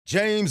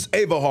James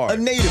Averhart, a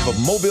native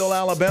of Mobile,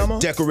 Alabama,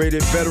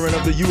 decorated veteran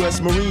of the U.S.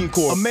 Marine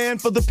Corps, a man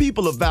for the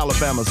people of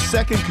Alabama's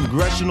 2nd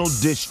Congressional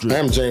District. I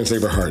am James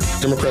Averhart,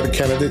 Democratic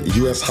candidate,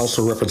 U.S. House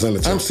of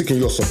Representatives. I'm seeking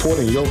your support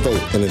and your vote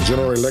in the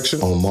general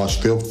election on March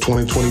 5th,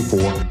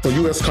 2024 for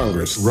U.S.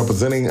 Congress,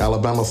 representing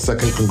Alabama's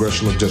 2nd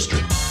Congressional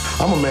District.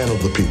 I'm a man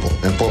of the people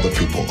and for the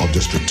people of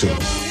District 2.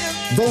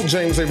 Vote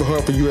James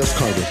Averhart for U.S.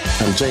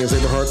 Congress. I'm James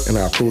Averhart, and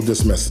I approve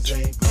this message.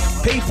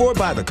 Paid for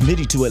by the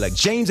committee to elect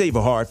James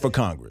Averhart for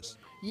Congress.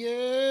 Yeah.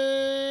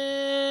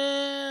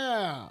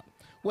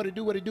 What it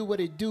do,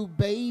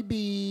 baby?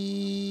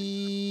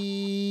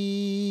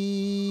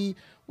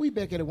 We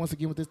back at it once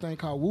again with this thing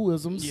called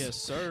Wooisms. Yes,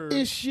 sir.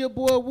 It's your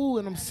boy Woo,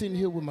 and I'm sitting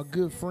here with my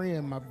good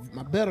friend, my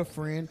better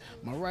friend,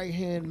 my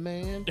right-hand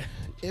man,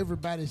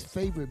 everybody's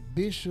favorite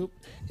bishop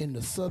in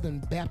the Southern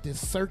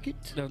Baptist Circuit.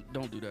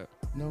 Don't do that.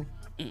 No?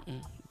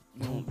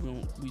 No.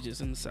 We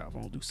just in the South.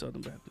 I don't do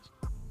Southern Baptist.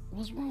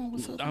 What's wrong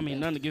with Southern I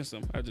mean, Baptist? none against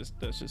them.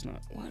 That's just not.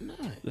 Why not?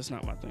 That's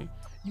not my thing.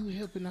 You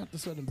helping out the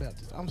Southern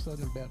Baptist. I'm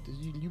Southern Baptist.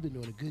 You've been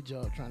doing a good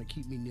job trying to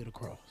keep me near the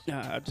cross.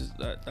 Nah,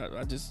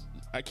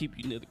 I keep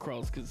you near the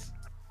cross because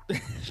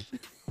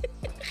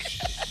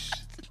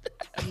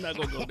I'm not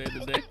gonna go there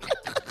today.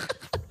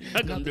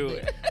 Not gonna do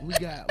it. We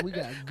got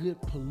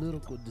good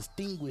political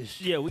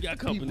distinguished. Yeah, we got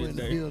company people in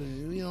the today.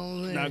 building. You know what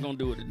I'm saying? Not gonna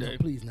do it today. No,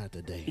 please, not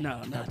today.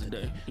 No, not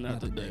today.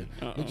 Not today.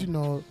 But you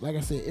know, like I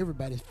said,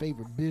 everybody's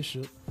favorite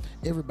bishop,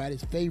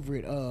 everybody's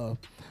favorite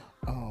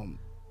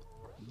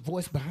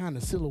voice behind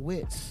the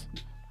silhouettes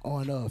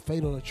on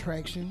Fatal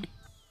Attraction,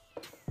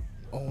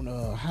 on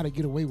How to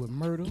Get Away with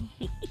Murder,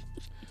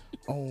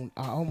 on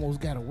I Almost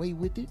Got Away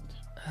with It,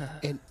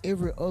 and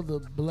every other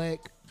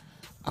black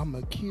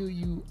I'ma kill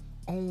you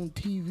on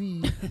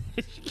TV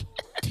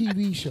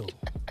show.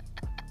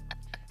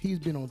 He's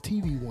been on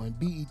TV One,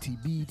 BET,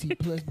 BET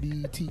Plus,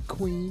 BET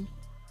Queen,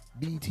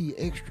 BET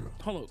Extra.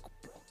 Hold on,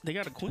 they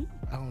got a queen?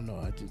 I don't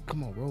know.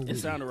 Come on, roll. It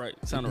sounded right.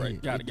 Sounded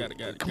right. Got it. Got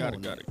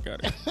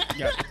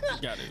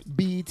it.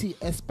 BET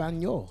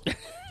Espanol.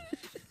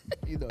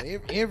 You know,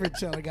 every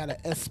channel got an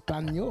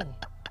Espanol.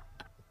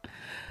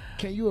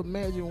 Can you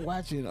imagine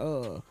watching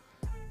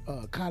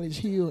College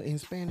Hill in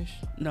Spanish?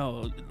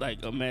 No,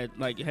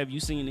 have you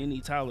seen any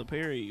Tyler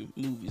Perry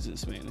movies in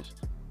Spanish?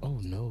 Oh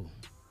no.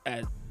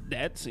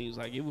 That seems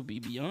like it would be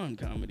beyond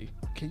comedy.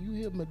 Can you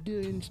hear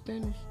Madea in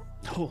Spanish?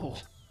 Oh.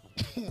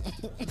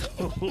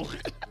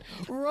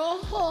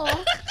 Rojo.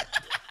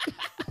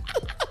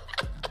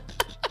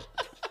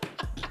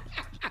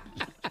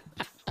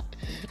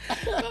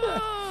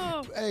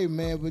 Hey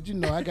man, but you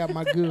know I got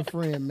my good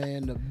friend,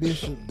 man, the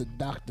bishop, the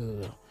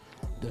doctor,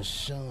 the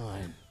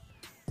son,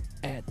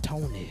 at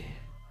Tony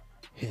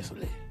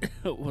Hesley.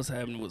 What's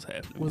happening? What's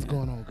man?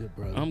 going on, good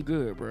brother? I'm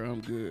good, bro.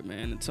 I'm good,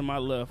 man. And to my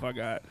left, I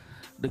got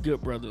the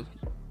good brother,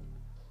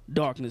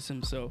 Darkness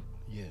himself.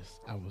 Yes,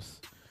 I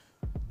was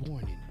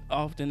born in it.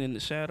 Often in the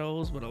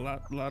shadows, but a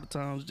lot of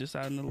times just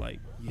out in the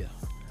light. Yeah.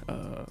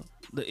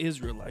 The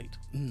Israelite,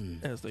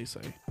 as they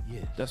say.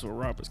 Yes. That's what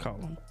Roberts call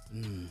them.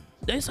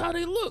 That's how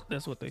they look.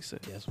 That's what they say.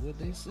 That's what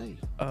they say.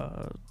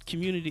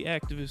 Community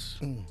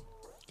activist.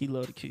 He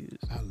love the kids.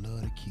 I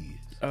love the kids.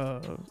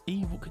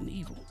 Evil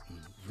Knievel.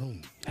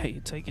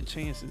 Hey, taking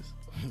chances.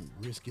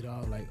 Risk it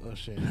all like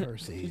Usher and her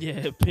said.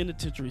 Yeah,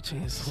 penitentiary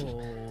chances.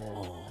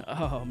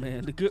 Oh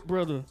man, the good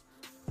brother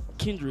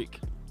Kendrick.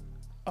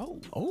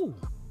 Oh.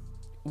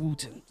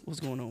 Wooten. What's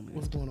going on, man?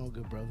 What's going on,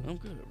 good brother? I'm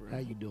good, bro. How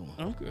you doing?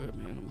 I'm good,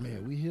 man.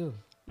 Man, we here.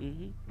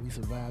 We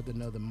survived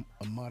another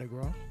Mardi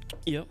Gras.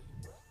 Yep.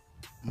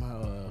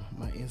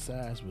 My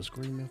insides were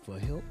screaming for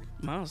help.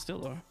 Mine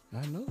still are.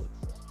 I know it.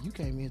 You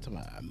came in to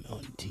I'm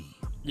on tea.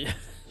 Yeah,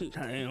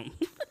 I am.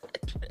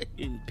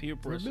 In peer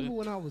pressure. Remember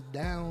when I was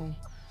down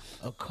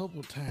a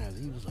couple times,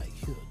 he was like,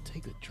 here,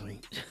 take a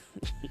drink.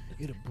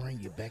 It'll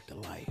bring you back to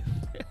life.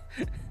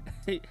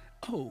 Hey,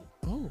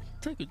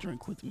 take a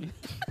drink with me.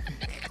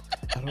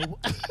 I don't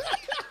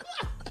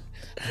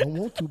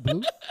want to,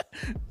 Blue.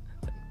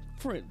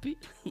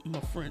 My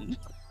friend,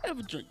 have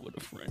a drink with a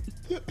friend.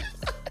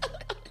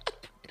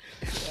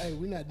 Hey,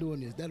 we're not doing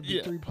this. That'll be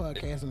 3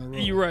 podcasts in a row.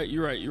 You're right.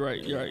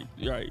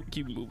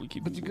 Keep it moving.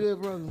 But you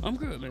good, brother? I'm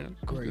good, man.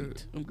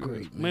 Great. I'm good.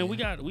 Great, man. We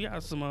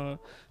got some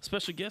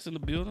special guests in the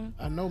building.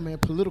 I know, man.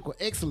 Political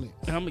excellence.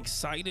 I'm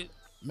excited.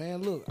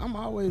 Man, look, I'm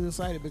always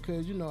excited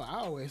because, you know, I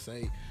always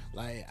say,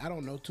 like, I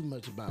don't know too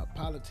much about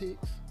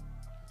politics.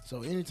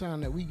 So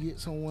anytime that we get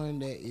someone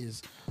that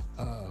is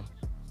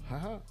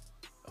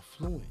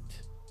affluent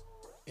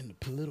in the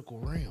political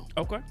realm.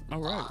 Okay. All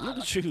right. Look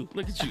at you.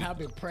 I've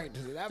been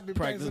practicing.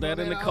 Practice that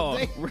in the car.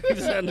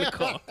 Practice that in the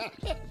car.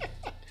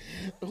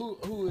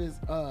 Who is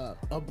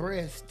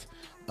abreast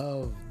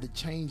of the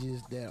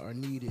changes that are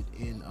needed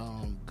in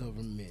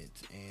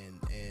government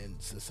and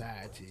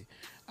society.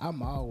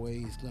 I'm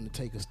always going to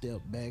take a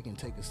step back and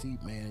take a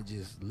seat, man, and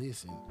just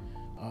listen.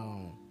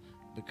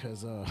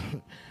 Because,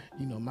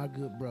 you know, my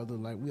good brother,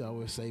 like we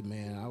always say,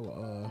 man,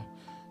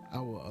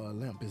 our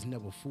lamp is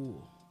never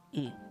full.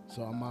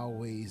 So I'm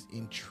always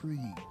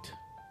intrigued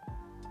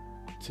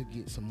to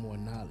get some more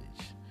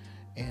knowledge.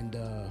 And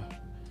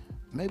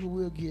maybe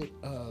we'll get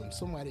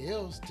somebody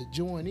else to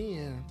join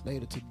in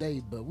later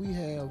today. But we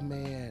have,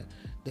 man,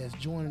 that's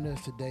joining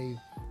us today,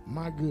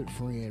 my good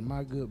friend,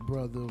 my good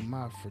brother,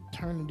 my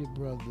fraternity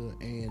brother,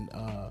 and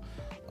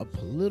a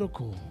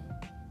political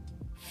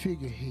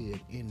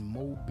figurehead in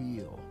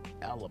Mobile,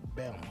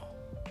 Alabama,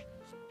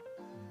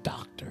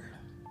 Dr.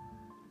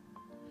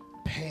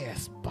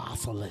 Past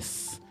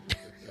Basilis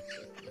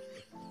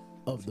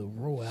of the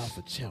Rho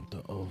Alpha chapter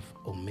of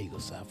Omega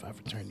Psi Phi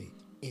Fraternity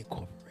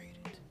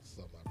Incorporated. What's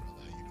up, my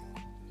brother? How you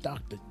doing?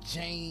 Dr.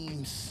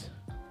 James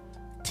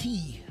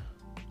T.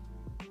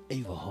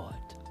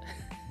 Averhart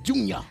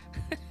Jr.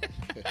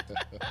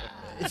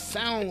 It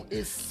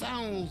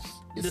sounds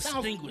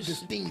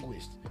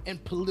distinguished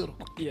and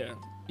political.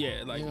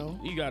 Yeah, like You know?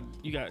 you got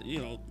you got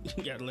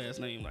a last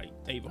name like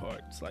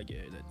Averhart. It's like,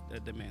 yeah,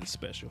 that man's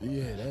special.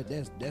 Yeah,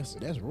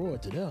 that's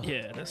royalty there.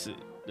 Yeah, that's it.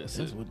 That's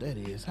what that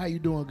is. How you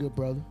doing, good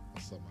brother?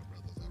 What's up, my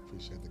brothers? I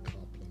appreciate the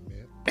compliment.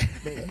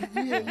 Man,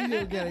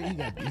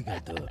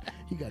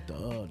 he got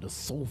the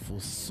soulful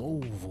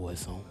soul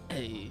voice on.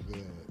 Hey,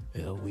 Good.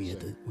 Yeah,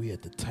 we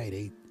at the tight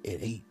eight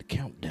the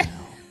countdown.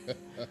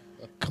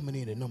 Coming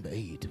in at number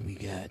 8, we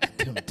got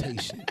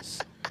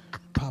Temptations,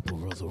 Papa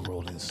was a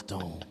Rolling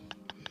Stone.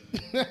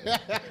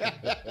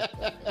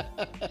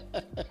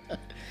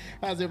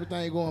 How's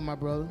everything going, my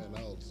brother? And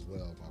all is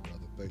well, my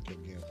brother. Thank you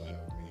again for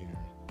having me here.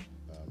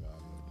 I'm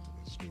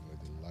extremely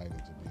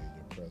delighted to be in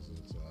your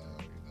presence.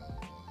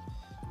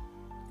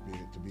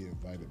 To be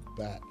invited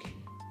back.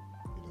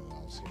 I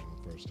was here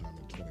the first time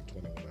in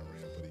 2020 when I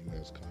ran for the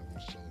U.S.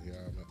 Congress. So here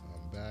I'm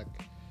back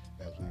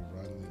as we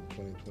run in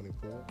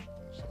 2024.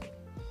 So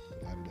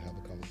delighted to have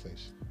a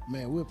conversation.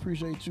 Man, we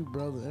appreciate you,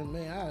 brother. And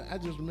man, I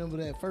just remember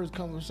that first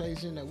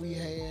conversation that we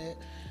had.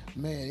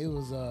 Man, it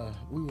was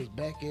we was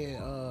back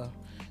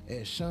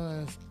at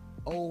Sean's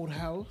old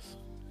house,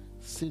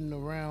 sitting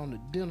around the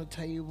dinner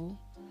table,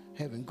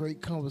 having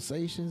great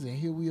conversations, and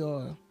here we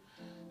are,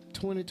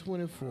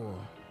 2024.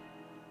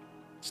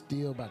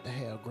 Still about to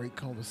have great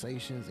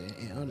conversations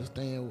and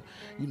understand,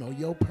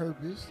 your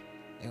purpose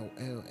and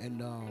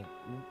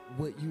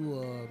what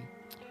you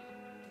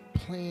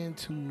plan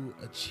to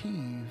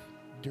achieve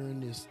during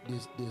this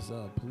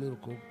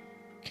political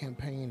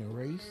campaign and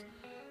race.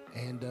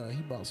 And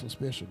he brought some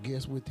special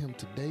guests with him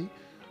today.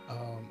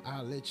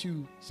 I'll let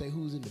you say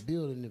who's in the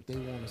building if they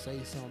want to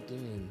say something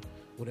and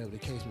whatever the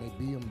case may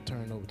be. I'm gonna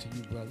turn it over to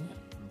you, brother.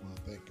 Well,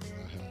 thank you.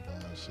 I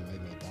have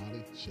Shalila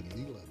Dowdy,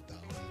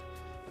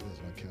 who is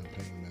my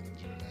campaign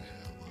manager, and I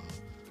have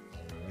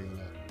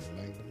Rayla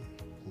Langdon,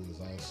 who is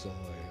also an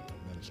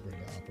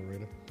administrative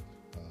operator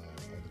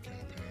of the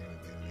campaign, and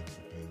they make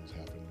some things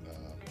happen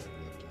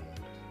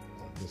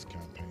on this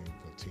campaign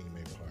for Team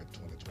Averhart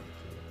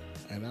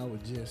 2024. And I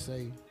would just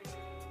say,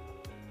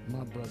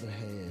 my brother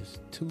has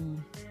 2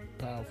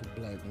 powerful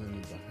black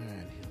women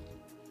behind him.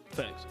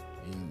 thanks.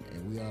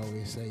 And we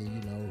always say,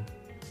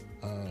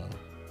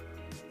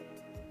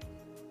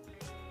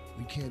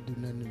 we can't do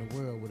nothing in the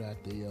world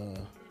without the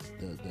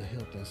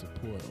help and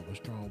support of a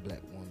strong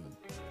black woman,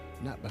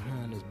 not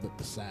behind us but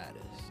beside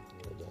us.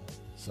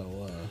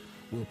 So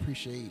we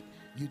appreciate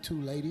you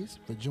 2 ladies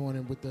for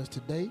joining with us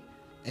today.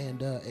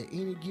 And at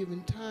any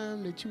given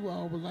time that you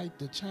all would like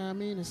to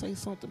chime in and say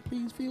something,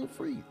 please feel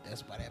free.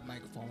 That's why that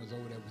microphone is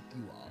over there with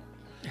you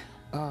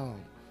all.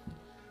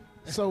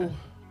 So,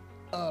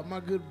 my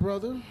good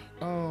brother,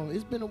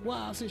 it's been a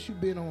while since you've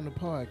been on the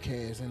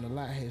podcast, and a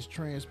lot has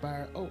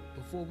transpired. Oh,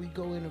 before we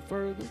go any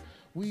further,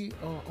 we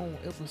are on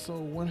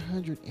episode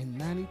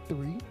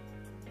 193.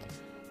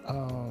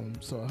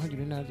 So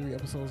 193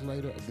 episodes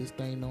later of this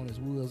thing known as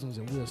Wisdoms,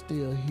 and we're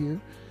still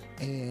here.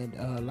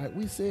 And like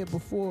we said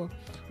before,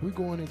 we're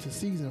going into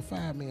season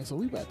 5, man. So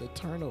we about to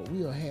turn up.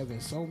 We are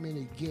having so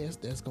many guests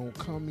that's gonna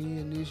come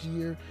in this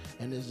year,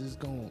 and it's just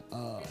gonna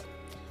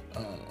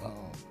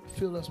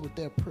fill us with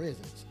their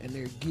presence and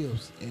their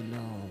gifts. And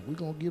we're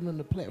gonna give them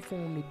the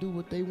platform to do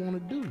what they want to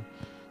do.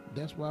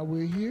 That's why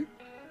we're here.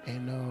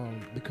 And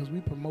because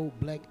we promote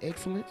black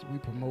excellence, we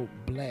promote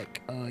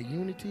black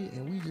unity,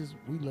 and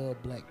we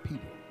love black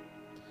people.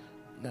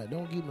 Now,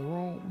 don't get me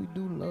wrong, we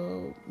do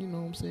love,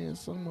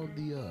 some of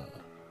the,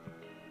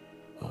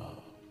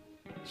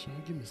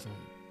 Sean, give me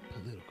something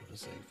political to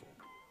say for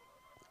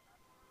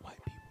white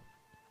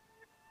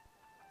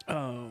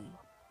people.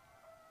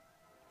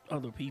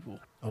 Other people.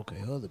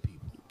 Okay, other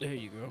people. There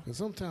you go. Because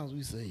sometimes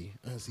we say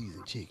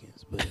unseasoned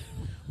chickens, but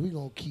we're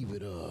going to keep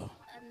it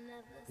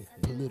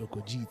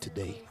political G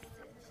today.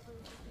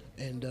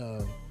 And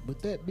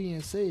with that being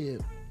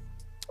said,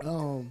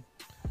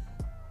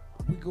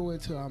 we go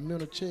into our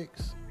mental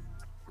checks.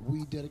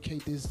 We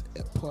dedicate this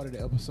part of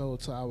the episode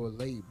to our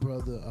late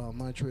brother,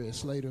 Montrez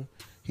Slater.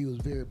 He was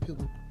very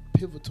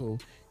pivotal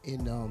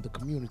in the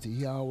community.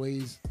 He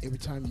always, every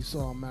time you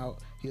saw him out,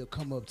 he'll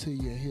come up to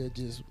you and he'll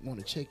just want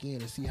to check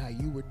in and see how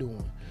you were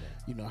doing.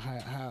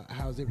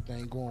 How's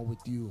everything going with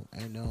you?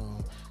 And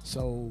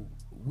so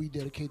we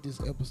dedicate this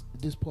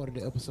part of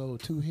the episode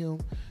to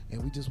him,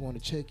 and we just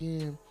want to check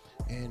in.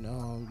 And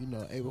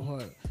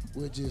Averhart,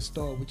 we'll just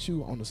start with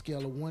you on a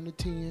scale of 1 to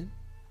 10.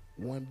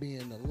 1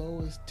 being the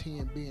lowest,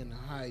 10 being the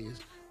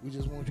highest. We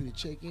just want you to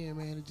check in,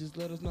 man, and just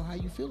let us know how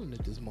you feeling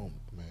at this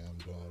moment. Man, I'm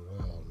doing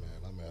well, man.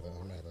 I'm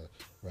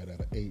right at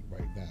an 8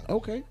 right now.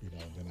 Okay. You know,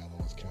 been out on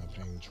this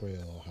campaign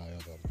trail.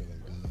 However, I'm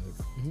feeling good.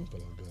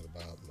 Feeling good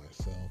about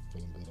myself.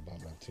 Feeling good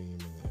about my team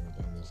and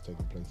everything that's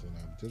taking place in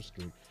our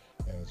district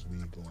as we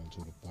go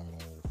into the final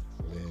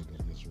leg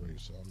of this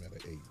race. So I'm at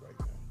an 8 right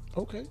now.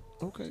 Okay.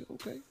 All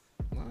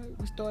right,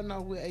 we starting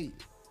off with 8.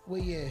 Where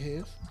you at,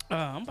 Hess?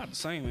 I'm about the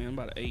same, man. I'm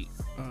about an 8.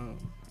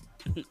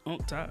 I'm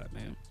tired,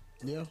 man.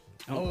 Yeah.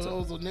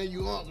 So now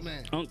you unk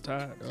now. I'm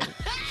tired, dog.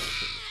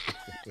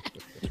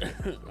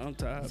 I'm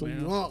tired, So man.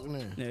 you unk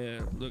now.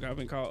 Yeah, look, I've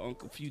been called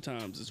uncle a few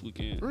times this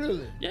weekend.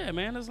 Really? Yeah,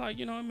 man. It's like,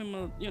 I'm in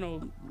my,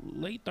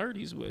 late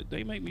 30s, but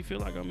they make me feel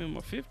like I'm in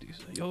my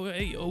 50s. Yo,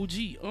 hey,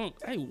 OG, unk.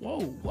 Hey,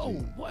 whoa.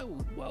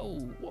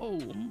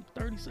 I'm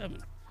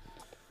 37.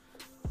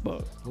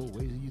 But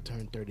wait till you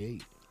turn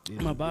 38.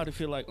 my body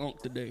feel like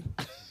unk today.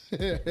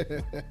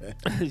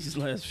 These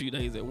last few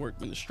days at work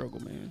been a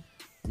struggle, man.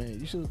 Man,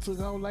 you should have took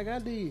off like I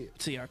did.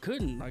 See, I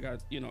couldn't. Like, I,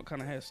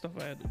 kind of had stuff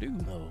I had to do.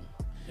 Oh.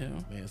 Yeah.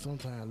 Man,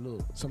 sometimes,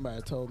 look,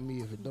 somebody told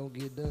me if it don't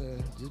get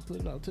done, just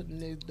put it off to the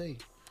next day.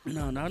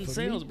 No, not in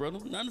sales, me, brother.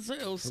 Not in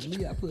sales. For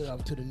me, I put it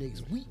off to the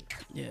next week.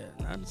 Yeah,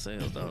 not in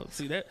sales, dog.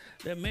 See, that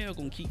mail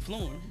gonna keep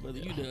flowing, whether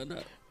you do or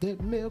not.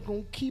 That mail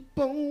gonna keep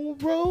on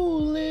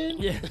rolling.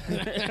 Yeah.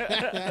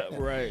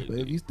 Right. But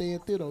if you stay in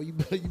theater, you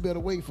better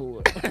wait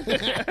for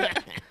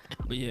it.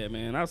 But yeah,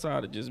 man,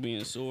 outside of just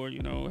being sore,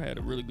 had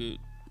a really good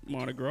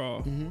Mardi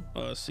Gras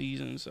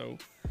season. So,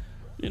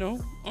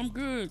 I'm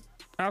good.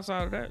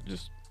 Outside of that,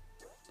 just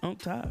I'm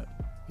tired.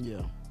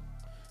 Yeah.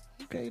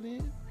 Okay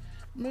then.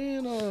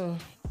 Man, oh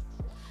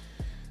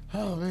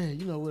man,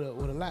 with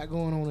a lot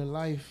going on in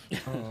life,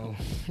 a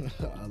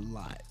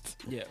lot.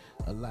 Yeah.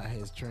 A lot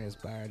has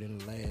transpired in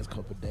the last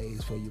couple of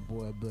days for your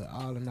boy, but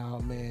all in all,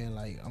 man,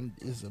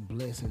 it's a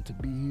blessing to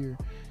be here,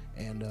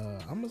 and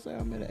I'm gonna say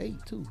I'm at an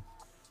 8 too.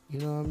 You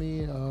know what I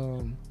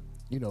mean?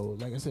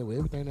 Like I said, with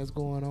everything that's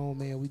going on,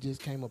 man, we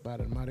just came up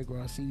out of the Mardi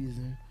Gras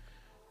season.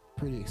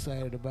 Pretty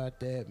excited about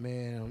that,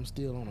 man. I'm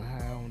still on a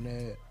high on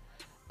that.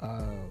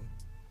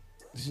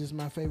 It's just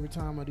my favorite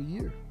time of the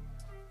year,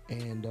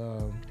 and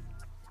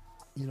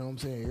you know what I'm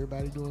saying,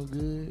 everybody doing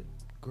good,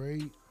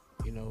 great.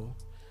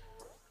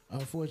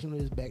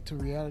 Unfortunately, it's back to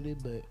reality,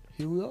 but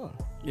here we are.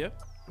 Yep.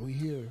 We're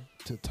here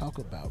to talk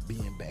about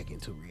being back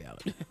into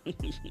reality.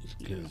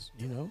 Because,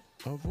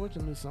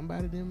 unfortunately,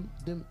 somebody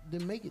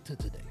didn't make it to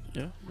today.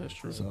 Yeah, that's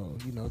true. So,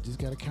 just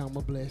got to count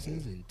my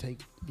blessings and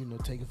take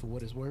it for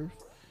what it's worth.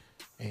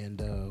 And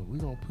we're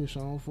going to push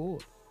on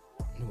forward.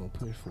 We're going to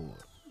push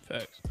forward.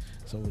 Facts.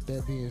 So, with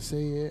that being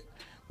said,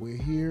 we're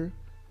here.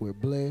 We're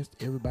blessed.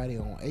 Everybody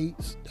on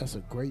 8s. That's a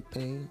great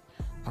thing.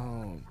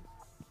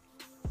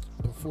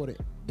 Before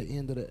the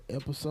end of the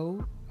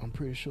episode, I'm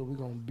pretty sure we're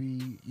going to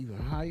be even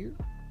higher.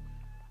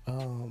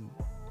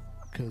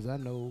 Because I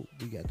know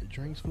we got the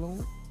drinks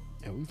flowing,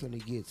 and we're going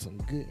to get some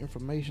good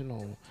information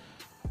on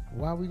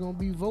why we're going to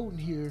be voting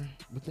here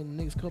within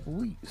the next couple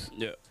weeks.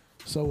 Yeah.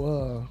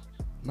 So,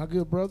 my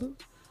good brother,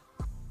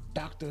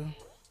 Dr.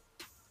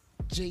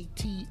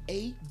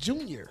 JTA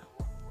Jr.,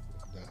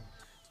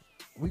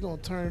 we're going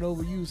to turn it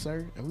over to you,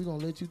 sir, and we're going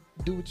to let you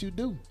do what you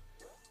do.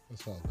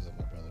 That's all good,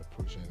 my brother.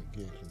 Appreciate it.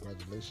 Again,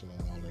 congratulations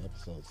on all the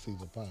episodes.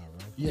 Season 5,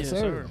 right? Yes,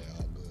 sir.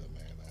 Yeah, all good,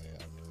 man.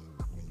 I mean,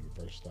 when you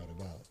first started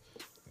out,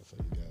 and so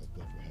you guys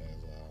definitely has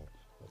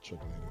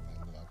matriculated.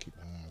 I know I keep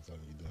my eyes on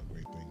you. You're doing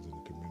great things in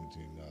the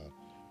community, and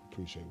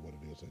appreciate what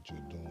it is that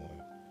you're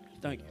doing.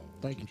 Thank you.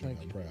 Thank you.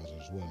 Prayers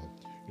as well.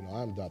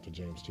 I'm Dr.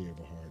 James T.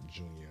 Averhart,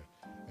 Jr.,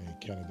 a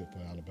candidate for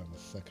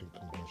Alabama's 2nd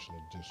Congressional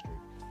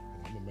District.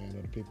 And I'm a man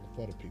of the people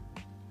for the people.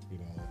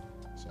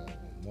 So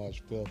on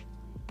March 5th, we're going to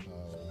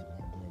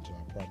go into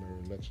our primary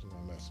election.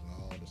 I'm asking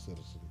all the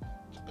citizens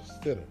to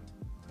consider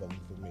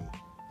voting for me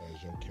as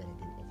your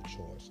candidate of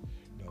choice.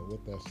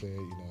 With that said,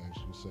 as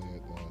you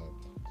said,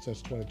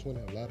 since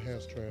 2020, a lot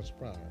has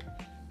transpired.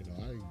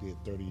 I did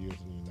 30 years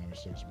in the United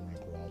States Marine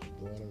Corps. I was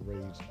born and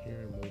raised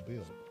here in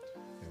Mobile,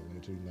 and went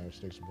into the United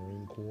States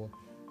Marine Corps.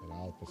 And I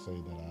often say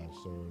that I've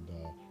served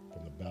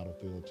from the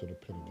battlefield to the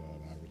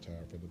Pentagon. I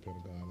retired from the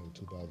Pentagon in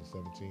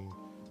 2017,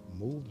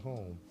 moved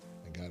home,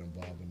 and got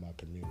involved in my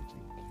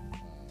community.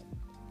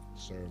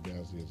 Served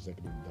as the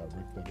executive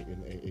director of the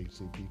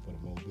NAACP for the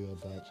Mobile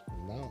branch.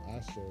 And now I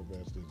serve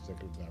as the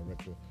executive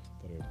director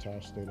for the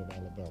entire state of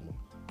Alabama,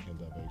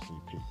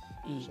 NAACP.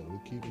 So we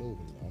keep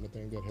moving. The only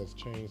thing that has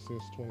changed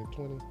since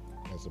 2020,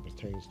 as it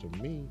pertains to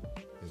me,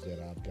 is that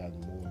I've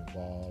gotten more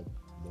involved,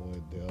 more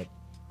in depth,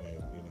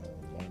 and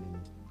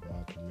learning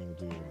my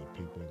community and the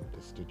people and the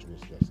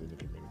constituents that's in the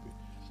community.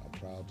 I'm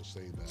proud to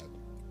say that,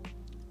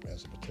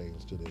 as it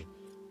pertains to the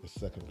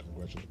 2nd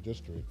Congressional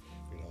District,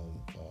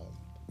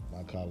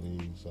 my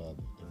colleagues and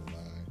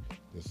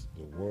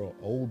the world's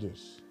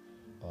oldest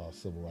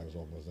civil rights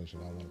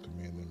organization, I want to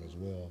commend them as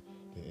well.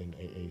 The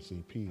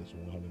NAACP is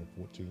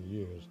 114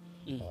 years.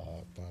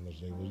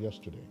 Founders Day was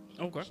yesterday.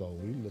 Okay. So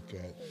we look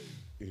at,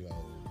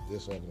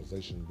 this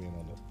organization being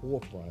on the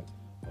forefront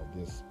of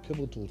this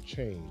pivotal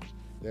change.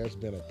 There's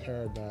been a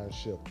paradigm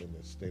shift in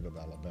the state of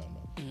Alabama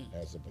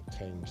as it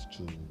pertains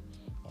to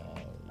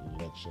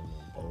election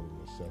and voting,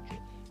 etc.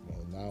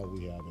 Now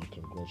we have a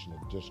congressional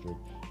district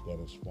that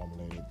is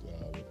formulated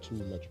with two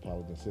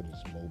metropolitan cities,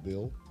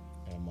 Mobile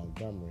and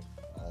Montgomery,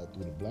 all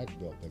through the Black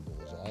Belt that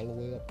goes all the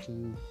way up to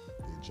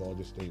the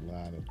Georgia state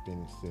line in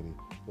Phoenix City,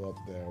 up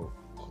there,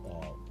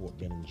 Fort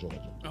Benning,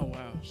 Georgia. Oh,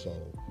 wow. So,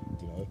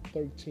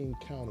 13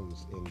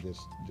 counties in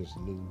this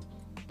new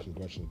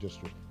congressional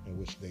district, in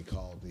which they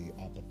call the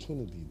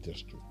Opportunity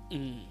District.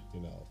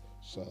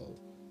 So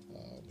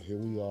here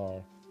we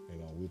are.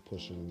 We're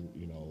pushing,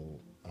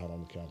 out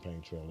on the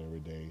campaign trail every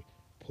day,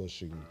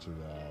 pushing to,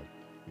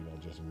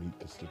 just meet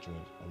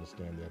constituents,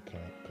 understand their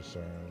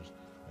concerns,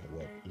 and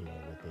what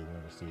they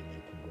want to see in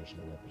their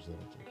congressional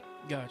representative.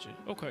 Gotcha.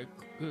 Okay,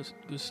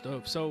 good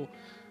stuff. So,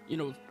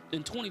 in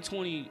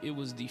 2020, it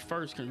was the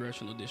first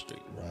congressional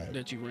district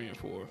that you ran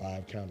for.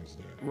 5 counties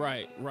there.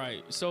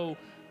 Right. So,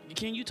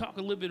 can you talk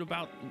a little bit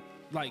about,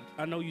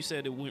 I know you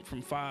said it went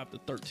from 5 to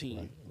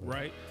 13,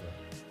 right?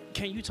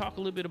 Can you talk a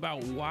little bit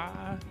about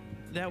why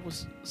that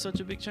was such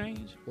a big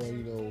change? Well,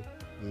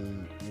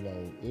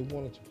 it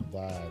wanted to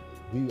provide,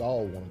 we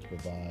all wanted to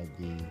provide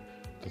the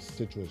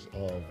constituents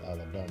of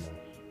Alabama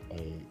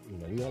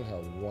we only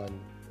have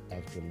one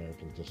African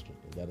American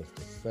district, and that is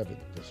the 7th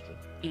district.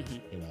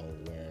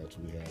 Whereas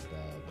we have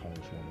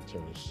Congresswoman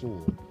Terry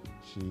Sewell,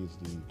 she's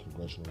the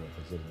congressional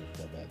representative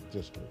for that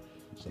district.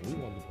 So we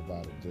wanted to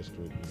provide a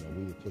district,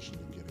 we were pushing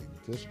to get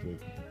a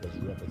district that's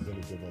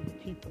representative of the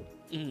people,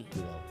 and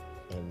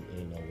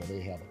where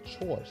they have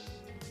a choice,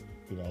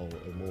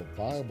 a more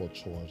viable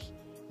choice,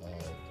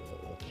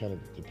 a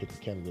candidate to pick a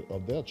candidate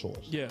of their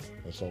choice. Yeah.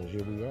 And so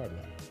here we are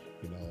now.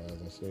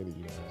 As I stated,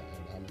 and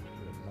I'm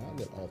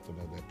reminded often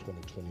of that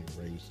 2020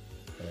 race,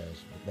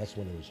 as that's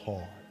when it was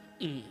hard,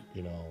 and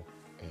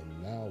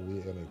now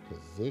we're in a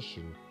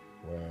position,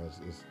 whereas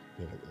it's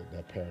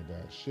that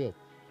paradigm shift,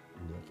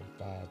 we went from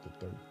 5 to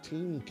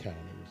 13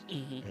 counties,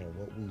 and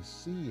what we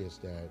see is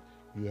that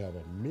you have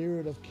a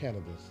myriad of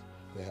candidates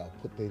that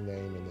have put their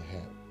name in the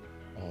hat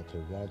to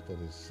run for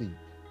this seat,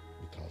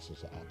 because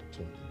it's an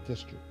opportunity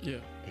district.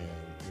 Yeah. And,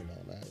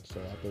 so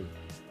I think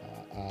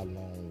I,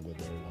 along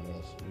with everyone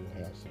else,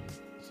 we have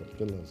some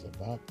feelings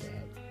about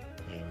that.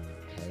 And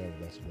however,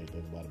 that's the great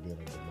thing about it being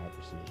a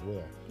democracy as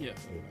well. Yeah.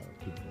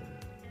 People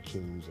can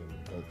choose and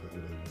vote for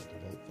who they want to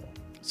vote for.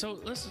 So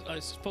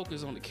let's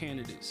focus on the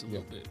candidates a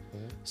little bit.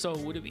 So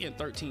with it being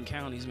 13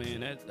 counties, man,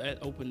 that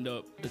opened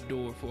up the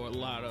door for a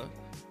lot of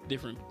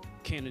different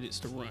candidates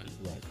to run.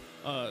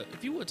 Right.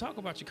 If you would talk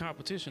about your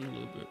competition a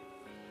little bit.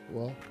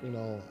 Well, and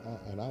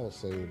I would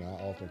say,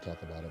 I often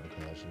talk about it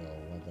because,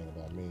 one thing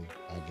about me,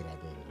 I get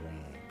out there and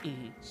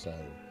grind. So,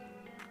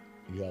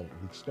 we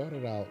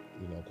started out,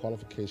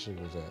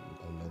 qualification was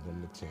on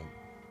November 10th,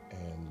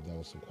 and there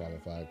was some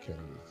qualified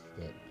candidates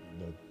that,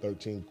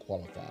 13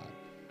 qualified.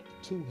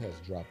 2 has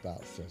dropped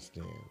out since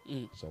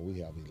then. So we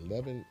have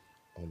 11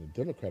 on the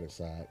Democratic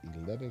side,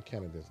 11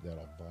 candidates that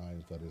are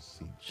vying for this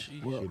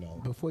seat. Well,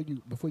 before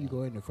you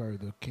go any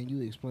further, can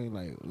you explain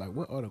like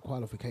what are the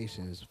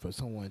qualifications for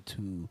someone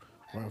to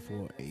run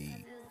for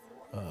a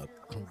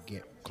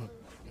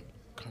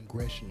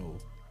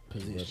congressional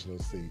position? Congressional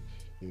seat,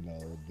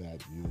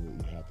 that you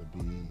have to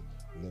live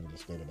in the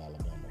state of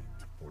Alabama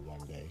for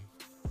 1 day.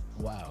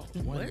 Wow,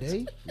 one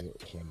day? Yeah,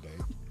 1 day.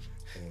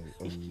 And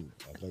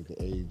I think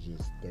the age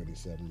is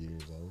 37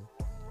 years old.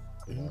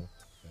 And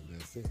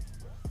that's it.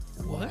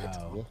 What?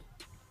 Wow.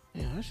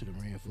 Yeah, I should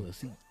have ran for a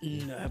seat.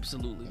 No,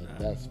 absolutely and not.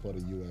 That's for the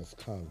U.S.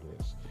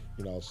 Congress.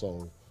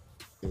 So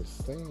it's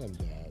saying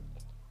that,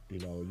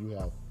 you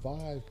have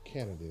 5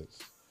 candidates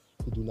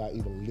who do not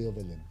even live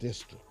in the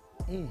district.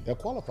 They're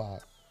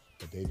qualified,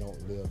 but they don't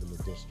live in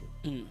the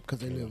district. Because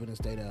they live in the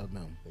state of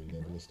Alabama. They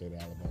live in the state of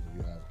Alabama.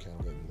 You have a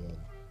candidate who lives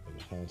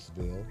in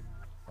Huntsville.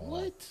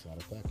 What? Matter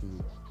of fact,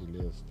 he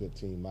lives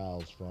 15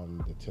 miles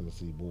from the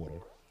Tennessee border.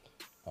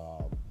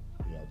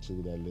 You have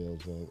 2 that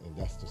lives in, and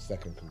that's the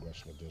 2nd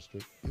congressional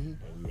district. And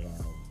you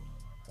have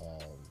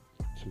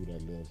 2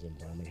 that lives in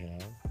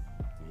Birmingham.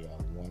 You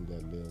have 1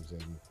 that lives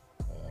in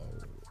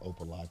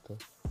Opelika,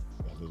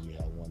 and then you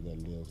have 1 that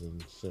lives in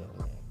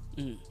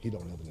Saraland. He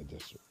don't live in the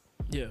district.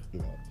 Yeah.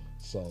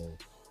 So,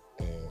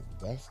 and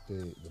that's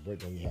the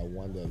breakdown. You have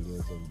 1 that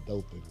lives in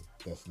Dothan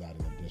that's not in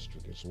the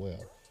district as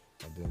well,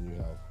 and then you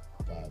have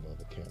 5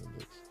 other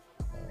candidates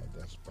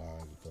that's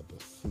vying for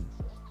the seat.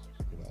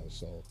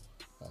 So.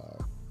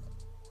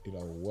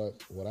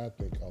 What I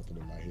think often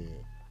in my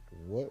head,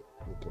 what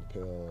would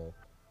compel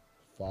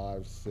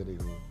 5 sitting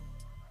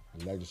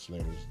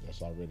legislators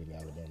that's already in the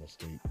Alabama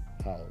State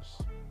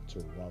House to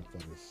run for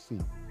this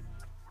seat?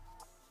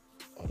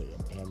 Why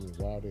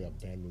are they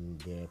abandoning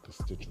their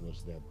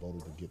constituents that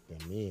voted to get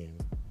them in,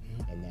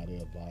 and now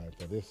they're vying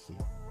for this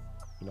seat?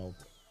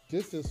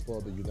 This is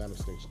for the United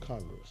States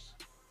Congress.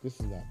 This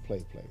is not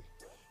play.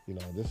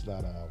 This is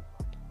not a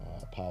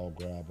power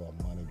grab or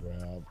a money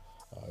grab.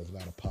 It's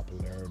not a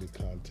popularity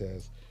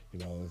contest.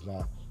 It's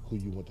not who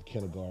you went to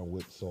kindergarten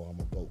with, so I'm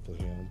gonna vote for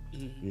him.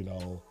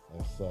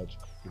 And such.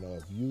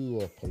 If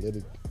you are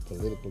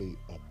politically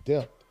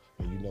adept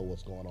and you know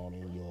what's going on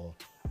in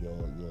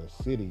your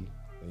city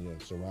and your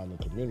surrounding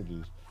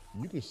communities,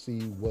 you can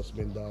see what's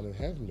been done and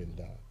hasn't been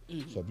done.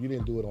 So if you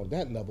didn't do it on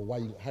that level,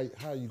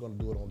 how are you going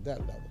to do it on that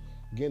level?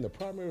 Again, the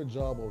primary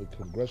job of a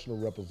congressional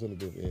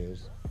representative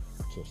is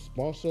to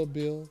sponsor a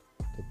bill,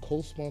 to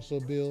co-sponsor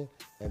a bill,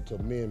 and to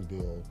amend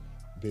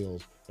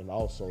bills, and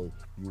also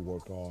you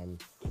work on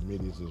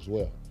committees as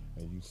well.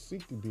 And you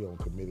seek to be on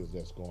committees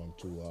that's going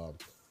to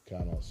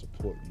kind of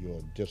support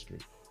your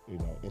district,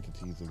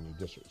 entities in your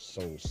district.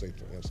 So say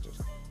for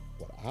instance,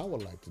 what I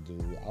would like to do,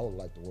 I would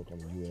like to work on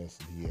the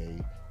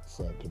USDA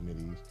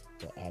subcommittees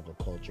for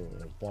agriculture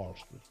and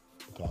forestry,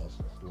 because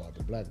throughout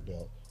the Black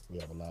Belt, we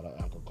have a lot of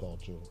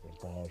agriculture and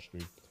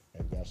forestry,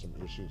 and there's some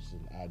issues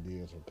and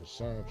ideas and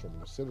concerns from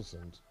the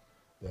citizens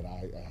that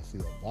I see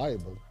are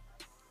viable.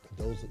 And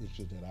those are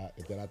issues that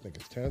I think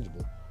is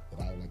tangible, that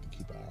I would like to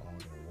keep an eye on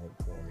and work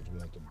for as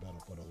well, to better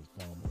for those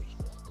farmers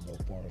and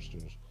those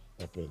foresters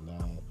up in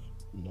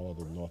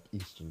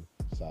northeastern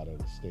side of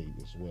the state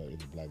as well, in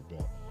the Black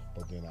Belt.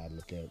 But then I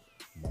look at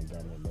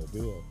Montgomery and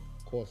Mobile.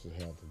 Of course, it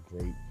has a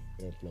great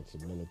influx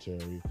of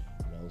military,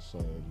 so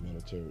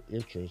military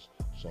interest.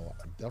 So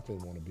I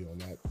definitely want to be on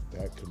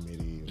that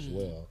committee as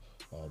well,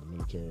 the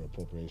Military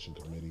Appropriation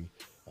Committee,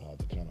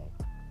 to kind of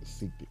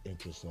seek the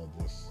interests of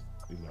this,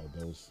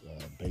 those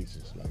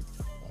bases. Like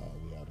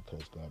we have the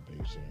Coast Guard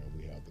base there,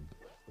 we have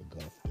the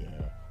Gulf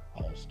there,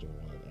 Austin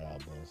and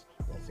Albus.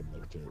 That's a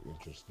military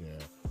interest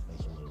there,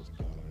 as well as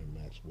Gunner and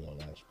Maxwell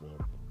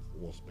Ashford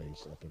War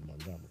Space up in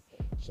Montgomery.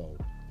 So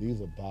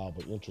these are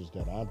viable interests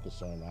that I'm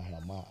concerned I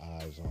have my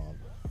eyes on,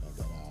 and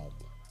that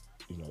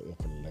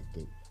if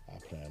elected, I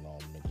plan on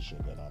making sure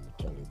that I'm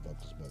totally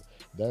focused. But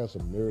there's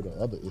a myriad of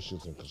other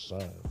issues and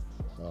concerns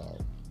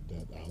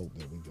that I hope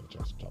that we get a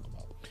chance to talk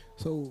about.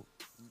 So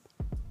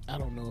I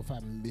don't know if I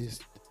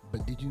missed,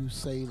 but did you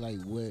say like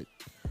what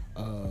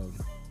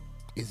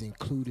is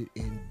included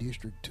in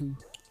District 2?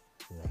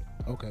 Right.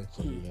 Okay.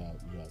 So you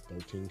have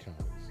 13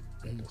 counties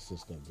that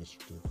consist of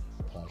District 2,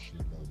 partially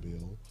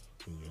Mobile,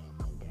 then you have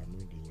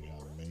Montgomery, then you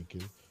have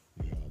Macon,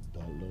 you have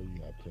Butler,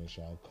 you have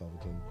Crenshaw,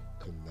 Covington,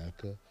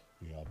 Conecuh,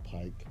 you have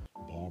Pike,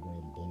 Barber,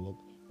 and Bullock,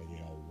 and you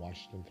have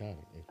Washington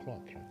County and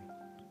Clark County,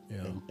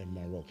 and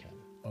Monroe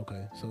County.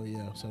 Okay, so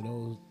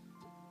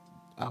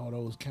all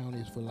those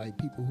counties, for like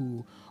people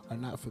who are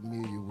not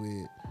familiar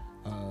with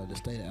the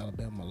state of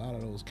Alabama, a lot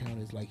of those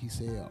counties, like he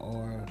said,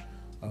 are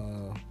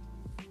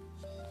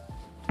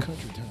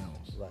country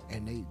towns, right.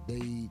 And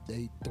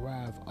they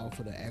thrive off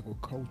of the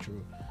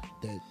agriculture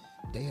that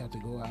they have to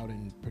go out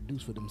and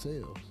produce for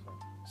themselves.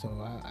 So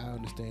I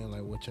understand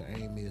like what your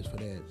aim is for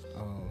that.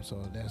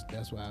 So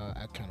that's why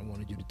I kind of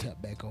wanted you to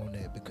tap back on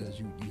that, because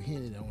you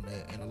hinted on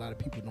that, and a lot of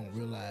people don't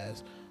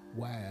realize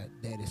why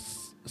that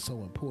is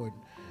so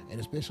important, and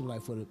especially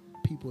like for the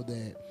people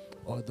that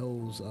are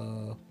those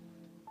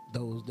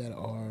that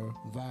are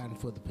vying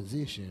for the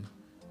position,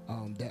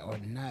 that are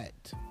not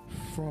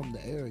from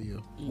the area,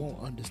 won't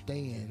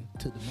understand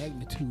to the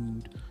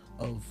magnitude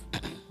of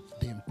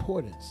the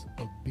importance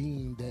of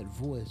being that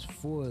voice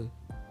for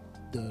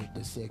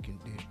the second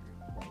district.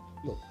 Right.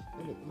 Look,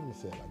 let me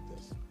say it like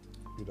this.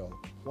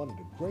 One of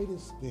the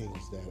greatest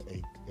things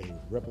that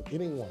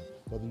anyone,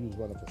 whether you was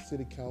running for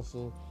city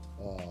council,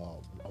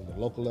 on the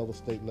local level,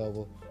 state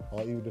level,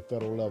 or even the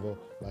federal level,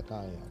 like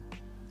I am,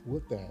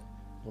 with that,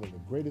 one of the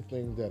greatest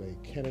things that a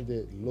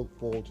candidate look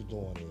forward to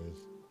doing is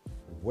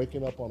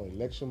waking up on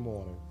election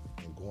morning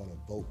and going to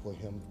vote for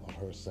him or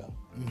herself.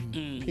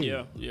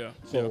 Yeah.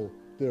 So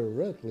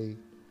theoretically,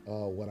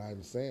 what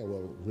I'm saying,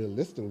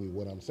 realistically,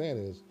 what I'm saying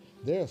is,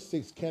 there are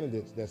 6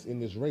 candidates that's in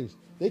this race.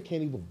 They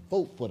can't even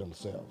vote for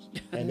themselves,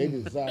 and they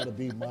desire to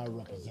be my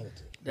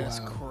representative. That's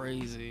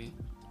crazy.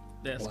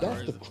 That's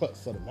the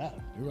crux of the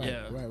matter. Right,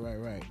 Yeah.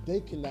 right.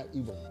 They cannot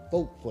even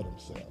vote for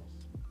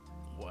themselves.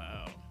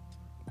 Wow.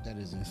 That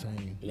is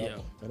insane. Yeah.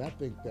 And I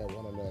think that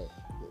one of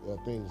the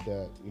things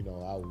that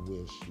I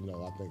wish,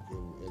 I think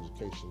in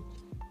education,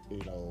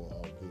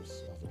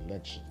 of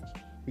elections,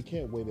 we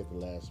can't wait at the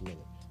last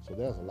minute. So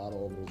there's a lot of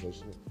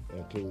organizations,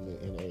 including the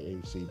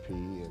NAACP,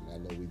 and I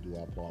know we do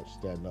our part,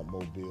 Stand Up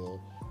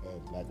Mobile,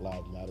 and Black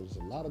Lives Matter. There's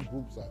a lot of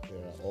groups out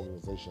there,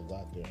 organizations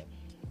out there.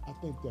 I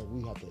think that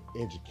we have to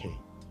educate.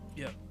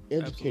 Yeah.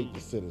 Educate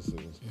the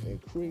citizens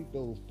and create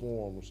those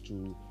forums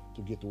to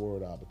get the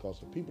word out, because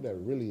the people that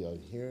really are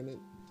hearing it,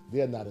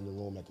 they're not in the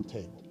room at the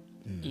table.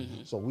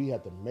 So we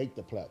have to make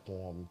the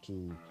platform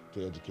to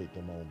educate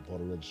them on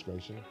voter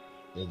registration,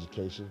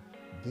 education.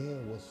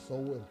 Then what's so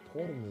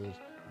important is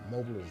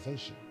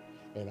mobilization.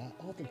 And I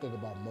often think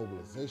about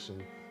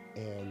mobilization,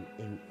 and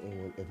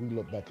if we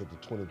look back at the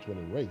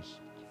 2020 race,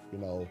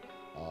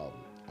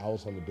 I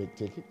was on the big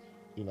ticket.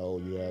 You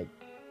had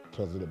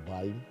President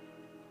Biden,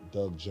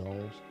 Doug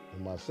Jones,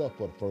 and myself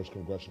for the 1st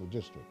Congressional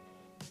District.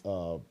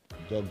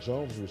 Doug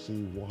Jones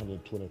received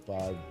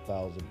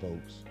 125,000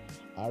 votes.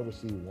 I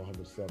received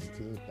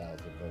 117,000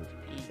 votes,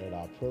 and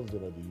our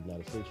president of the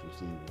United States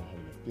received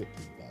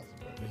 115,000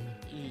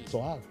 votes.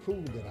 So I've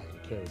proven that I can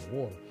carry the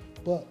water.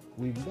 But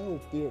we know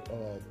there,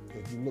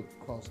 if you look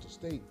across the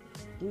state,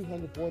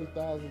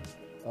 340,000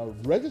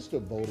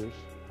 registered voters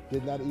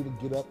did not even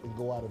get up and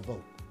go out and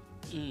vote.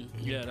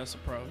 Yeah, that's a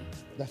problem.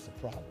 That's a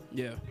problem.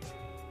 Yeah.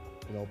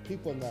 You know,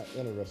 people are not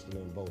interested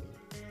in voting.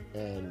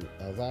 And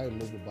as I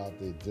move about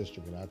the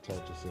district and I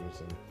talk to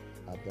citizens,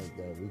 I think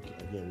that we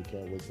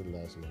can't wait till the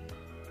last minute.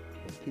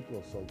 But people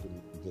are so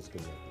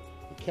disconnected.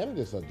 The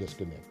candidates are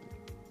disconnected.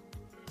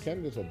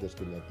 Candidates are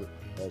disconnected,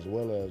 as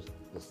well as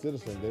the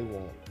citizens. They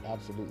want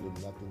absolutely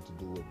nothing to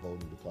do with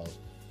voting, because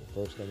the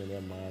first thing in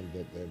their mind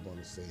that they're going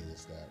to say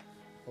is that,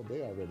 oh,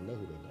 they already know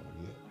who they're going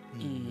to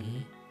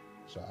get.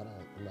 So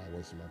I'm not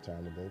wasting my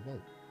time to go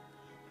vote.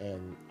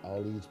 And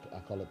all these, I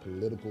call it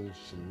political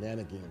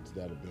shenanigans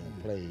that are being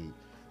played.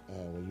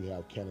 And when you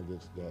have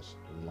candidates that's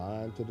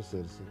lying to the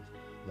citizens,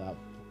 not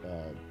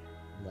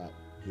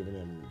giving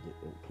them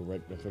the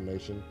correct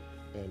information,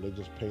 and they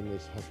just paint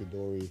this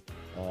hunky-dory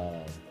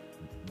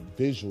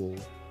visual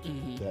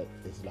that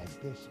it's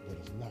like this, but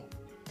it's not.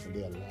 And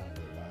they're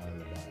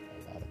lying about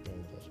a lot of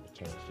things that's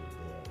pertains to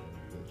their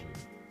individual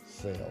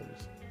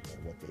selves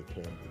and what they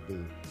plan to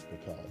do,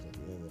 because at the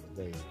end of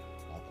the day,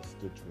 our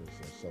constituents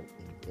are so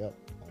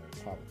in-depth on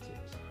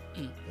politics.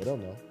 They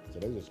don't know, so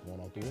they just going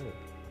off the word.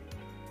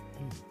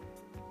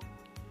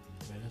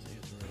 Man, that's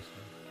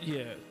interesting.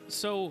 Yeah.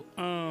 So,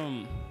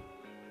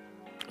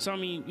 I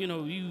mean, you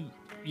know,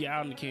 you're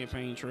out on the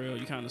campaign trail.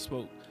 You kind of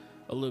spoke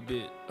a little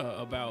bit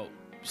about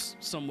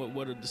somewhat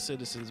what the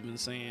citizens been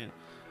saying.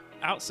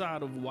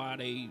 Outside of why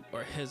they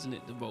are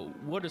hesitant to vote,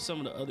 what are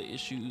some of the other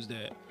issues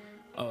that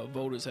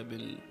voters have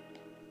been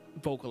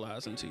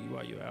vocalizing to you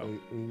while you're out?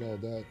 You know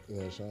that,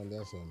 Sean,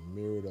 that's a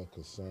myriad of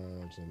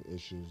concerns and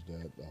issues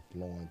that are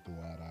flowing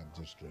throughout our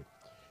district.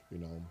 You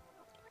know,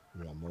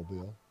 we have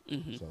Mobile.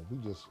 So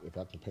if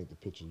I can paint the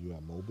picture, you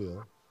have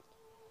Mobile,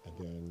 and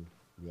then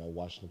you have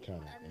Washington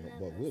County.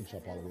 But we'll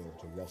jump all the way over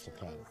to Russell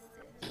County.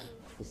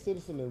 The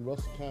citizen in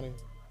Russell County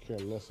care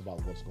less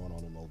about what's going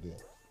on in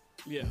Mobile.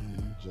 Yeah.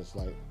 Just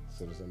like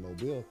citizens in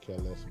Mobile care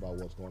less about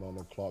what's going on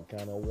in Clark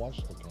County or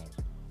Washington County,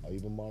 or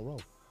even Monroe.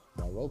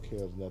 Monroe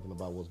cares nothing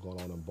about what's going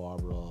on in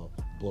Barbara,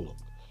 Bullock.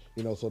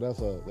 You know, so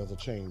there's a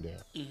chain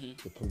there.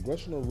 The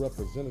congressional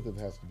representative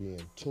has to be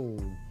in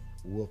tune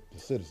with the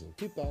citizen.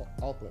 People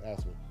often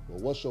ask me, well,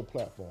 what's your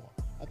platform?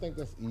 I think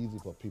that's easy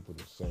for people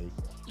to say.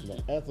 You know,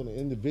 as an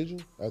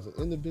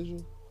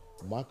individual,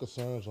 my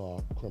concerns are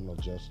criminal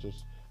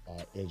justice,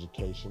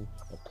 education,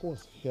 of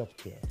course,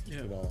 healthcare.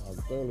 You know, I'm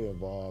thoroughly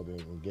involved and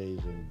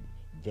engaged in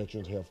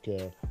veterans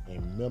healthcare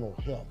and mental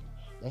health.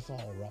 That's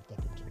all wrapped up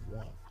into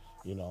one.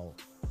 You know,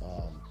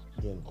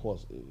 then of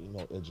course, you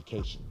know,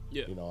 education.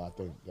 You know, I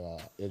think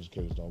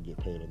educators don't get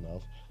paid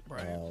enough.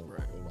 You know,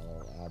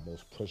 our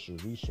most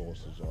precious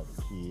resources are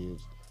the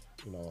kids.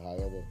 You know,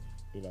 however,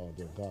 you know,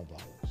 then gun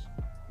violence.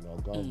 You know,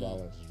 gun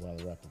violence is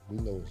running rapid. We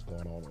know what's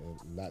going on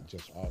in not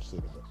just our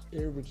city, but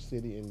every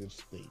city in this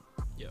state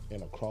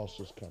and across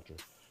this country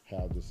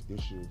have this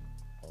issue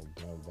of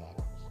gun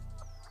violence.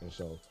 And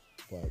so,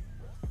 but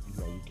you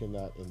know, you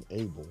cannot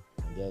enable,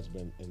 and there's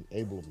been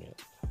enablement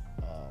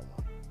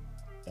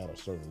at a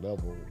certain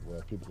level where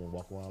people can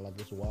walk around like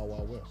it's a wild,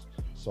 wild west.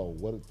 So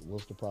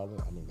what's the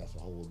problem? I mean, that's a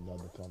whole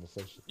nother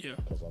conversation.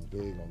 Because I'm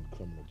big on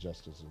criminal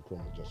justice and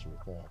criminal justice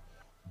reform.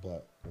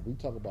 But when we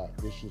talk about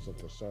issues and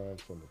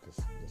concerns from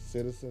the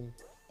citizen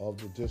of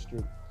the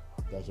district,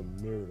 there's a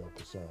myriad of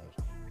concerns.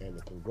 And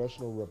the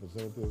congressional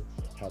representative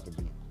has to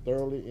be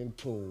thoroughly in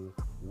tune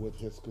with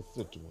his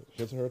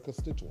or her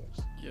constituents.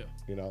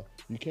 You know,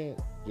 you can't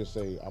just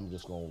say, I'm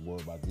just going to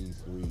worry about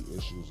these 3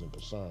 issues and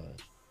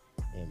concerns,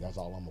 and that's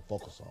all I'm going to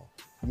focus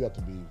on. You have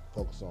to be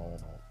focused on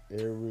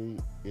every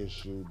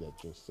issue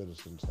that your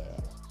citizens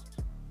have.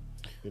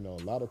 You know,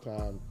 a lot of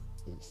times,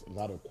 it's a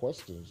lot of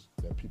questions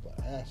that people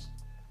ask,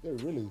 they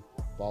really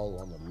fall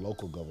on the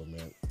local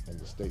government and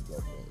the state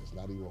government. It's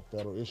not even a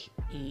federal issue.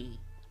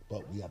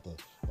 But we have to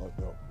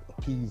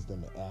appease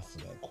them and answer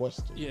that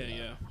question.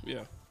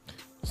 Yeah.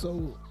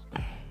 So,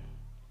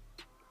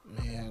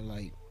 man,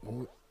 like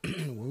when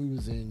we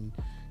was in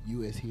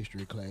U.S.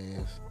 history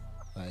class,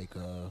 like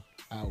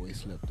I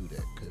always slept through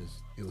that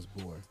because it was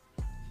boring.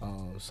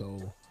 So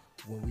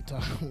when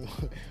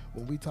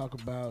we talk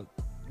about,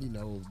 you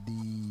know,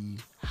 the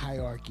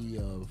hierarchy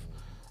of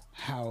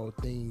how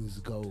things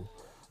go,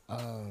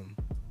 I'm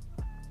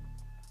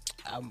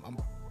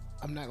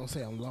not gonna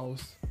say I'm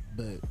lost,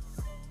 but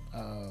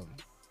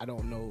I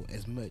don't know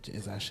as much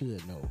as I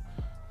should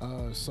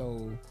know.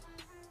 So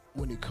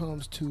when it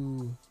comes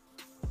to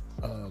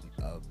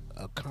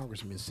a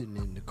congressman sitting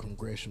in the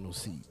congressional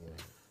seat,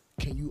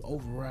 can you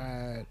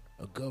override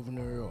a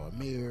governor or a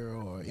mayor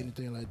or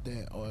anything like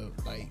that, or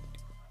like?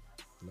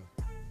 No,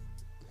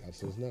 that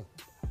says no.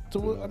 So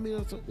you know, I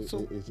mean, it's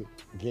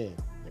again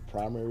the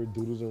primary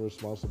duties and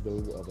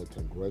responsibility of a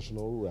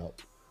congressional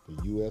rep,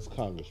 the U.S.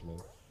 congressman.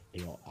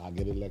 You know, I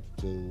get elected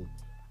to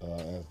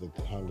as the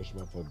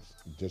congressman for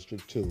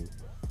District 2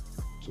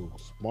 to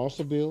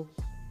sponsor bills,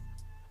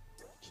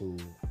 to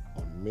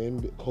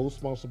amend,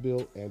 co-sponsor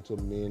bills, and to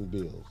amend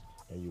bills,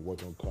 and you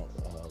work on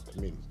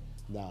committees.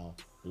 Now,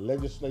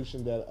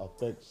 legislation that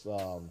affects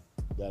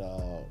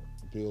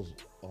bills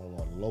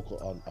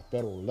on a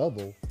federal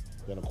level,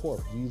 then of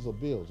course these are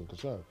bills and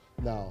concerns.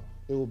 Now,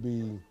 it will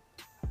be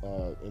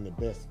in the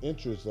best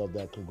interest of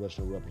that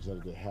congressional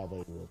representative to have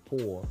a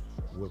rapport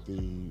with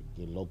the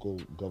local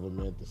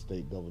government, the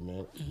state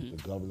government,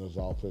 the governor's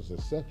office,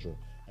 etc.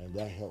 And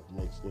that helps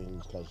makes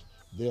things, because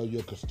they're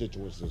your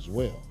constituents as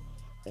well.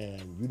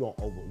 And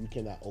you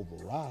cannot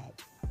override.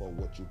 But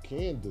what you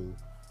can do,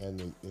 and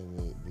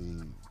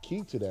the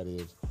key to that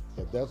is,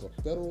 if there's a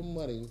federal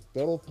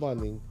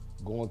funding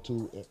going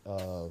to,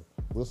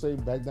 we'll say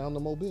back down to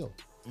Mobile,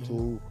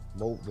 to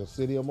the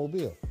city of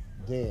Mobile,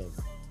 then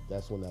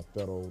that's when that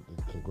the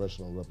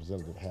congressional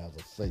representative has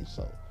a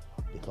say-so.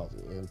 Because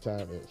in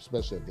time,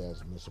 especially if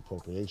there's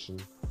misappropriation,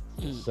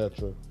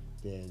 etc.,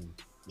 then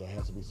there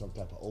has to be some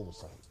type of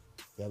oversight.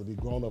 There has to be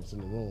grown-ups in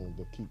the room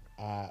to keep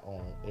eye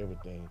on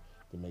everything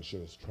to make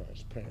sure it's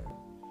transparent,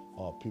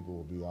 or people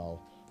will be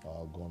all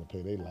going to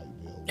pay their light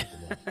bill with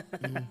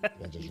the money.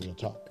 That's just real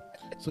talk.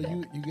 So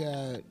you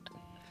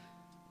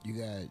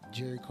got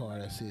Jerry Carr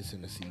that sits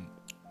in the seat.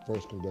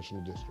 First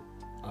congressional district.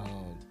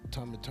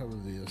 Tommy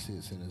Tuberville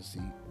sits in the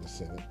seat. The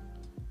Senate.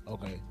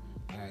 Okay.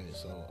 All right.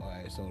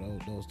 So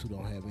those two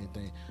don't have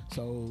anything.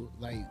 So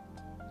like,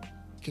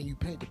 can you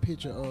paint the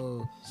picture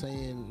of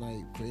saying,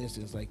 like, for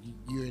instance, like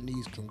you're in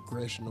these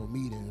congressional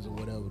meetings or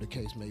whatever the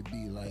case may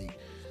be? Like,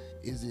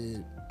 is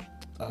it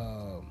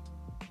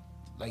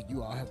like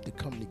you all have to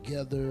come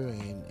together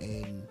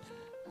and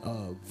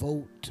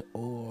vote,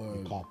 or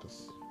the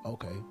caucus?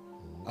 Okay.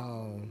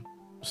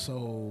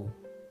 So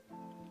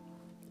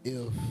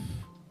if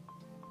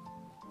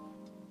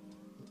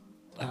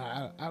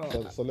I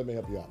don't. So let me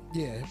help you out.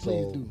 Yeah,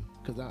 please do.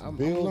 Because I'm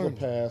bills learning. are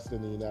passed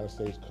in the United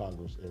States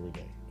Congress every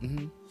day.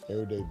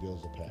 Every day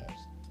bills are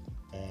passed,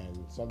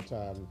 and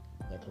sometimes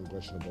that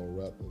congressional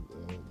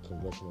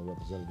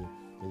representative,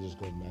 they just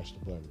go mash the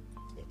button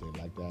if they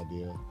like the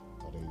idea,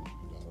 or they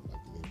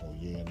go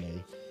yeah or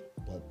nay.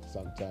 But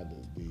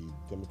sometimes the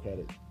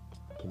Democratic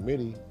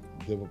committee,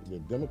 the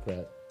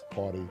Democrat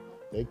Party,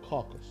 they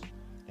caucus,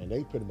 and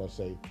they pretty much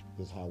say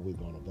this is how we're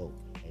going to vote,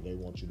 and they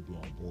want you to be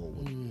on board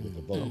with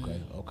the vote.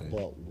 Okay.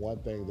 But one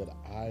thing that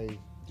I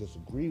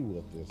disagree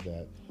with is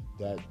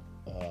that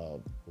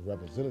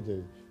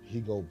representative, he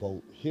go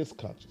vote his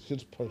conscience,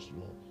 his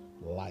personal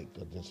like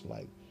or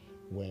dislike,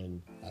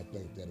 when I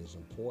think that it's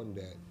important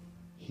that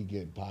he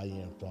get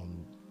buy-in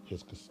from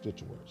his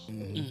constituents.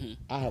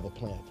 I have a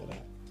plan for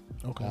that.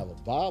 Okay. I have a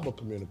viable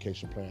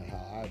communication plan,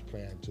 how I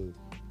plan to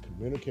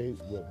communicate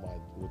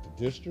with the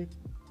district,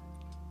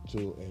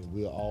 and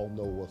we all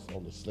know what's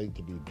on the slate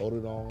to be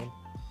voted on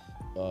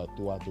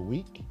throughout the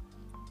week,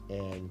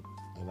 and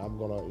I'm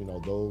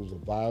gonna, those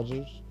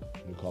advisors,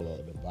 you call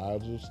it an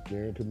advisor,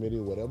 steering committee,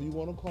 whatever you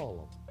want to call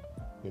them,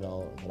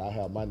 but I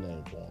have my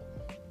name for them.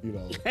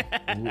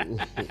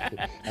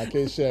 I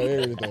can't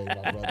share everything,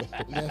 my brother.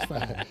 That's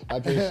fine. I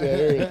can't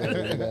share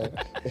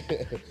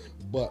everything,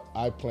 but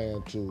I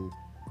plan to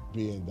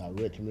be in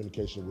direct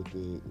communication with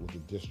the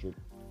district,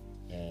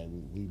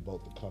 and we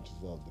vote the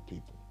conscience of the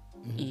people.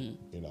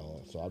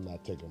 So I'm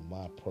not taking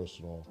my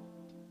personal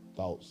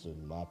thoughts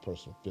and my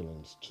personal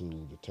feelings to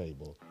the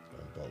table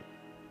and vote.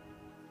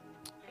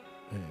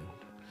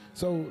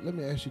 So let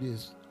me ask you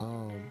this.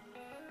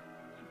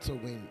 So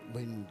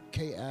when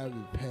Kay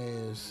Ivey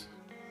passed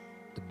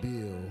the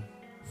bill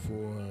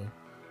for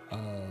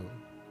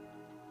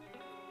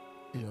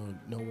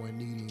no one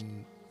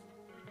needing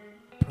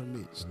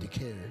permits to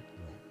carry,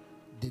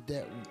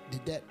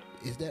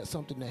 is that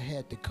something that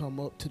had to come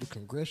up to the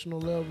congressional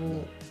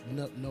level?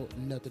 No,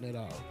 nothing at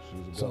all.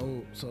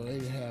 So they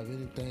didn't have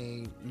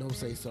anything, no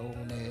say so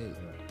on that.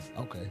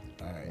 Okay,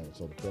 all right.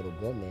 So the federal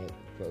government,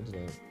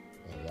 president,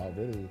 has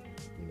already,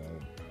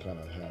 kind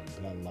of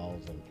have gun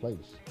laws in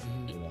place,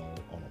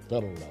 on a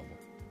federal level.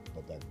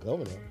 But that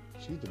governor,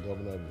 she's the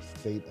governor of the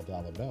state of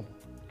Alabama.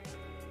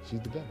 She's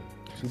the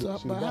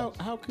governor.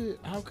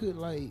 How could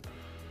like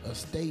a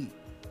state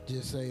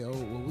just say, oh,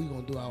 well, we're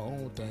going to do our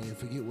own thing and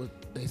forget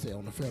what they say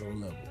on the federal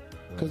level?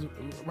 Because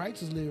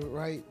righteously,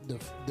 right,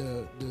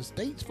 the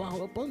states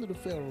fall up under the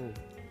federal.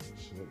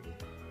 Should be.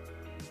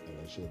 And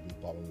they should be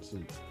following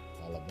suit.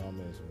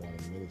 Alabama is one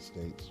of many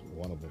states,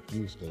 one of a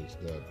few states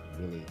that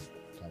really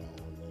kind of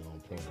on their own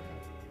program.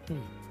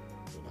 And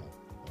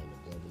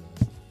the governor,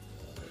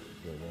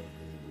 you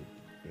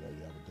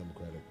have a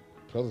Democratic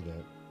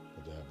president,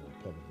 but you have a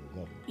Republican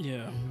governor.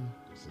 Yeah.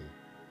 You see?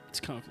 It's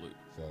conflict.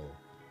 So,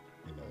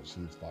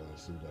 she's following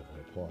suit of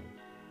her party.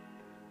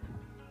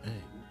 I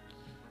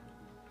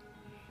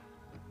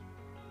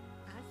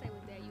say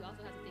with that, you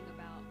also have to think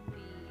about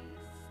the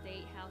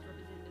state House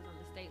representatives on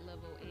the state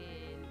level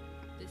and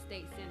the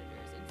state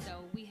senators. And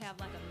so we have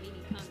like a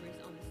mini Congress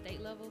on the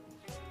state level.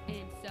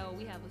 And so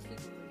we have a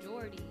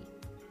supermajority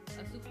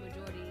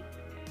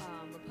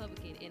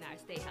Republican in our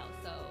state House.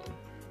 So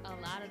a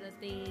lot of the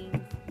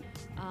things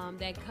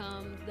that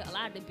comes, a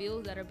lot of the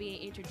bills that are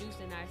being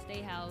introduced in our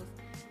state house,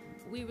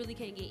 we really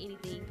can't get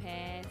anything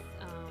passed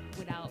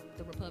without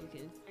the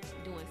Republicans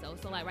doing so.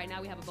 So like right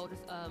now we have a voter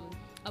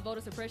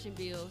suppression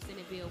bill,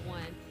 Senate Bill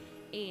 1,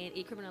 and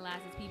it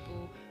criminalizes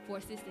people for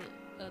assisting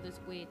others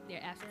with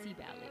their absentee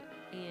ballot.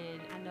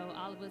 And I know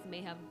all of us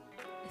may have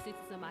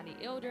assisted somebody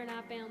elder in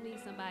our family,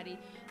 somebody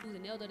who's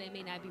an elder that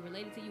may not be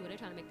related to you, or they're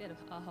trying to make that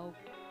a whole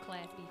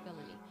Class B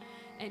felony.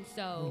 And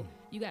so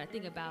you got to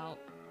think about,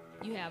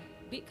 you have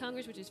big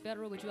Congress, which is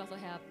federal, but you also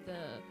have the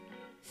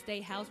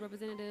state House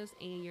representatives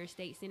and your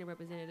state Senate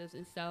representatives.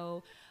 And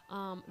so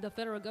the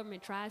federal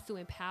government tries to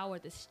empower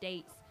the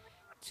states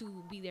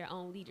to be their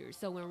own leaders.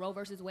 So when Roe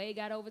versus Wade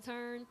got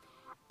overturned,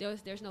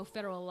 there's no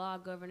federal law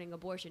governing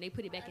abortion. They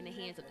put it back in the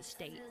hands of the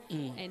state.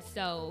 And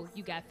so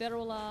you got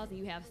federal laws and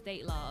you have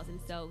state laws.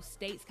 And so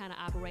states kind of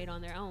operate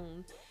on their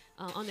own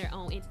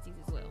entities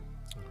as well.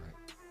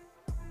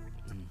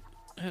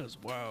 That is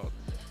wild.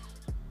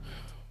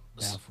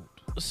 Baffled.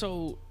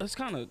 So let's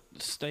kind of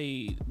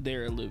stay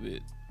there a little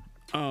bit.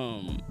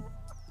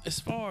 As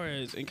far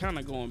as, and kind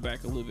of going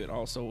back a little bit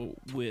also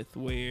with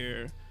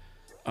where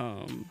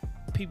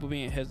people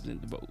being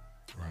hesitant to vote.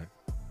 Right.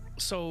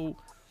 So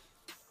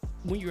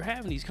when you're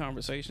having these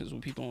conversations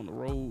with people on the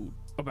road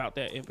about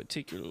that in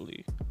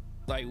particularly,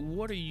 like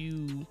what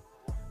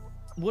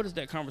does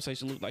that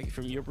conversation look like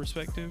from your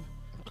perspective?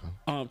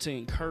 Okay. To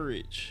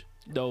encourage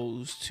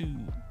those to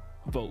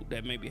vote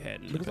that maybe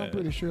hadn't. Because I'm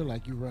pretty sure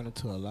like you run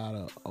into a lot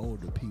of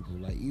older people.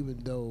 Like even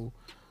though,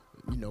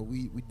 you know,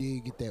 we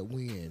did get that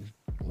win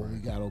when we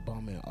got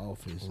Obama in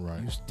office,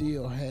 you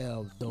still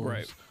have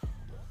those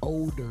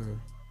older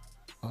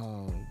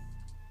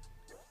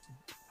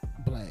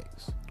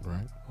blacks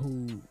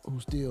who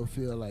still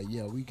feel like,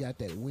 yeah, we got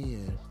that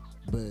win,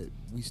 but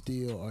we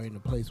still are in a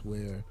place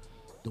where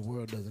the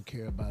world doesn't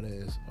care about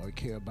us or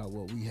care about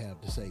what we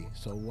have to say.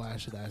 So why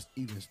should I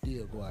even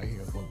still go out here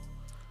and vote?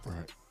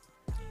 Right.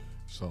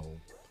 So,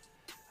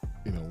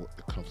 you know,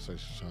 the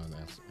conversation, Sean,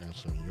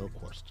 answering your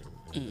question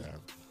is that,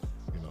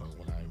 you know,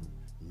 when I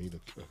meet a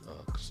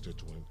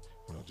constituent,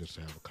 you know, just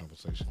to have a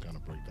conversation, kind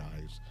of break the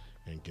ice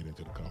and get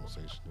into the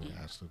conversation and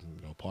ask them,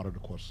 you know, part of the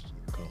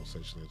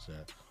conversation is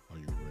that, are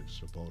you a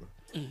registered voter?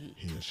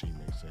 He or she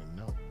may say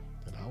no.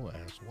 Then I will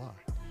ask why.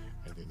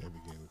 And then they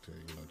begin to,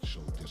 you know,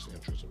 show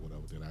disinterest or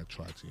whatever. Then I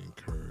try to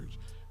encourage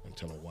and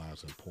tell them why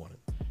it's important.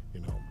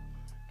 You know,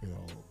 a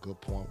good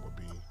point would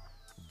be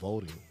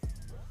voting.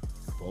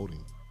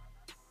 Voting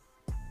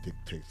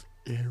dictates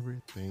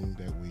everything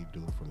that we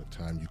do from the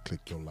time you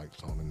click your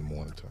lights on in the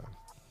morning time.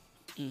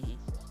 You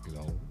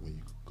know, when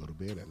you go to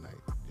bed at night,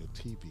 your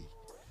TV,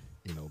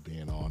 you know,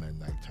 being on at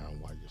nighttime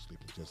while you're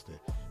sleeping, just that,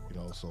 you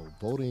know, so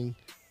voting,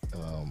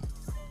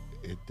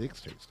 it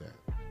dictates that,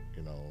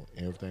 you know,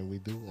 everything we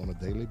do on a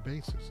daily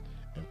basis.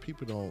 And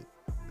people don't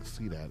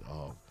see that,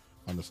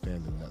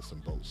 understand the nuts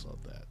and bolts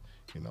of that,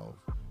 you know,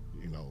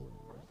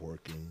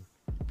 working,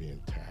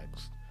 being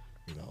taxed,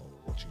 you know,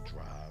 what you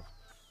drive,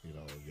 you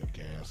know, your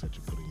gas that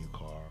you put in your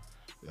car,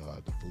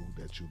 the food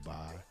that you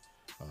buy,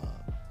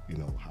 you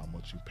know, how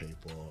much you pay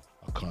for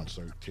a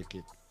concert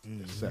ticket,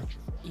 etc.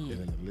 And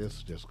then the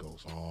list just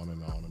goes on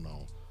and on and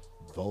on.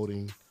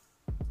 Voting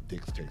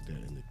dictates that,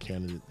 and the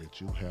candidate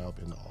that you have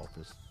in the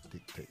office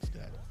dictates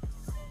that.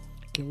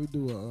 Can we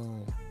do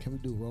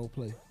role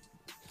play?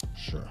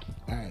 Sure.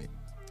 All right.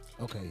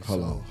 Okay.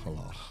 Hello.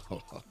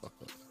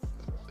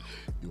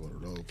 You want to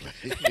role play?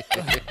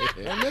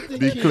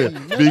 Be clear.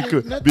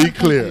 Be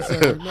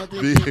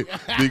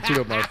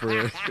clear, my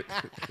friend.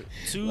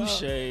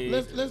 Touche.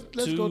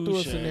 Let's go through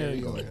a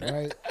scenario,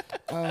 right?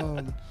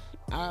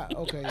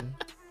 Okay.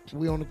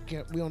 We on the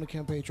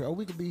campaign trail.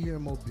 We could be here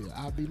in Mobile.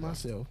 I'll be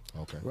myself.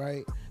 Okay.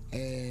 Right?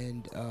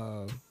 And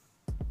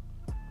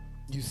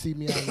you see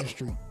me out in the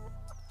street.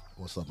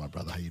 What's up, my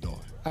brother? How you doing?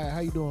 All right,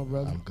 how you doing,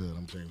 brother? I'm good.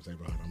 I'm James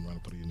Averhart. I'm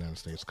running for the United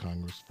States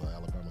Congress for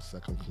Alabama's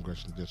 2nd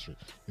Congressional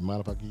District. You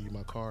mind if I give you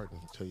my card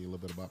and tell you a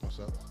little bit about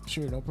myself?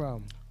 Sure, no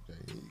problem. Okay,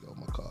 here you go,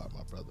 my card,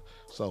 my brother.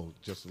 So,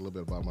 just a little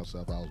bit about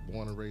myself. I was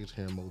born and raised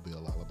here in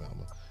Mobile,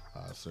 Alabama.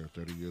 I served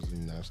 30 years in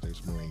the United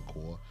States Marine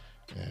Corps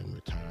and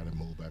retired and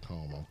moved back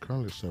home. I'm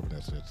currently serving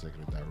as the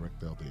Executive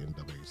Director of the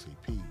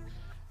NAACP,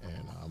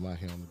 and I'm out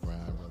here on the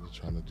ground, brother,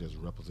 trying to just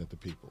represent the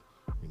people,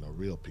 you know,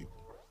 real people.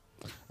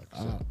 Like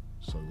I said.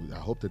 So I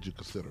hope that you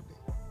consider me.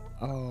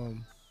 All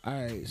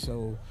right.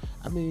 So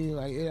I mean,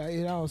 like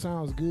it all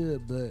sounds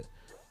good, but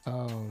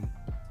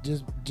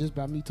just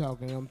by me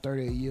talking, I'm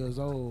 38 years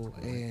old,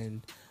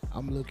 and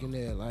I'm looking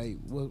at like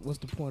what's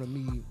the point of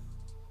me,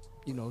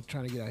 you know,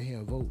 trying to get out here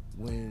and vote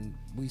when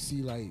we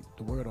see like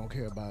the world don't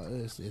care about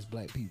us as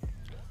black people.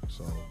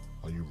 So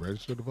are you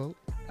registered to vote?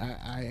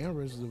 I am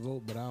registered to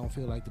vote, but I don't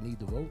feel like the need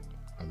to vote.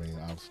 I mean,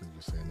 obviously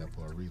you're saying that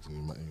for a reason.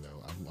 You know,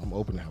 I'm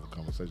open to have a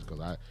conversation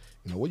because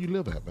where you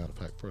live at? Matter of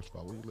fact, first of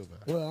all, where you live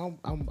at? Well,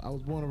 I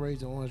was born and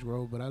raised in Orange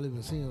Grove, but I live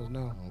in Sims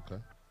now. Okay.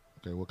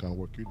 What kind of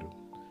work you do?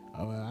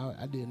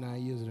 I did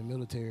 9 years in the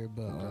military,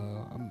 but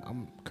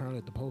I'm currently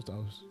at the post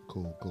office.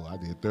 Cool. I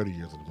did 30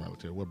 years in the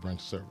military. What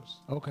branch of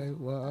service? Okay,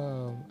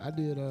 well, I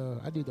did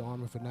the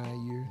Army for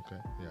 9 years.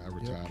 Okay, yeah, I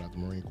retired out the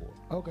Marine Corps.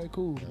 Okay,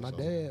 cool. Yeah, my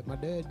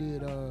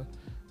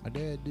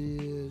dad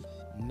did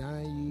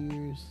 9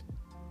 years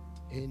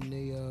in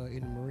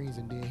the Marines,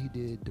 and then he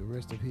did the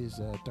rest of his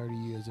 30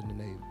 years in the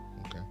Navy.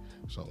 Okay,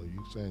 so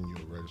you saying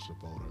you're a registered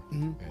voter,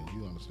 Mm-hmm. and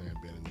you understand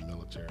being in the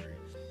military,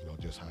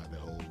 just how the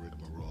whole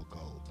rigmarole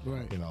goes.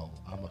 Right.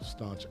 I'm a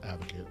staunch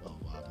advocate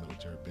of our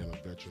military, being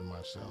a veteran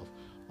myself,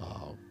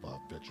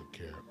 veteran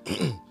care.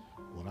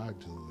 What I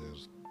do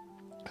is,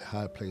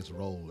 how I plays a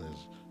role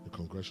as the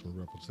congressional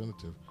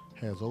representative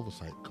has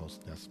oversight, because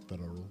that's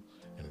federal,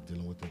 and it's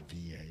dealing with the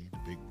VA, the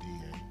big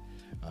DA,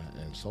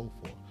 and so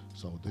forth.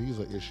 So these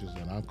are issues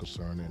that I'm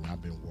concerned, and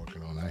I've been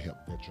working on. I help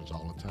veterans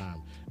all the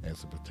time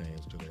as it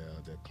pertains to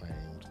their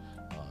claims,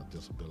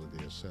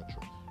 disability, etc.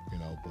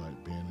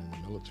 But being in the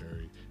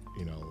military,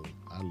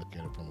 I look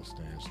at it from a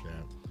stance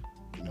that,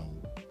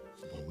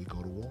 when we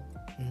go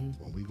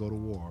to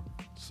war,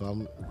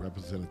 some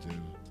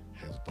representative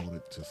has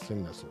voted to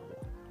send us a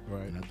war.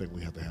 Right. And I think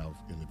we have to have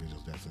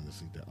individuals that's in the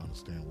seat that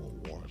understand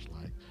what war is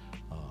like,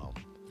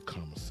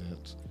 common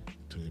sense,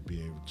 to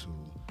be able to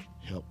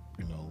help,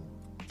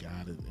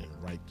 guide it and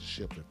right the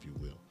ship, if you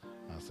will.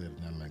 I said it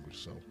in that language.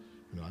 So,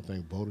 I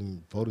think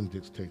voting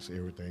dictates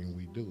everything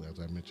we do. As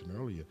I mentioned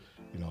earlier,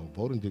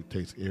 voting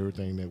dictates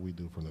everything that we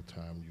do, from the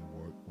time you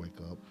wake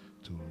up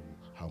to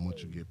how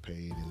much you get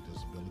paid in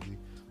disability,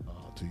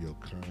 to your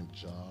current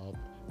job,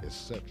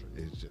 etc.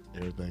 It's just,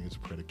 everything is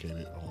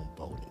predicated on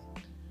voting,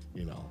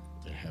 and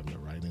having the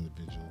right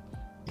individual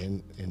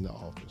in the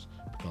office,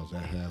 because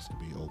that has to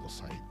be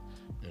oversight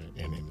in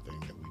anything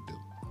that we do,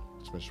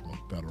 especially from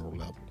a federal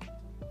level.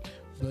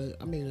 But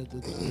I mean,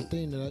 the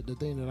thing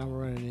that I'm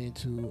running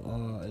into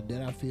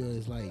that I feel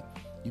is like,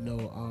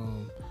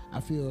 I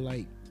feel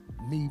like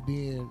me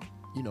being,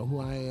 who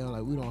I am,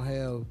 like we don't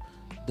have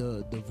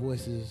the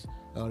voices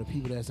or the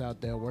people that's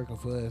out there working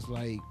for us,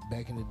 like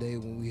back in the day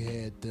when we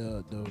had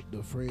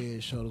the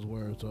Fred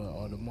Shuttlesworths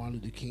or the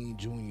Martin Luther King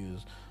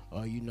Juniors,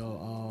 or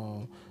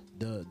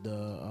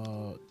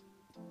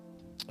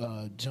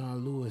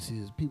John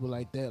Lewis's, people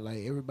like that.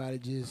 Like everybody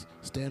just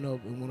stand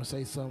up and want to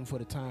say something for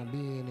the time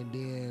being, and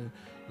then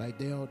like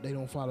they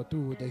don't follow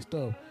through with their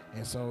stuff.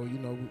 And so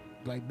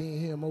like being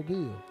here in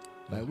Mobile,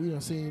 like we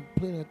done seen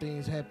plenty of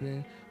things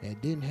happen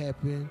and didn't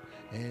happen,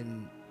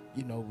 and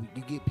you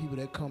get people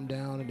that come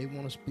down and they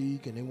want to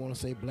speak and they want to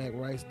say black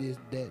rights, this,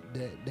 that,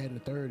 and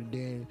the third, and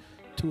then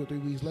 2 or 3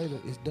 weeks later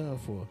it's done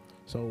for.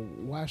 So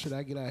why should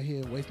I get out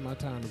here and waste my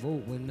time to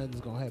vote when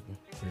nothing's gonna happen?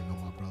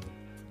 My brother,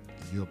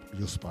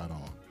 you're spot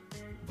on,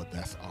 but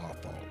that's our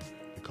fault,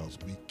 because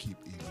we keep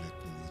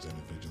electing these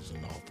individuals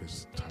in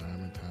office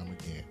time and time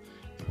again,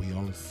 and we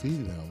only see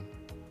them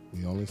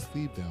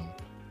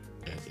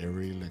at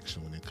every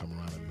election when they come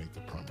around and make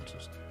the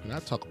promises. And I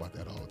talk about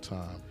that all the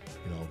time,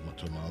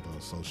 to my other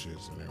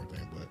associates and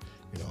everything. But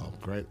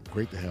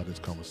great to have this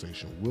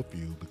conversation with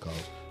you,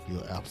 because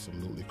you're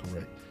absolutely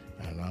correct,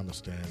 and I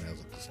understand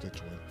as a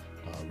constituent,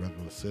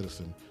 regular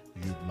citizen,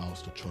 you've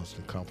lost the trust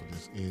and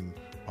confidence in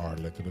our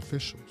elected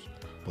officials.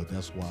 But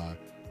that's why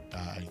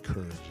I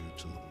encourage you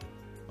to,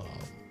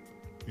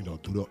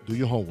 do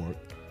your homework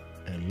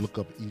and look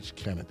up each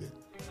candidate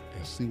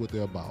and see what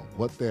they're about.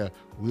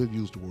 We'll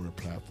use the word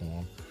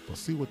platform, but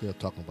see what they're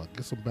talking about.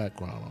 Get some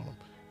background on them.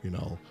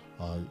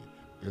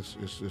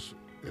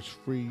 It's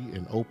free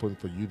and open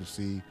for you to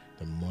see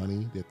the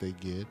money that they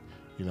get.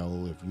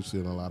 If you see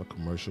a lot of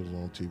commercials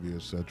on TV,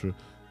 etc.,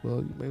 well,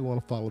 you may want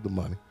to follow the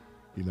money,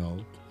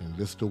 and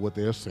listen to what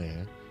they're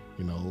saying,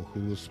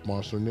 who is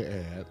sponsoring the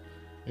ad,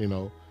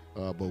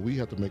 but we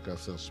have to make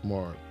ourselves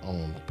smart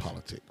on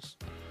politics,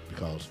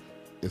 because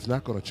it's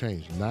not going to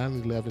change.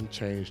 9/11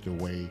 changed the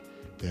way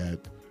that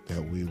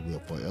we will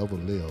forever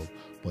live.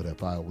 But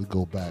if we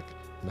go back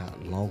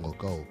not long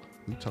ago,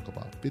 we talk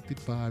about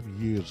 55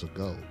 years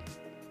ago,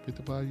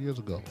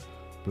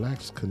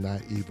 blacks could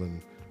not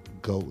even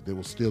go. They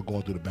were still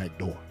going through the back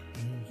door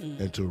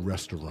into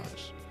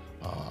restaurants,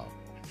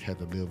 had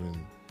to live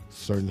in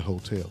certain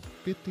hotels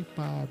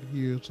 55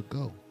 years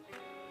ago.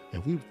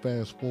 If we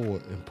fast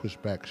forward and push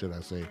back, should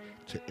I say,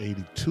 to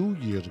 82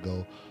 years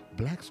ago,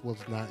 blacks was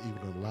not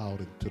even allowed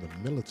into the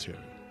military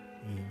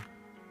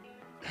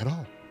at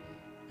all.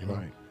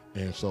 Right.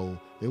 And so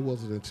it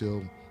wasn't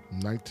until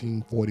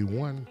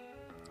 1941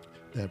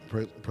 that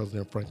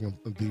President Franklin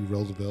D.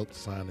 Roosevelt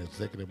signed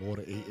Executive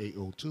Order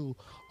 8802,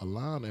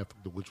 allowing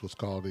which was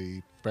called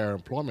the Fair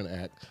Employment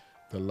Act,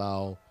 to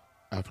allow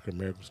African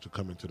Americans to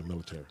come into the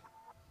military.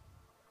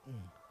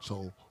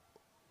 So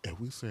if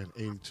we're saying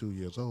 82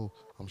 years old,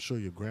 I'm sure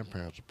your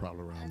grandparents are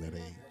probably around that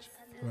age.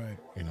 Right.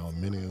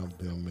 Many of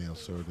them may have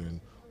served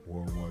in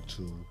World War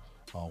II,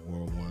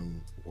 World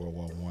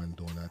War I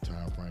during that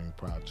time frame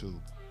prior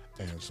to.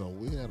 And so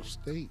we have a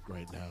state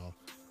right now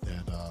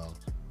that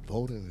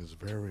voting is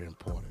very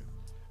important.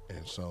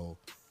 And so,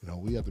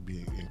 we have to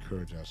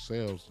encourage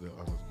ourselves to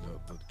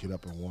get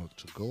up and want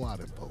to go out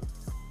and vote,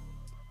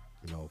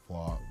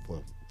 for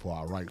for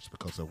our rights,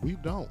 because if we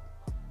don't,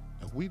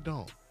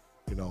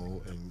 you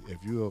know, and if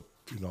you're,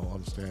 you know,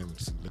 understand,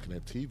 looking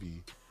at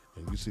TV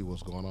and you see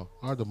what's going on,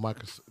 our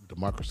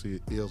democracy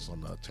is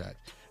on the attack.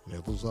 And if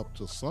it was up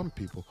to some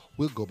people,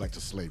 we'll go back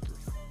to slavery.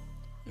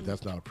 And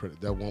that's not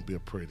that won't be a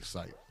pretty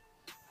sight.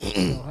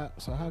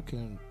 So how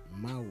can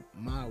my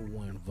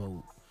one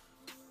vote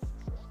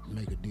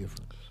make a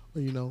difference?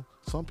 Well, you know,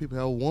 some people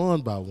have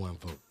won by one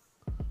vote.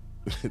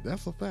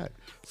 That's a fact.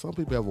 Some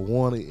people have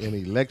won an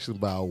election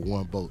by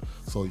one vote.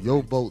 So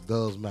your vote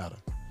does matter.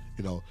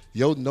 You know,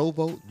 your no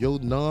vote, your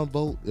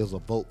non-vote is a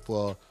vote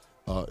for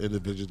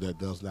individual that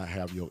does not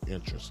have your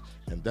interest.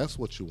 And that's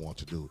what you want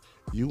to do.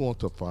 You want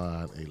to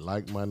find a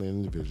like-minded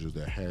individual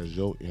that has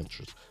your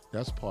interest.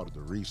 That's part of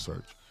the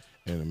research.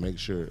 And to make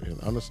sure and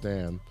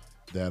understand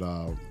that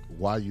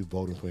why you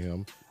voting for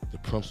him, the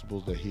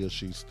principles that he or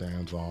she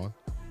stands on,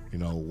 you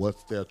know,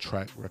 what's their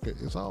track record.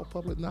 It's all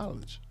public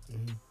knowledge.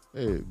 Mm-hmm.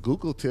 Hey,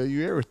 Google tell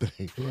you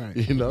everything, right?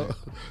 You know,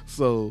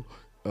 so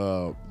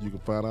you can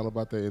find out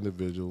about that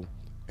individual,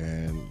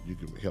 and you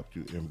can help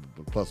you. And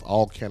plus,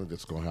 all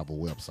candidates are gonna have a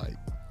website.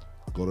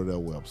 Go to their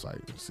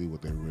website and see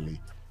what they really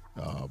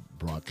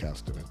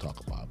broadcasting and talk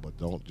about. But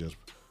don't just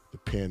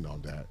depend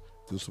on that.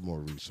 Do some more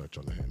research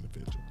on that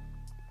individual.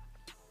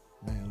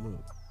 Man,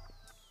 look.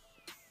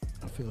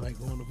 I feel like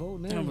going to vote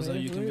now. So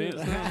you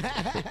convinced?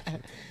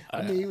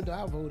 I mean, even though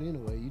I vote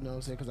anyway, you know what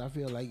I'm saying? Because I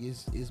feel like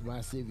it's my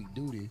civic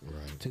duty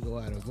to go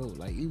out and vote.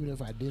 Like, even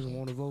if I didn't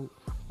want to vote,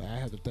 like, I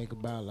have to think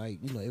about, like,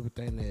 you know,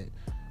 everything that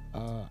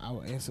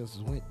our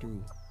ancestors went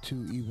through to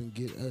even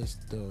get us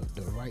the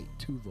right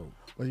to vote.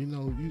 Well, you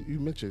know, you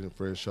mentioned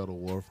Fred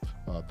Shuttleworth,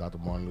 Dr.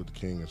 Martin Luther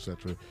King,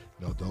 etc.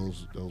 You know,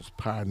 those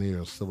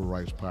pioneers, civil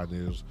rights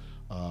pioneers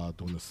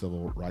during the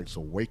civil rights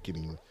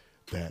awakening.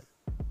 That,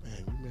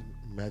 man, you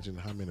imagine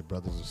how many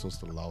brothers and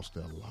sisters lost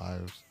their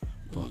lives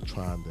for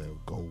trying to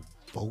go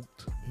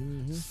vote,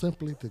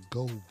 simply to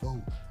go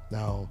vote.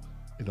 Now,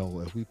 you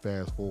know, if we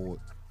fast forward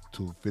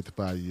to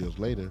 55 years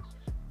later,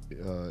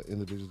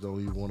 individuals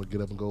don't even want to get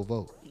up and go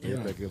vote. They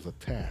think it's a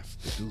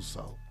task to do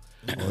so.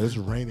 Or it's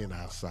raining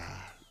outside.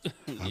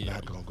 I'm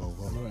not going to go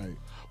vote. Right.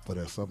 But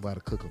if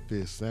somebody cook a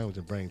fish sandwich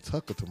and bring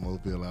Tucker to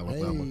Mobile,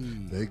 Alabama,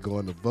 they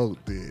going to vote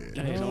then.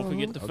 Hey, don't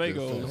forget the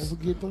Fagos. Don't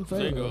forget them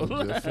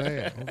Fagos. Just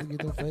saying. Don't forget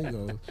them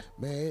Fagos.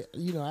 Man,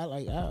 you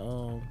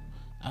know,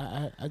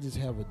 I just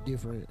have a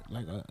different,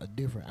 like a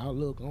different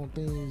outlook on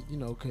things, you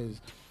know,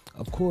 because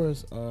of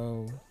course,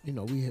 you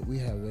know, we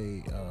have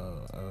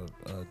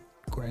a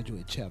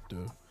graduate chapter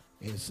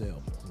in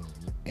Selma,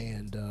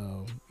 and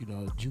you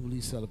know,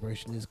 Jubilee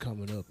celebration is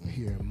coming up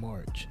here in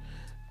March.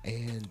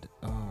 And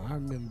I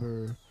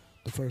remember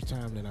the first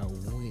time that I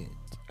went,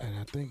 and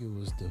I think it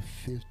was the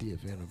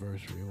 50th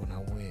anniversary when I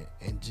went,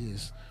 and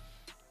just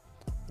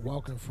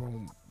walking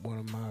from one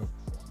of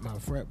my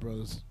frat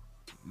brothers'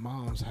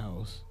 mom's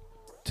house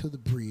to the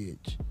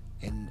bridge,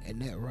 and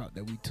that route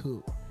that we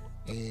took,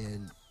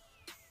 and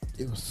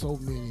it was so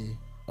many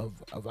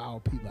of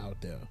our people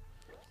out there.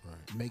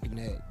 Right. Making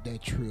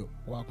that trip,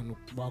 walking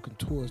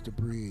towards the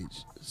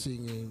bridge,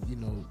 singing, you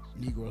know,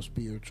 Negro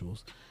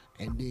spirituals.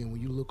 And then when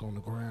you look on the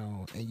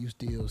ground and you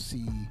still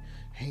see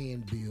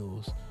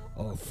handbills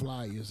or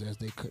flyers, as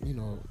they, you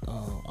know,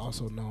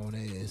 also known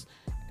as,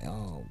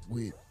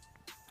 with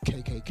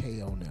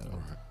KKK on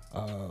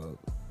them.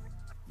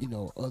 You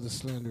know, other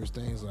slanderous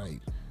things like,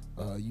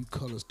 you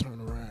colors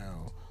turn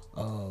around,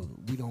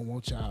 we don't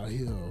want y'all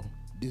here,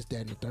 this,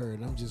 that, and the third.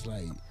 And I'm just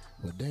like,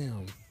 well,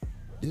 damn,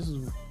 this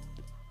is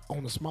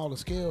on a smaller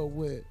scale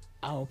what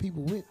our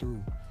people went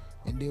through.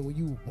 And then when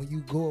you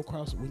go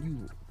across, when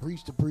you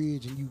reach the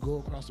bridge and you go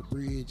across the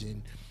bridge,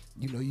 and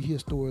you know, you hear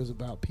stories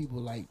about people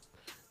like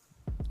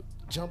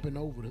jumping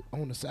over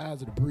on the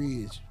sides of the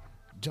bridge,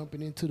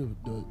 jumping into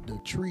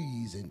the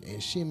trees and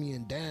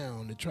shimmying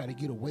down to try to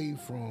get away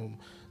from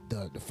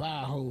the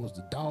fire hose,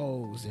 the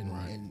dogs, and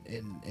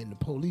the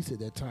police at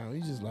that time.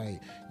 It's just like,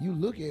 you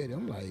look at it,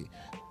 I'm like,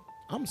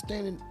 I'm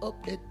standing up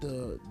at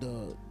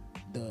the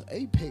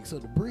apex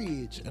of the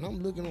bridge, and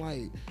I'm looking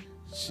like,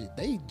 shit,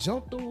 they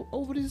jumped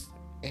over this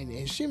and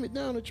shimmied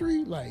down the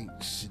tree. Like,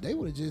 shit, they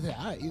would have just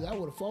had, either I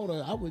would have fought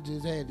or I would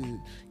just had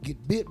to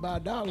get bit by a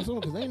dog or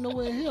something, because ain't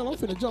nowhere in hell I'm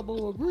finna jump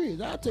over a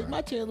bridge. I'll take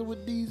my chances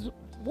with these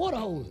water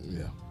hoses.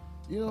 Yeah.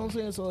 You know what I'm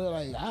saying? So,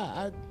 like,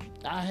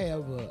 I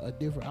have a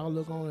different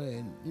outlook on it.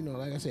 And, you know,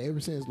 like I said, ever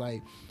since,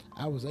 like,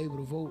 I was able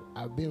to vote,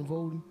 I've been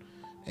voting.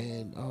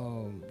 And,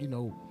 you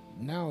know,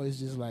 now it's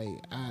just like,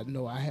 I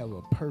know I have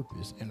a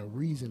purpose and a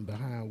reason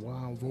behind why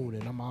I'm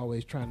voting. I'm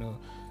always trying to,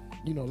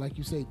 you know, like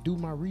you say, do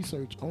my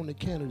research on the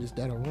candidates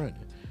that are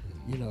running,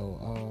 you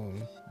know,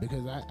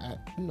 because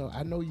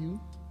I know you,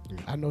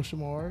 I know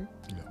Shamar,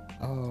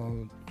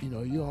 you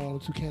know, you're all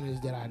two candidates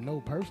that I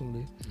know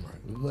personally,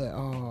 but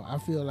I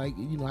feel like,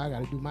 you know, I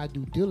got to do my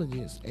due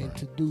diligence and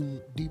to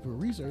do deeper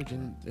research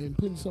and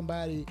putting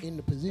somebody in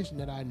the position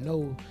that I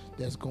know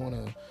that's going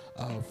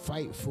to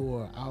fight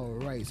for our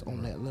rights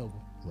on that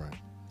level. Right.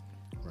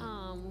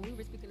 When we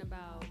were speaking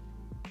about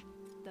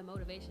the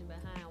motivation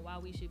behind why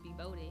we should be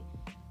voting,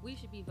 we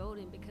should be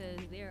voting because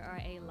there are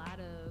a lot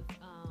of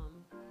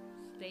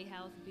state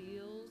house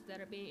bills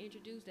that are being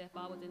introduced that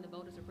fall within the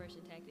voter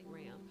suppression tactic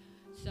realm.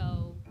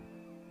 So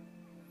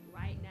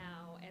right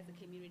now, as a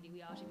community,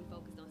 we all should be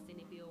focused on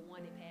Senate Bill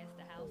 1. It passed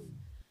the House,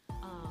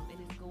 and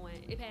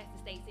it passed the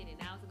state Senate.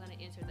 Now it's going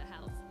to enter the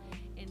House,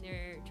 and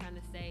they're trying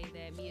to say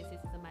that me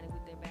assisting somebody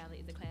with their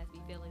ballot is a Class B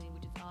felony,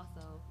 which is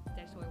also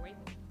statutory rape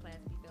is a Class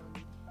B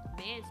felony.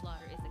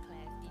 Manslaughter is a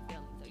Class B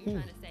felony. So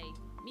you're trying to say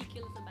me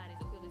killing somebody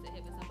is equivalent to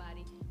helping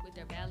somebody with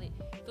their ballot.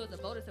 So it's a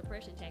voter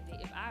suppression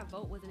tactic. If our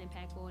vote wasn't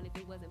impactful and if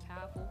it wasn't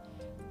powerful,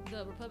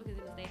 the Republicans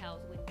in the state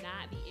house would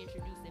not be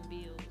introducing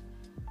bills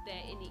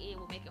that in the end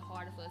will make it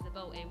harder for us to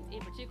vote. And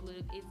in particular,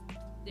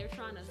 they're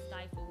trying to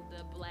stifle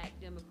the Black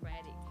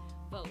Democratic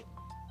vote.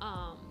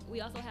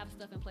 We also have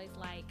stuff in place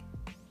like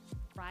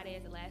Friday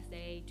is the last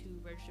day to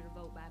register to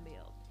vote by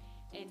mail.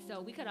 And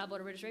so we cut out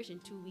voter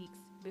registration 2 weeks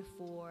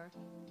before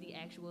the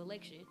actual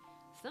election.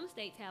 Some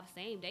states have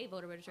same-day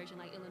voter registration,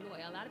 like Illinois.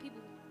 A lot of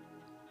people,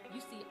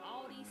 you see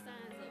all these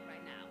signs up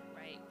right now,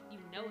 right? You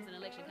know it's an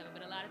election coming,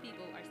 but a lot of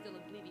people are still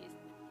oblivious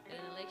that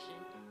an election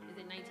is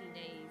in 19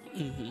 days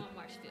on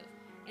March 5th.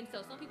 And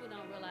so some people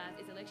don't realize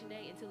it's election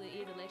day until it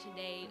is election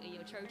day and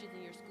your churches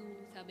and your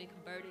schools have been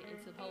converted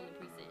into polling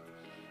precincts.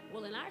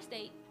 Well, in our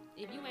state,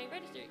 if you ain't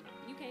registered,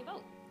 you can't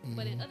vote.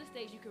 But in other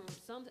states,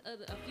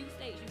 a few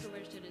states you can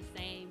register the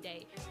same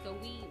day. So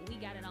we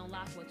got it on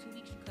lock for 2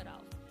 weeks. You cut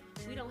off.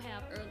 We don't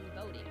have early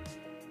voting.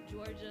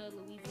 Georgia,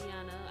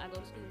 Louisiana, I go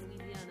to school in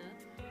Louisiana,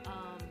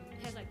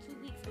 has like 2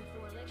 weeks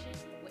before election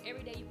where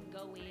every day you can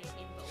go in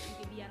and vote. You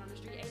can be out on the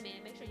street, hey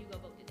man, make sure you go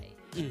vote today.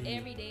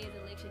 Every day is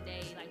election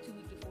day, like 2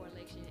 weeks before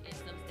election in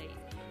some states.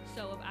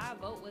 So if our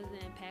vote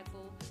wasn't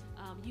impactful,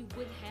 you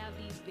wouldn't have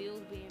these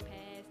bills being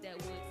passed that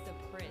would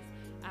suppress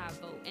our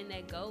vote. And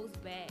that goes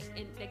back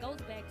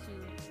to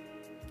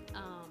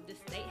the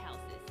state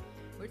houses.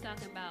 We're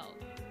talking about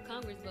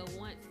Congress, but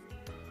once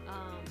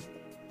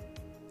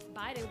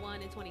Biden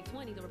won in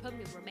 2020, the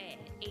Republicans were mad,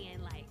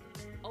 and like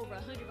over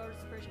 100 voter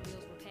suppression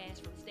bills were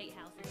passed from state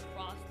houses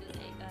across the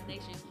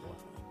nation,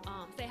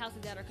 state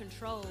houses that are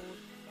controlled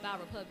by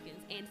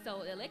Republicans. And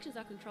so elections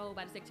are controlled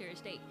by the Secretary of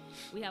State.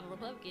 We have a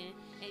Republican,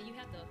 and you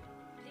have to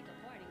pick a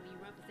party when you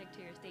run for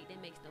Secretary of State.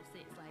 That makes no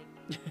sense. Like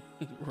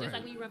just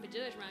like when you run for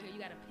judge around here, you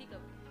got to pick a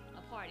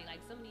party.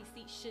 Like some of these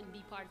seats shouldn't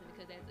be partisan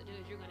because as a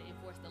judge, you're going to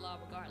enforce the law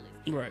regardless,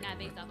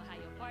 not based off of how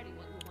your party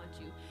will want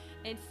you.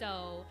 And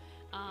so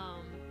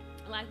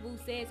like Wu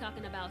said,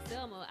 talking about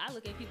Selma, I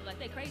look at people like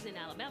they're crazy in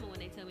Alabama when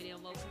they tell me they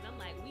don't vote, because I'm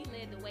like, we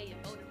led the way in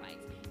voting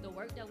rights. The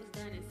work that was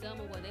done in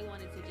Selma where they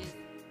wanted to just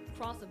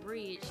cross a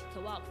bridge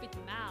to walk 50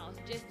 miles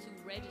just to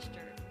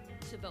register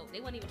to vote. They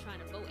weren't even trying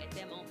to vote at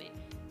that moment.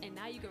 And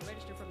now you can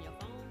register from your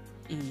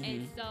phone.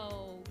 And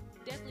so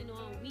definitely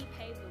knowing we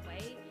paved the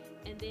way.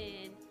 And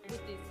then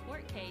with this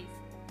court case,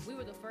 we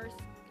were the first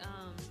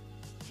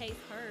case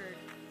heard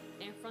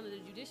in front of the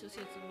judicial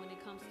system when it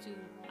comes to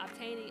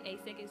obtaining a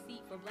second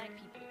seat for Black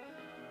people.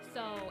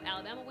 So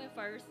Alabama went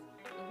first.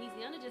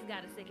 Louisiana just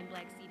got a second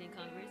Black seat in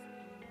Congress.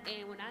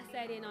 And when I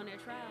sat in on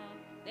their trial,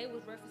 they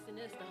was referencing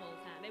us the whole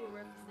time. They were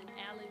referencing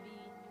Allen v.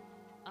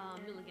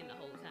 Milligan the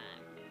whole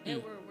time. They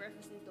were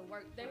referencing the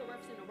work. They were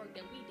referencing the work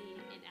that we did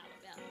in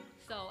Alabama.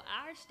 So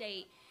our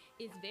state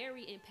is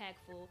very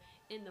impactful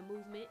in the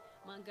movement.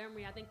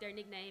 Montgomery, I think their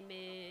nickname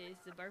is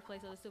the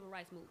birthplace of the Civil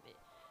Rights Movement.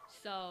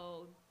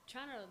 So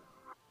trying to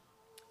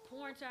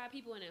pour into our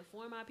people and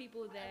inform our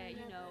people that,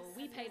 you know,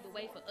 we paved the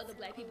way for other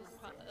black people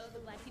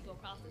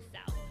across the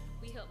South.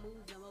 We helped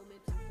move the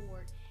momentum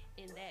forward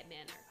in that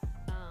manner.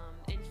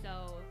 And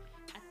so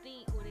I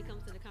think when it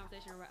comes to the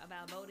conversation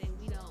about voting,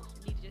 we don't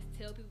need to just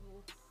tell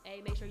people,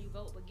 hey, make sure you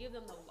vote, but give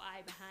them the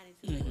why behind it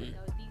too. You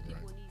know, these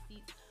people in these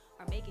seats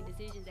are making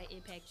decisions that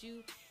impact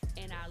you,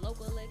 and our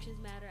local elections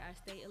matter, our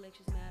state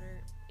elections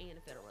matter, and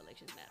the federal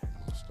elections matter.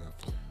 Most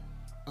definitely.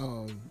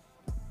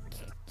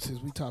 Since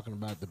we're talking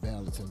about the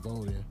ballots and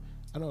voting,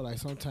 I know like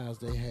sometimes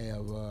they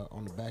have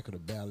on the back of the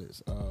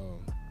ballots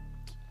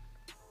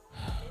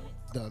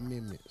the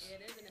amendments. Yeah,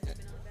 there's an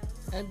amendment on the ballot.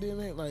 And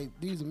then like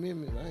these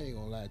amendments, I ain't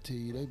gonna lie to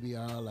you, they be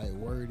all like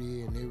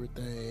wordy and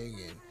everything.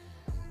 And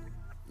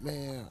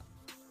man,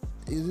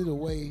 is it a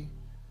way?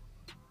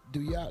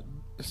 Do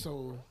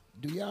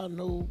y'all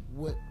know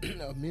what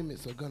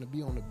amendments are gonna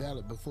be on the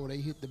ballot before they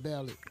hit the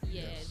ballot?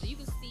 Yeah, so you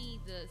can see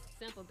the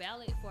sample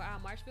ballot for our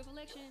March 5th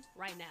election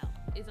right now.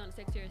 It's on the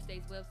Secretary of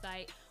State's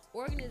website.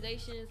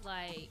 Organizations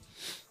like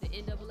the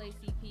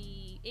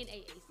NAACP,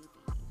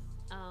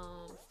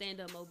 Stand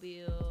Up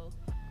Mobile,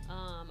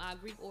 our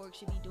Greek org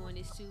should be doing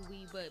this too.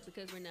 But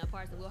because we're not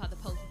partisan, we'll have to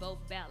post both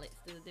ballots,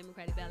 the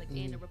Democratic ballot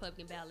and the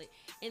Republican ballot,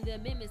 and the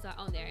amendments are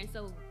on there. And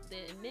so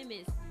the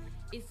amendments,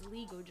 it's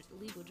legal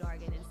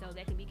jargon, and so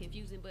that can be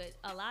confusing. But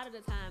a lot of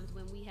the times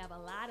when we have a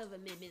lot of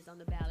amendments on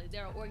the ballot,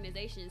 there are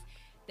organizations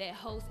that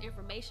host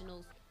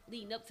informationals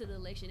leading up to the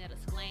election that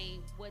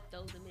explain what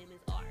those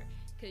amendments are.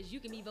 Because you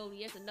can be voting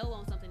yes or no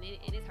on something,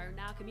 and it's hurting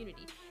our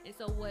community. And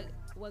so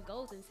what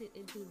goes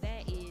into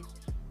that is,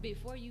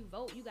 before you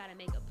vote, you got to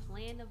make a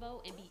plan to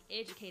vote and be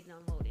educated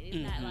on voting. It's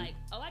not like,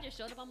 oh, I just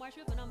showed up on March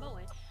 5th and I'm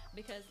voting.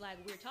 because like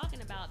we're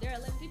talking about, there are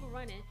 11 people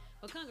running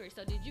for Congress.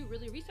 So did you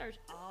really research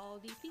all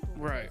these people?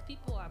 Right. Because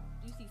people are,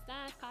 you see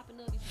signs popping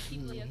up, you see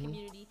people in your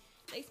community,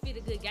 they spit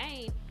a good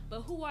game,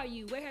 but who are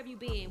you? Where have you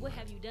been? What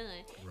have you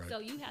done? Right. So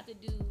you have to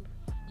do,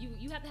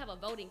 you have to have a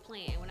voting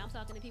plan. When I'm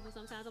talking to people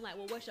sometimes, I'm like,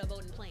 well, what's your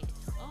voting plan?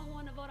 Oh, I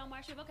want to vote on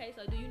March 5th. Okay,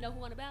 so do you know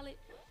who on the ballot?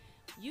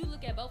 You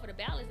look at both of the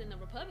ballots, and the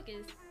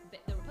Republican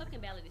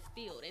ballot is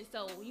filled. And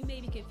so you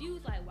may be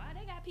confused, like, why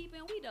they got people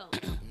and we don't?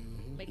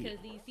 Because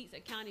these seats are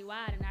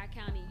county-wide. In our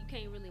county, you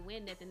can't really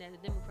win nothing as a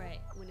Democrat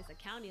when it's a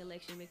county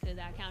election because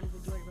our county's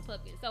majority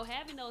Republican. So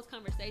having those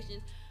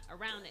conversations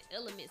around the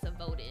elements of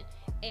voting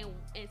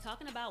and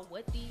talking about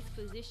what these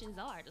positions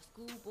are, the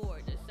school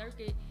board, the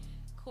circuit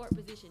court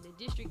position,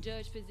 the district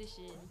judge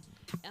position,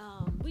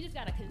 we just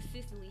got to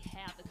consistently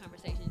have the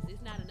conversations.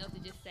 It's not enough to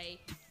just say,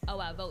 oh,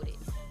 I voted.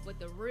 But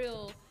the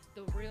real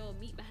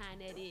meat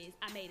behind that is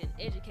I made an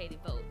educated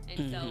vote.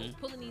 And so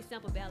pulling these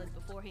sample ballots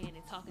beforehand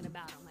and talking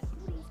about them, like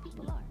who these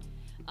people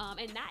are.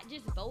 And not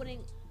just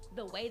voting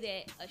the way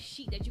that a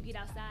sheet that you get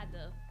outside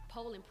the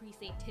polling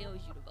precinct tells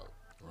you to vote.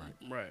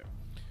 Right.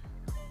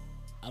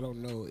 I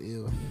don't know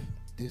if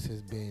this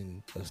has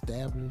been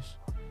established,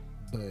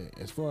 but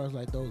as far as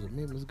like those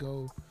amendments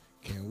go,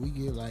 can we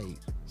get like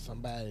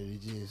somebody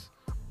to just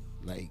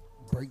like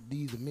break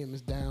these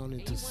amendments down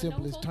into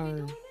simplest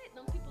terms?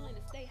 Them people in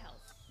the state house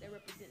that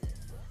represent us.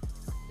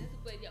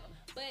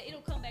 But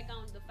it'll come back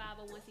on the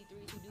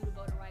 501c3s who do the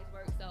voting rights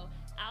work. So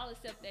I'll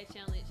accept that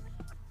challenge.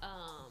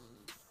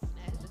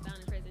 As the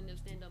founding president of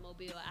Stand Up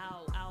Mobile,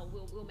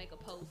 we'll make a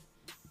post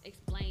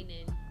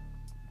explaining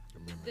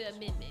the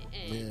amendment.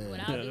 And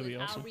what I'll do is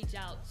awesome. I'll reach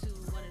out to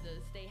one of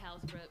the state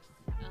house reps.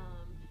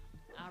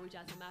 I'll reach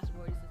out to my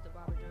sorority sister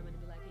Barbara Drummond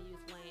and be like, can you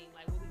explain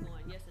like where we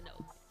going? Yes or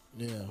no?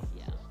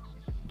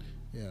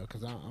 Yeah,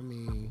 cause I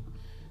mean,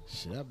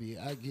 shit,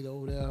 I get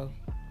over there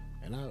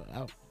and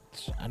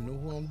I know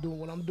who I'm doing,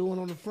 what I'm doing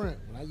on the front.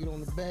 When I get on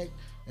the back,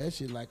 that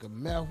shit like a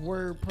math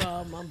word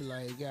problem. I'm be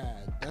like,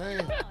 God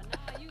damn.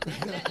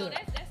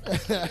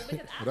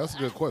 That's a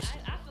good question.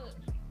 I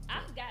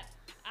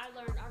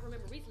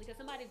remember recently because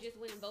somebody just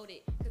went and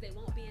voted because they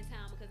won't be in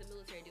town because of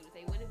military duties.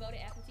 They went and voted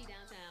absentee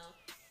downtown,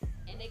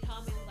 and they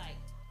called me and was like,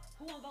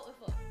 who I'm voting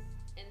for?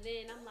 And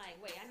then I'm like,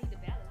 wait, I need the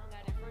ballot. I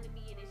got it in front of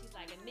me, and then she's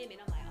like,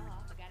 amendment. I'm like, oh,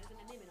 I forgot it's an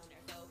amendment on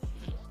there. So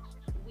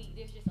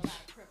there's just a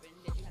lot of prepping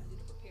that you have to do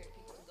to prepare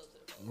people to go to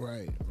the vote.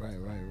 Right.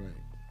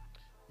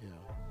 Yeah.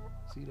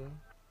 See though?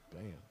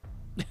 Bam.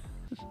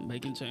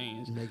 Making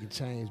change. Making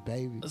change,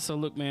 baby. So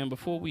look, man,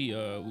 before we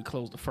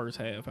close the first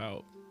half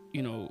out,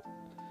 you know,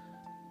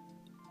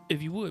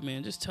 if you would,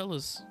 man, just tell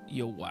us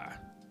your why.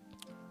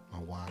 My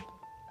why?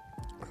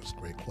 That's a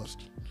great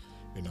question.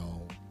 You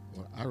know,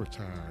 when I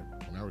retired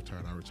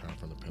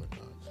from the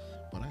Pentagon,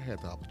 but I had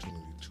the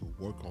opportunity to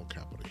work on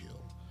Capitol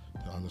Hill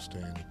to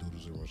understand the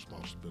duties and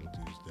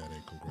responsibilities that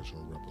a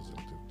congressional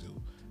representative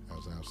do.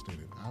 As I've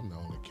stated, I'm the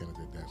only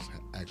candidate that's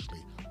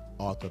actually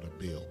authored a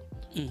bill.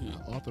 I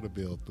authored a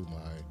bill through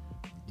my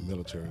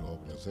military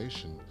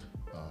organization.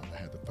 I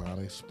had to find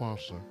a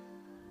sponsor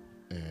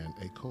and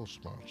a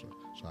co-sponsor.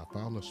 So I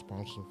found a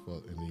sponsor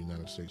in the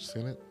United States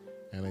Senate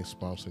and a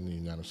sponsor in the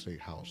United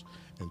States House.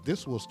 And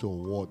this was to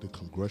award the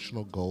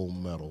Congressional Gold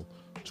Medal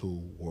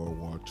to World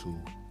War II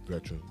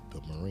veteran,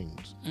 the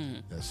Marines,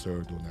 that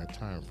served during that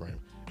time frame.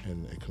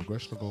 And a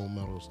Congressional Gold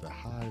Medal is the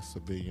highest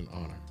civilian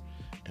honor.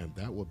 And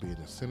that would be in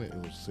the Senate,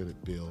 it was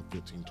Senate Bill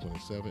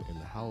 1527. In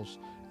the House,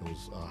 it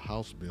was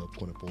House Bill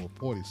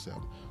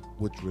 2447,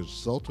 which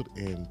resulted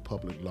in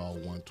Public Law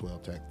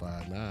 112, Tac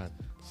 59,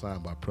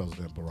 signed by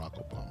President Barack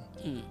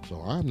Obama.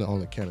 So I'm the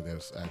only candidate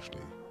that's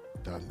actually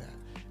done that,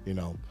 you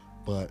know,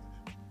 but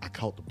I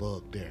caught the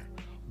bug there.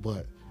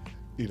 But,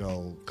 you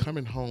know,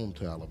 coming home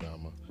to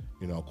Alabama,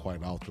 you know,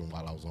 quite often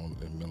while I was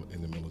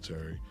in the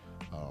military,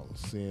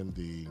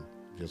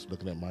 just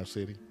looking at my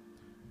city,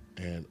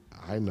 and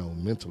I know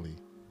mentally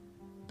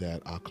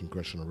that our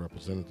congressional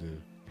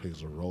representative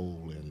plays a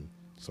role in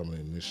some of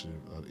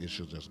the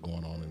issues that's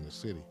going on in the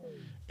city.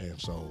 And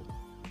so,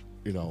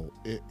 you know,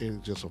 it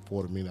just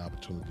afforded me the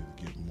opportunity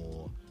to get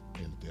more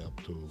in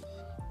depth to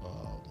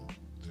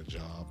the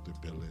job, the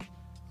billing,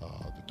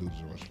 the duties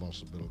and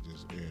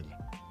responsibilities, and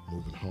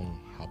moving home,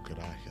 how could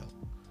I help?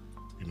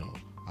 You know,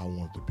 I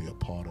wanted to be a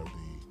part of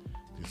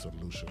the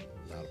solution,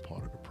 not a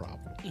part of the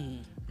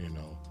problem. You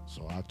know,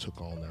 so I took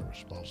on that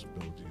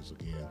responsibilities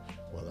again,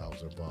 whether I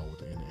was involved with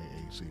the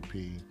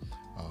NAACP,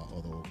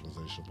 other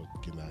organizations,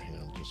 but getting out here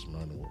and just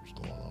learning what was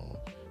going on,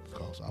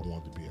 because I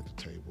wanted to be at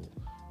the table,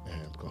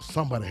 and because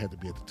somebody had to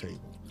be at the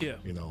table. Yeah.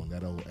 You know, and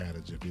that old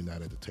adage, if you're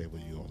not at the table,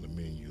 you're on the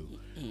menu.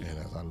 And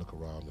as I look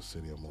around the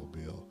city of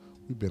Mobile,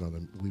 we've been on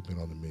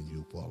the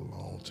menu for a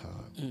long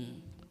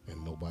time,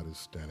 and nobody's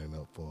standing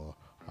up for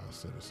our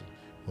citizens.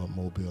 But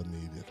Mobile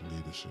needed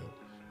leadership,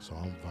 so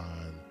I'm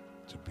vying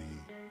to be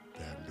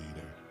that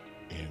leader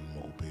in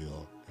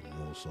Mobile and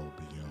more so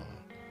beyond.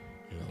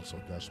 You know, so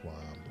that's why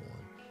I'm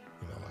doing.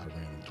 You know, I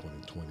ran in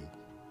 2020,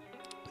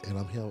 And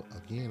I'm held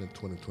again in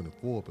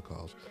 2024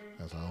 because,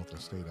 as I often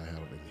state, I have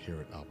an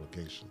inherent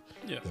obligation.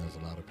 Yeah. There's a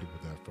lot of people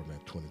that from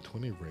that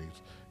 2020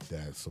 race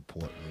that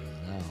support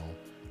me now.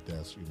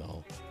 That's, you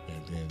know,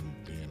 and then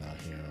being out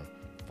here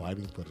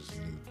fighting for this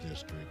new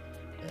district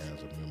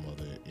as a member of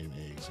the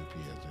NAACP as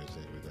their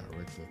executive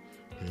director.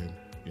 And,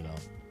 you know,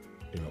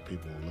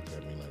 people look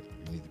at me like,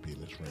 you need to be in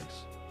this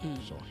race.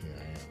 So here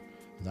I am.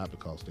 Not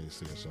because they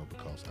say so,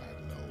 because I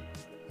know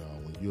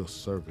when you're a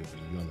servant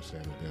and you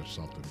understand that there's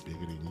something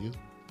bigger than you,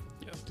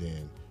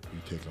 then you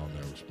take on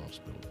that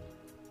responsibility.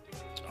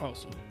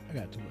 Awesome. I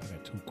got two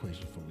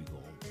questions before we go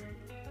on break.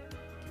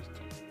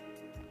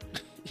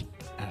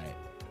 All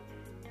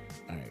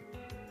right.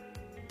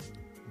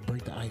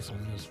 Break the ice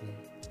on this one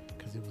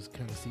because it was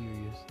kind of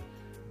serious.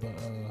 But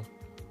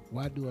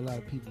why do a lot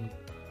of people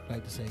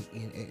like to say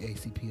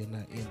NAACP and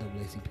not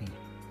NAACP?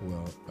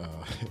 Well,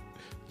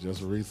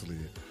 just recently,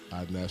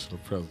 our national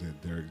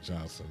president, Derek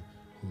Johnson,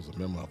 who's a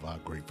member of our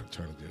great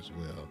fraternity as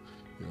well,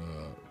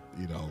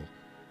 you know,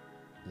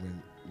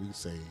 when we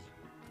say,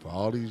 for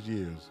all these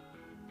years,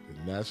 the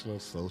National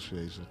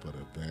Association for the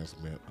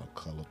Advancement of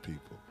Colored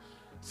People.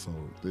 So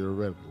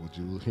theoretically, what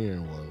you were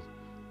hearing was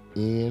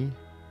NAACP.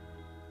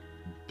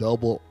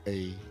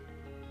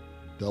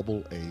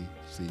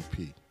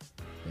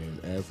 And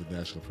as the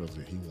national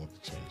president, he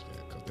wanted to change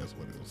that because that's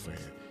what it was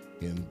saying,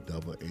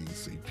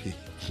 NAACP.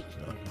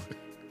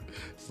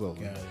 So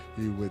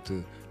he went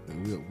to,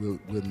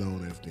 we're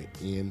known as the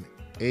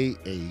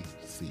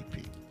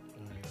NAACP.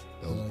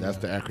 That's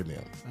the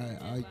acronym.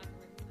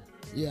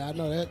 Yeah, I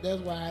know that.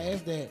 That's why I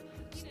asked that.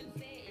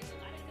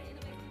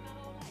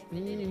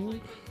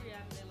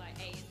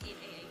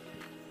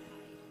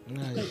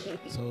 Right.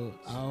 So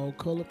all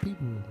color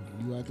people,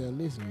 you out there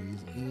listening,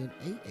 is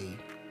NAA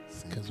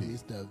because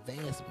it's the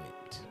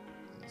advancement.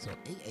 So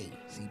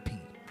AACP.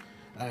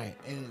 All right.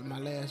 And my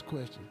last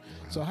question.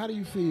 So how do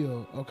you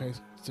feel? Okay.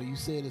 So you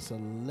said it's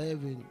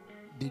 11.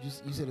 You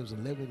said it was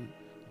 11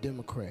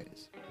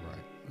 Democrats.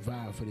 Right.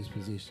 Vying for this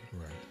position.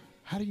 Right.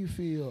 How do you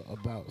feel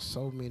about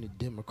so many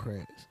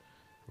Democrats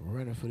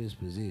running for this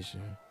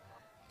position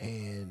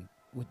and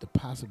with the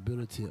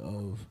possibility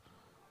of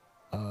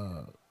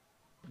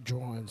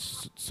drawing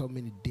so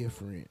many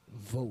different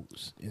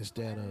votes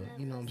instead of,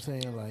 you know what I'm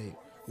saying? Like,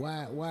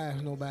 why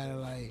is nobody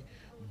like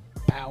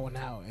bowing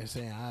out and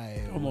saying,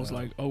 almost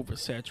like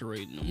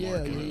oversaturating the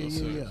market?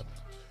 Yeah.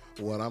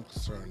 What I'm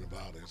concerned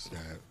about is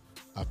that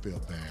I feel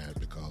bad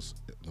because,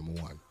 number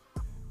one,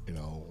 you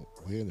know,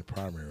 we're in the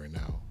primary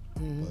now.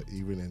 But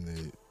even in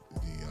the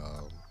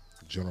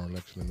general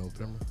election in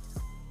November,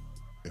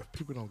 if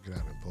people don't get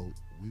out and vote,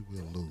 we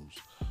will lose.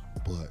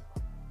 But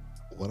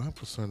what I'm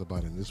concerned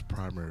about in this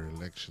primary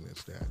election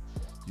is that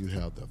you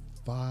have the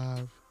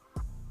 5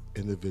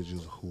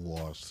 individuals who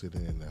are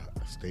sitting in the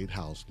state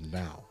house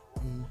now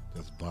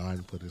that's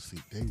vying for the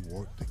seat. They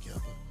work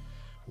together.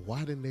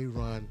 Why didn't they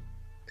run?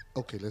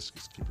 Okay, let's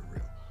just keep it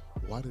real.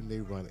 Why didn't they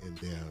run in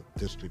their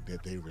district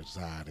that they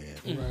reside in?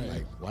 Right.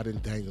 Like, why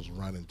didn't Daniels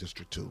run in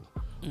District 2?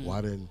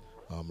 Why didn't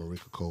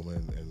Marika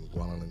Coleman and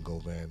Gwendolyn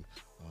Govan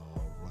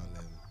run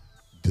in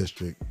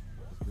District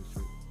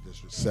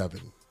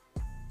 7?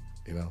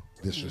 You know,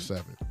 District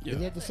 7. Yeah. Is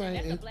that the same?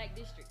 That's a black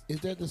district. Is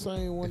that the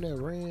same one that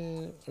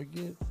ran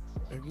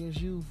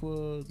against you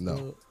for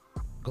No.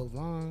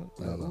 Govan?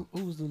 Like, No.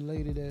 Who was the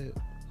lady that?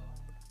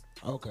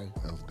 Okay.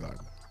 That was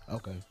Gardner.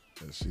 Okay.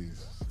 And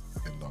she's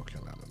in North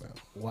Carolina now.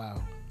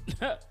 Wow.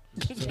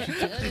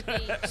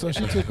 So So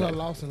she took her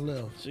loss and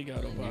left. She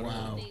got over.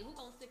 Wow. who's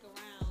gonna stick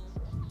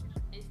around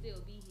and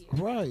still be here?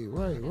 Right.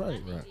 My thing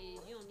is,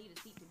 you don't need a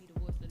seat to be the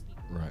voice for the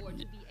people, Right. or to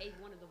be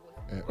one of the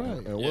voices.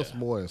 And what's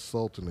more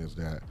insulting is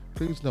that,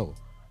 please know,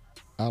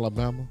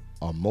 Alabama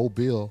or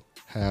Mobile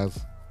has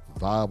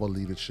viable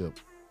leadership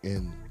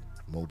in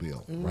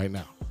Mobile right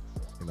now.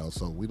 You know,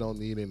 so we don't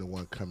need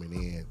anyone coming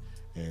in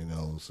and, you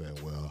know, saying,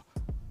 well,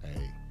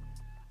 hey,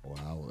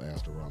 I was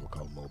asked to run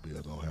because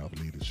Mobile don't have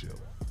leadership.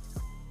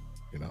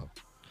 You know.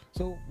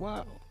 So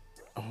why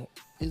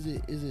is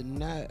it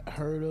not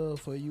heard of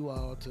for you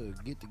all to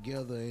get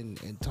together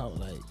and talk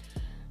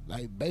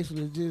like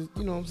basically just,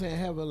 you know what I'm saying,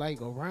 have a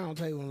round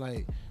table and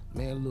like,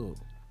 man, look,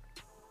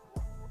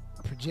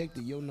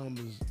 projected your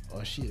numbers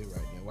are shit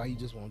right now. Why you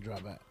just want to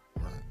drop out?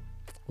 Right.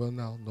 Well,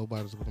 no,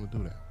 nobody's going to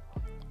do that.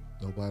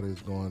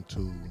 Nobody's going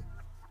to,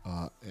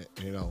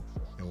 you know,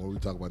 and when we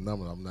talk about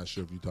numbers, I'm not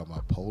sure if you talk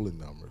about polling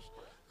numbers.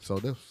 So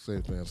that's the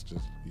same thing as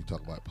just you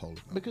talk about polling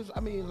numbers. Because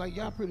I mean, like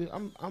y'all pretty,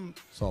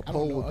 So I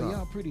don't know, are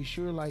y'all pretty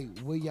sure like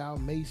where y'all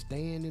may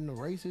stand in the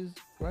races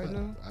right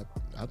now?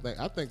 I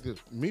think that,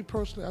 me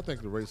personally, I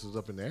think the race is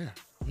up in the air.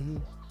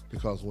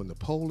 Because when the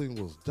polling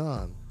was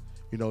done,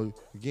 you know,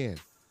 again,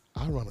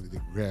 I run a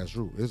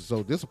grassroots.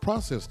 So there's a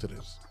process to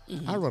this.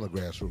 I run a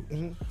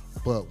grassroots.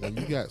 But when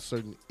you got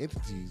certain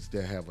entities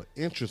that have an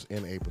interest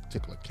in a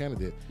particular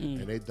candidate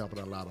and they dumping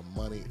a lot of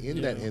money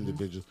in that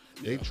individual,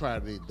 they try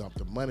to dump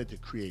the money to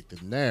create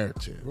the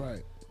narrative.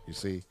 Right. You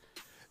see?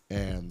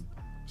 And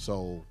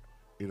so,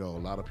 you know, a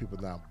lot of people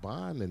not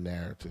buying the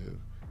narrative.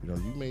 You know,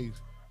 you may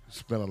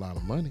spend a lot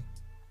of money,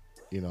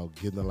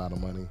 getting a lot of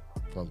money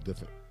from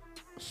different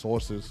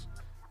sources,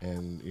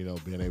 and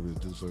being able to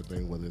do certain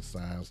things, whether it's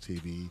signs,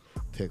 TV,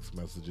 text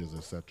messages,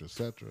 etc.,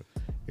 etc.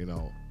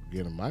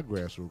 Getting my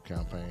grassroots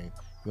campaign,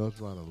 it's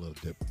run a little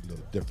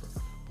different.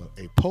 But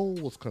a poll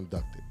was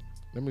conducted.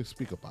 Let me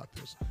speak about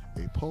this.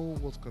 A poll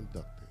was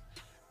conducted,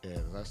 and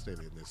as I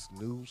stated, in this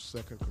new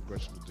 2nd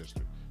Congressional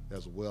District,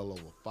 there's well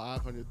over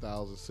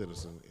 500,000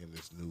 citizens in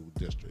this new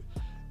district.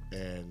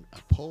 And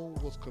a poll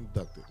was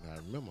conducted. Now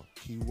remember,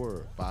 key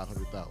word,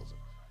 500,000.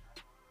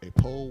 A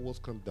poll was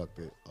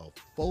conducted of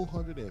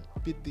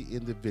 450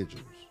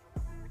 individuals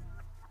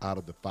out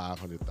of the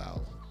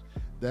 500,000.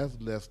 That's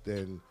less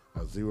than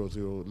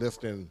less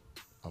than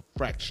a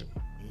fraction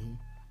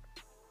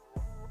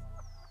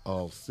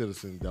of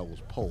citizens that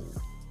was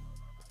polled.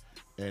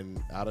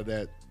 And out of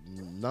that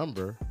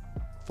number,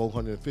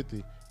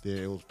 450, then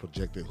it was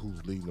projected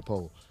who's leading the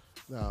poll.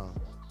 Now,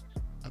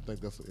 I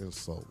think that's an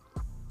insult.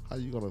 How are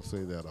you going to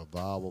say that a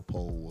viable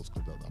poll was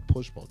conducted, a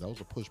push poll, that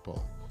was a push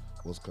poll,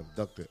 was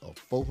conducted of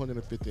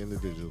 450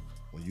 individuals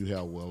when you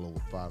have well over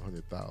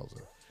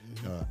 500,000?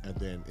 And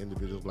then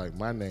individuals like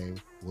my name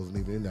wasn't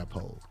even in that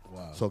poll.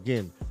 Wow. So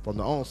again, from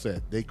the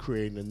onset, they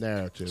created a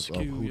narrative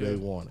of who they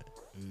wanted,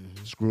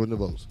 screwing the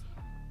votes,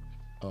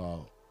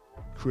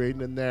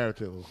 creating a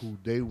narrative of who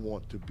they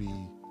want to be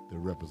the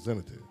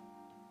representative.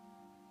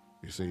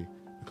 You see,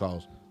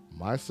 because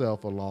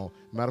myself alone,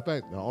 matter of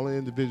fact, the only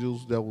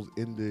individuals that was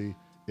in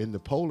the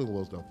polling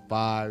was the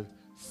 5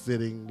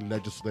 sitting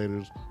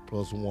legislators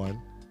plus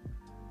 1,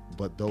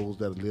 but those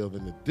that live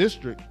in the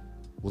district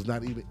was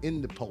not even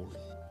in the polling.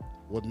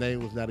 What name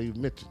was not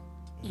even mentioned.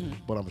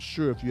 But I'm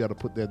sure if you had to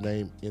put their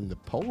name in the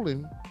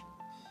polling,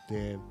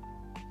 then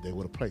they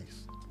would have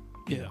placed.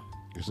 Yeah.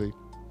 You see?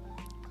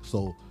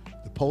 So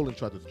the polling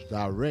tried to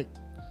direct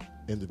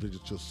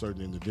individuals to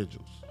certain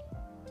individuals.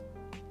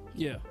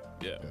 Yeah.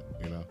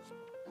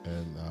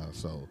 And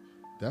so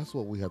that's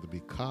what we have to be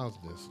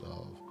cognizant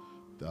of,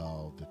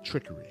 the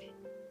trickery,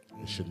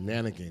 the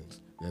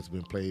shenanigans that's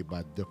been played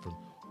by different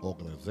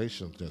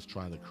organizations that's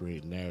trying to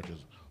create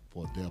narratives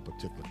for their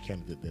particular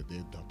candidate that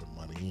they're dumping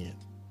money in.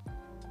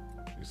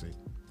 You see?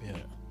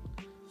 Yeah.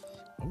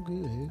 I'm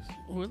good, Hess.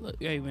 Well, look,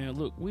 hey, man,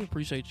 look, we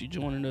appreciate you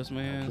joining us,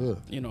 man.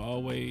 Good.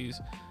 Always.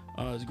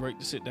 It's great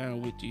to sit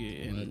down with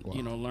you and,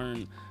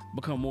 learn,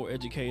 become more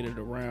educated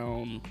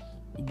around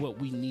what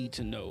we need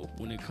to know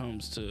when it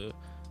comes to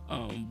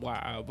why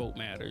our vote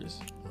matters.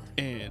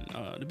 Right. And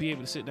to be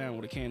able to sit down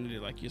with a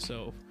candidate like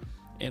yourself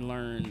and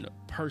learn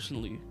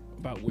personally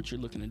about what you're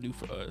looking to do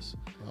for us.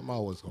 I'm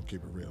always going to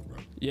keep it real, bro.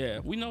 Yeah,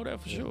 we know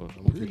that for sure.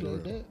 I'm going to keep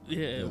it real.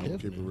 Yeah, I'm going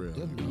to keep it real.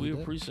 We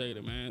appreciate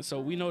it, man. So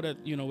we know that,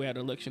 we had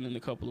an election in a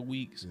couple of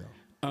weeks.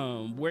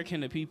 Yeah. Where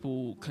can the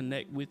people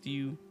connect with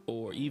you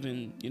or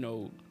even,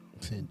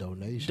 send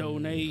donations?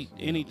 Donate,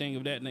 anything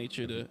of that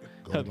nature to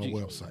help you. Go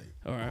to my website.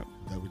 All right.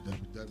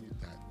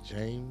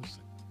 www.james,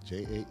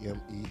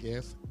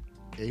 James,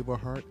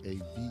 Averhart,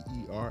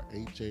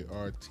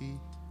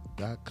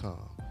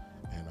 Averhart.com.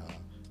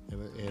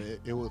 And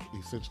it will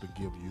essentially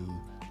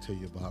tell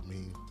you about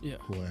me,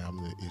 who I am,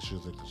 the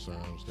issues and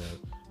concerns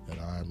that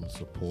I'm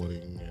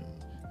supporting and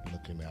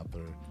looking after,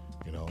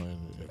 and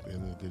if any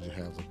individual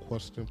has a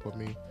question for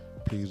me,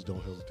 please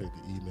don't hesitate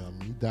to email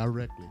me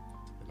directly,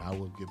 and I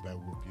will get back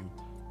with you,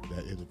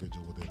 that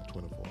individual, within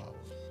 24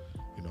 hours.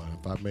 And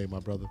if I made my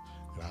brother,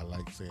 and I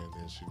like saying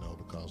this,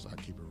 because I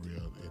keep it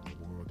real in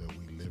the world that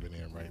we living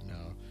in right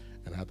now,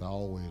 and I have to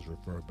always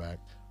refer back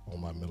on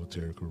my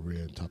military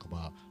career and talk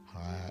about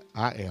how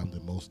I am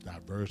the most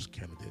diverse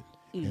candidate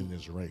in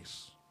this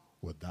race,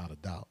 without a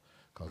doubt,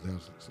 because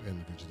there's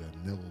individuals that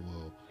never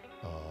will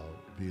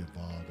be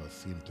involved or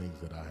see the things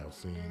that I have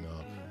seen,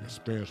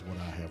 experience what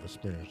I have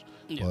experienced.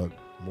 But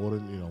more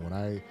than, when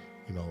I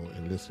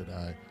enlisted,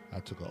 I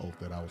took an oath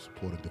that I would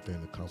support and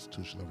defend the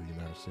Constitution of the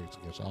United States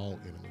against all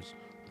enemies,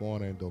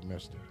 foreign and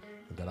domestic,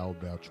 and that I would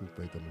bear true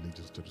faith and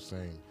allegiance to the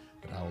same,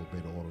 that I would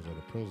obey the orders of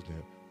the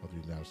President of the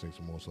United States,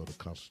 and more so the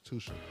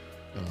Constitution,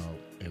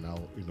 and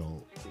I'll,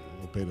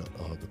 obey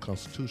the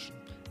Constitution.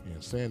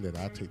 And saying that,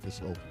 I take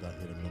this oath without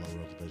hitting mental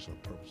reservation or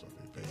purpose of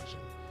evasion.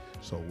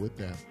 So with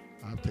that,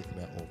 I've taken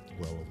that oath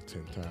well over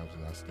 10 times,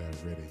 and I stand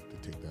ready to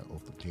take that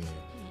oath again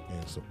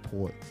in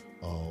support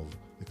of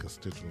the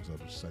constituents of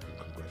the 2nd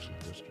Congressional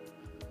District.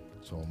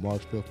 So on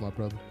March 5th, my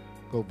brother,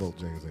 go vote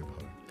James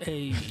Averhart.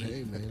 Hey,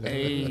 man.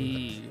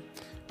 Hey.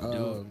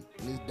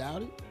 Miss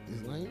Dowdy,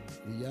 Miss Lane,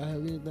 do y'all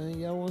have anything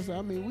y'all want to say?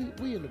 I mean,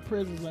 we in the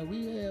presence, like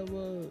we have,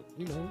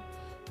 we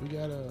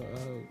got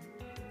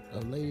a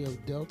lady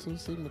of Delta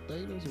Sigma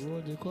Theta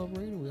Sorority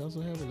Incorporated. We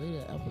also have a lady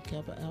of Alpha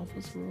Kappa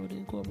Alpha Sorority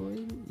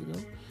Incorporated,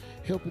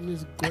 helping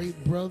this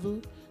great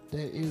brother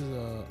that is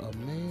a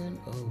man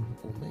of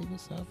Omega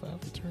Psi Phi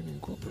Fraternity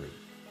Incorporated.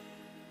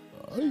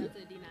 One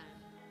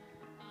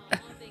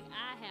thing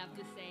I have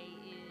to say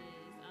is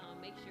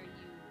make sure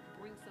you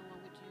bring someone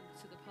with you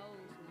to the polls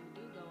when you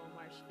do go on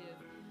March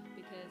 5th,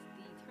 because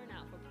the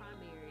turnout for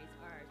primaries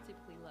are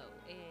typically low.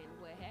 And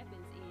what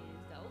happens is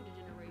the older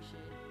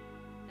generation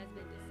has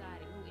been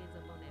deciding who ends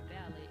up on that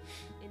ballot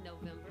in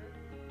November.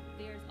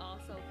 There's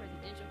also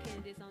presidential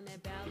candidates on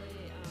that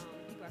ballot.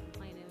 People are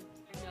complaining.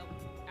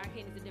 Our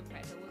candidates are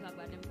Democrats, so we'll talk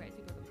about Democrats.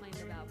 People are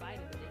complaining about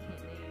Biden, but they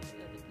can't name the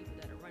other people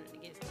that are running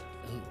against him.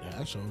 So,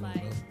 I sure like,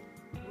 know.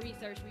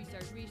 research. Pay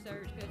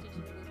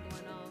attention to what's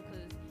going on,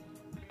 because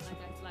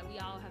like we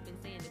all have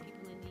been saying, that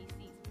people in these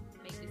seats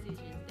make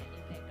decisions that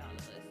impact all of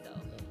us. So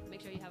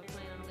make sure you have a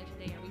plan on election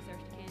day and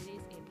research the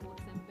candidates and pull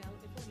the sample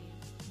ballot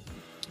beforehand.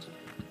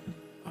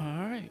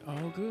 All right,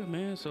 all good,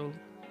 man. So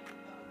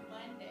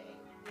Monday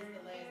is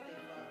the last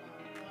day for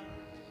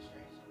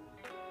registration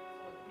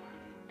for the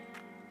primary.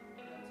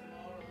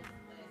 Tomorrow is the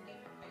last day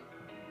for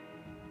paper.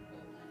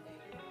 But Monday.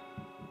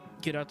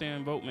 get out there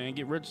and vote, man.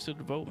 Get registered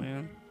to vote,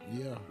 man.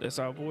 Yeah. That's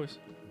our voice.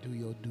 Do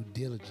your due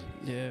diligence.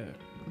 Yeah.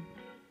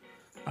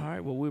 All right.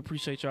 Well, we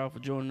appreciate y'all for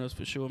joining us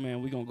for sure,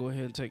 man. We're going to go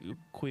ahead and take a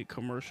quick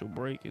commercial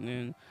break. And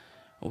then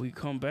when we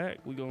come back,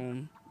 we're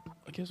going to,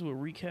 I guess we'll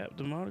recap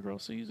the Mardi Gras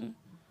season.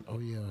 Oh,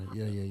 yeah. I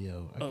guess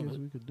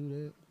we could do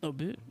that. A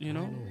bit, you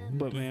know.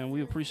 But, man,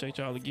 we appreciate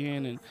y'all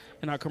again. And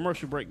in our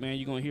commercial break, man,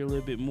 you're going to hear a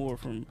little bit more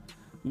from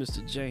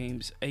Mr.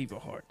 James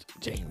Averhart.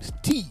 James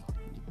T.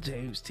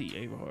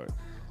 Averhart.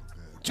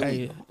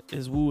 Hey,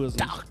 it's Wooism.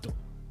 Doctor.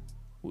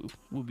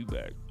 We'll be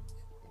back.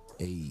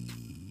 Hey.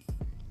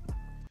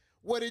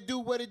 What it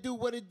do,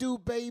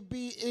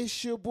 baby?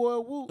 It's your boy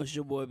Woo. It's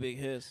your boy Big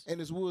Hess.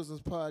 And it's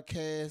Wooism's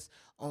podcast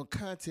on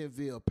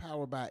Contentville,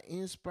 powered by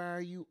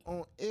Inspire You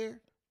on Air,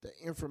 the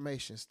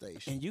information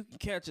station. And you can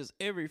catch us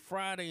every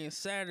Friday and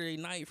Saturday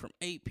night from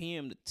 8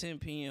 p.m. to 10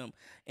 p.m.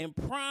 in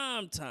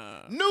prime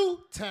time. New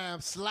time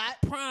slot.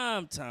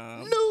 Prime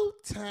time. New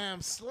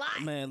time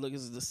slot. Man, look,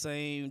 it's the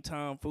same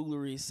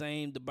tomfoolery,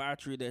 same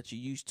debauchery that you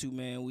used to,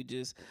 man. We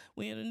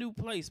in a new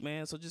place,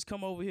 man. So just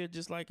come over here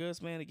just like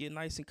us, man, and get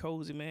nice and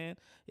cozy, man.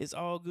 It's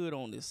all good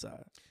on this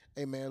side.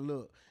 Hey, man,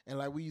 look. And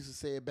like we used to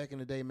say it back in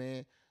the day,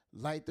 man,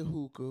 light the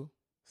hookah,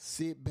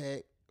 sit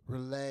back,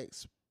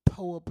 relax,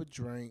 pour up a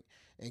drink,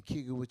 and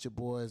kick it with your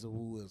boys of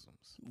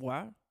Wooisms.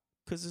 Why?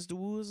 Because it's the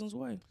Wooisms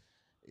way.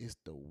 It's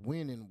the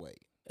winning way.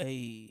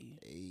 Hey.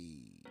 Hey.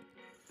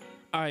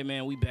 All right,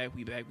 man, we back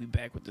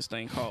with this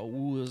thing called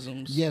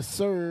Wooisms. Yes,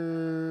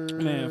 sir.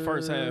 Man,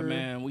 first half,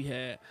 man, we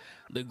had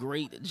the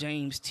great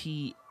James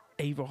T.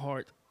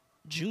 Averhart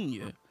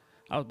Jr.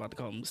 I was about to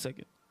call him the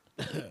second.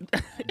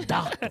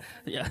 Doctor.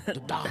 Yeah.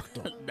 The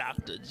doctor.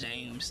 Dr.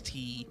 James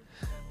T.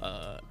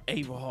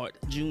 Averhart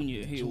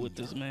Jr. here with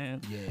us,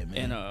 man. Yeah,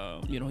 man.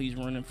 And, he's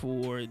running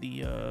for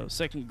the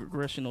 2nd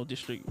Congressional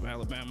District of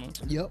Alabama.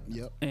 Yep.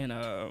 And,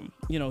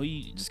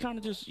 he just kind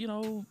of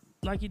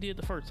like he did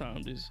the first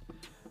time, just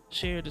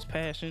shared his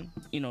passion,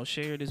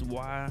 shared his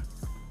why.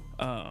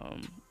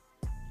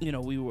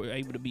 We were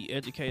able to be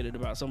educated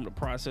about some of the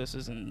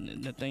processes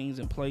and the things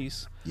in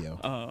place.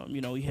 Yeah.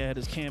 He had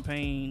his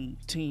campaign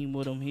team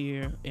with him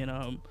here, and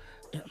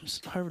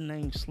her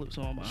name slips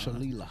on my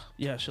Shalila.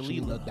 Yeah,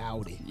 Shalila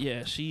Dowdy.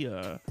 Yeah, she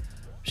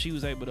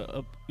was able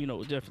to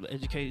definitely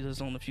educate us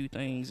on a few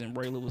things, and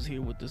Rayla was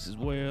here with us as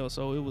well.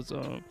 So it was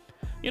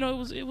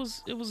it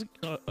was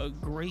a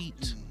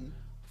great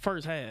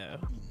first half.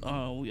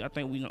 I'm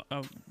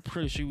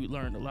pretty sure we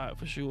learned a lot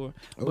for sure.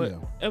 But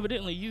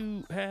evidently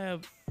you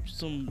have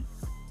some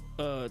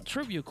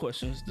trivia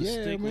questions to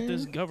stick with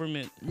this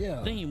government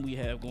theme we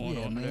have going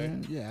on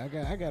man. today. Yeah,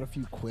 I got a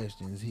few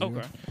questions here.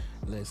 Okay.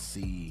 Let's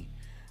see.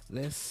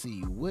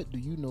 What do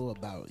you know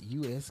about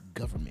U.S.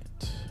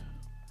 government?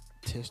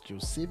 Test your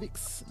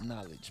civics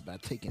knowledge by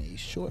taking a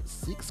short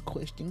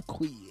 6-question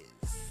quiz.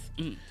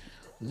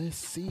 Let's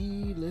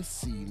see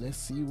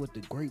what the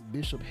great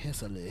Bishop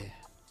Hesseley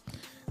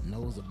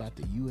knows about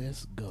the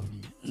U.S.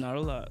 government. Not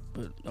a lot,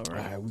 but all right. All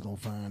right, we're going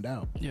to find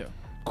out. Yeah.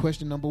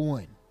 Question number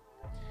 1.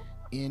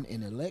 In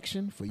an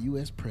election for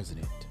U.S.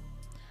 president,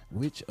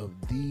 which of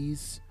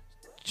these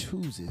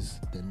chooses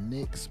the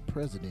next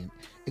president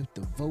if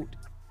the vote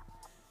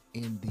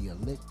in the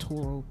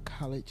Electoral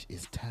College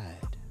is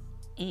tied?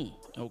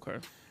 Okay.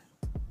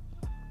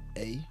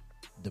 A,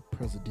 the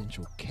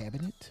presidential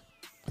cabinet.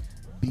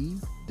 B,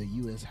 the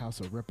U.S. House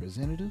of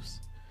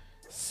Representatives.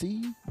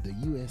 C, the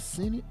U.S.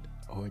 Senate.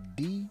 Or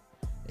D,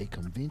 a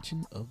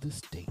convention of the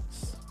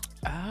states.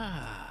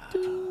 I'm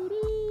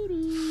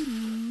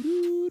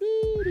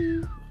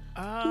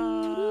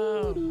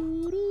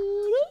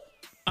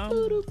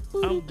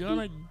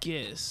gonna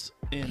guess,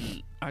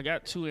 and I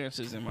got 2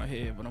 answers in my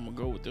head, but I'm gonna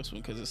go with this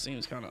one because it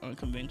seems kind of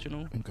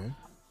unconventional. Okay.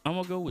 I'm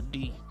gonna go with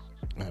D.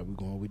 All right, we're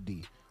going with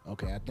D.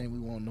 Okay, I think we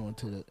won't know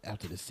until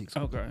after the 6th.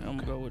 Okay, I'm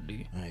gonna go with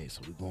D. All right,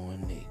 so we're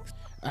going next.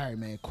 All right,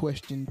 man.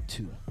 Question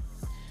 2.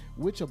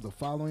 Which of the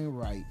following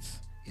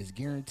rights is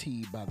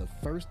guaranteed by the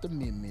First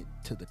Amendment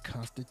to the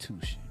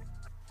Constitution?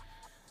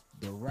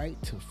 The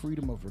right to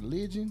freedom of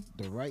religion,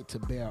 the right to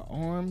bear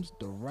arms,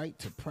 the right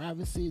to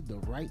privacy, the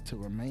right to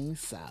remain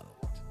silent.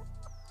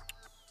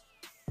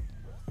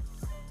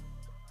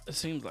 It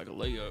seems like a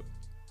layup.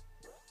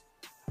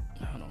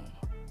 I don't know.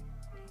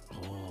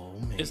 Oh,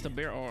 man. It's the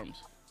bear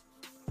arms.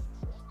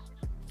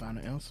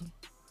 Final answer?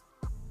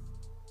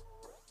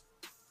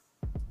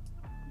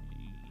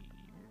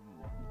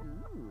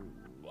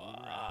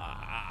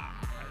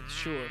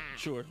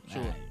 Sure.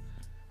 Right.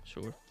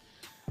 Sure.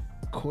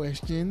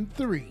 Question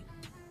 3.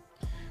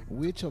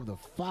 Which of the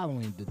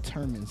following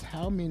determines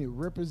how many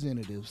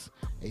representatives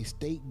a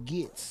state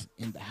gets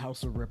in the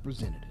House of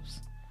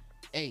Representatives?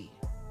 A,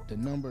 the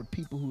number of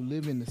people who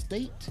live in the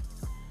state.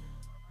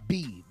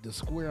 B, the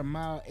square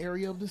mile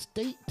area of the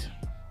state.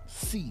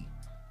 C,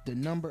 the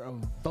number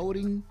of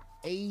voting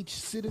age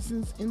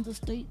citizens in the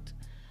state.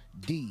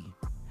 D,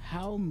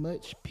 how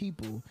much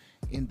people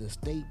in the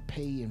state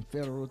pay in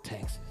federal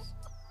taxes.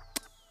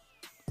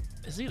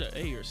 It's either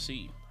A or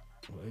C.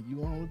 Well, you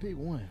want to pick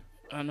one.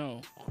 I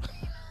know.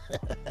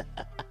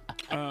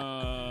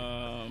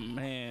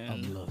 Man.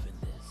 I'm loving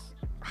this.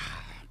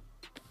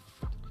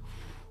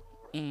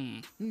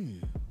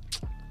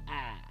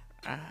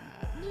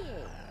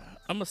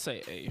 I'm gonna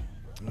say A.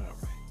 All right,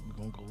 we're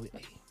gonna go with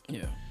A.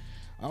 Yeah.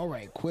 All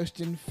right,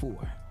 question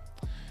 4.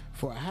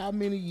 For how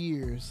many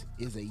years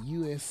is a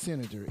U.S.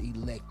 senator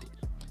elected?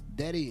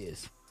 That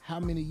is, how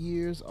many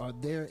years are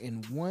there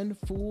in one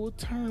full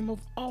term of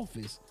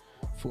office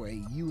for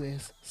a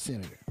U.S.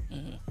 senator?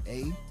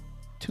 A,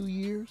 2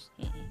 years.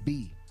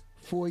 B,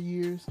 4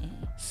 years.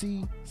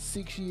 C,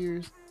 6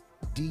 years.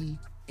 D,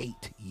 8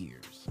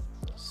 years.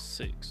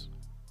 6.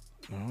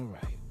 All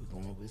right,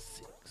 we're going with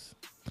 6.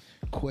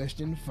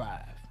 Question 5.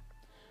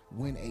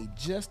 When a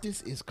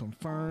justice is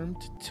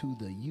confirmed to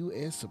the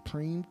U.S.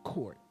 Supreme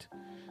Court,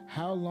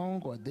 how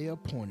long are they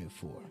appointed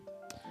for?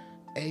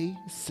 A,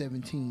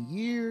 17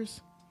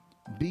 years.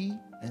 B,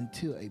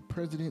 until a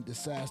president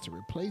decides to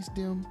replace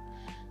them.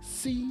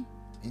 C,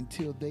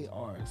 until they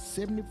are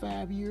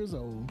 75 years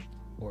old.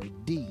 Or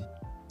D,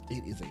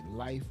 it is a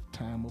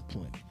lifetime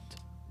appointment.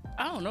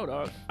 I don't know,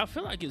 dog. I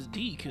feel like it's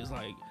D, because,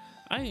 like,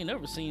 I ain't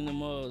never seen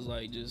them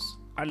like just.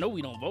 I know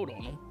we don't vote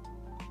on them.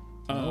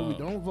 No, we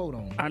don't vote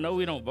on them. I know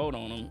we don't vote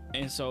on them,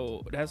 and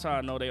so that's how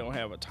I know they don't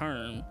have a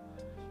term.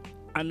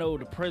 I know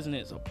the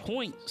presidents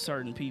appoint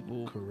certain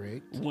people,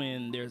 correct,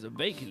 when there's a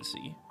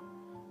vacancy.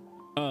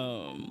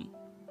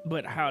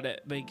 But how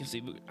that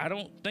vacancy, I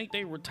don't think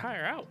they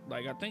retire out.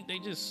 Like, I think they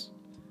just,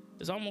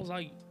 it's almost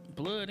like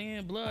blood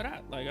in, blood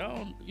out. Like, I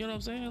don't, you know what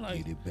I'm saying?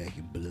 Like, get it back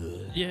in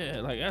blood.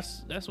 Yeah, like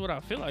that's what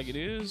I feel like it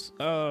is.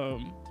 So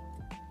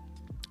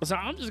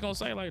I'm just gonna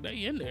say, like,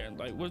 they in there.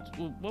 Like,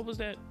 what was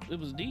that? It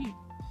was D.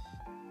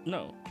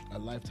 No, a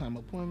lifetime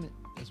appointment.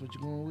 That's what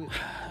you're going with.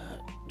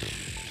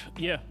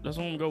 Yeah, that's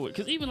what I'm gonna go with.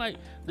 Cause even like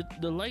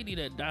the lady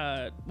that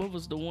died, what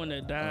was the one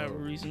that died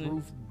recently?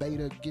 Ruth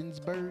Bader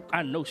Ginsburg.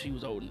 I know she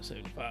was older than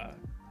 75.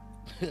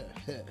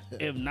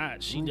 If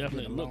not, she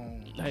definitely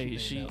looked. Hey,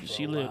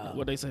 she lived.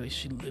 What they say,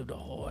 she lived a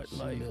hard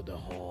life. She lived a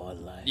hard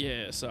life.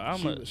 Yeah, so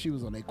she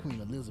was on that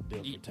Queen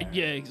Elizabeth retirement.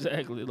 Yeah,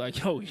 exactly.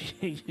 Like, yo,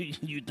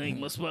 you think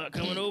my spot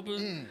coming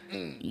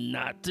open?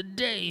 Not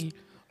today.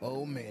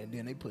 Oh man,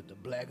 then they put the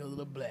black of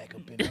the black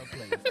up in her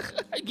place.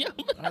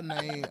 Her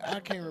name,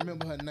 I can't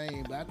remember her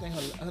name, but I think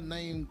her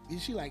name,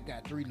 she like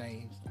got 3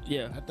 names.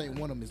 Yeah. I think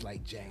one of them is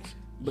like Jackson.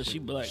 But she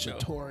black though.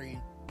 Shatori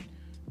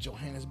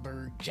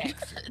Johannesburg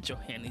Jackson.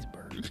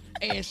 Johannesburg.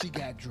 And she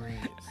got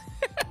dreads.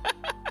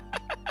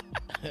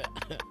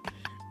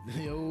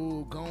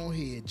 Yo, go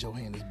ahead,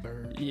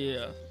 Johannesburg.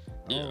 Yeah.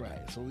 All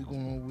right, so we're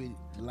going with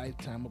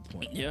lifetime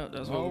appointment. Yeah,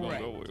 that's what we're going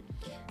to go with.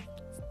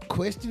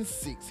 Question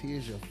 6.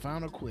 Here's your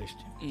final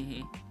question.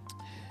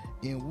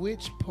 In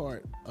which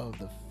part of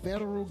the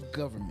federal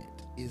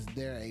government is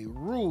there a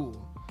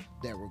rule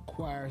that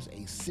requires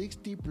a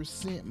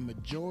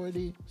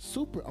 60%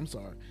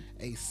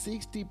 a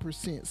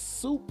 60%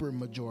 super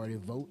majority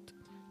vote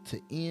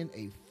to end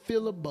a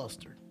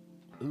filibuster?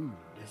 Ooh,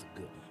 that's a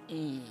good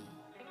one.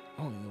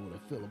 I don't even know what a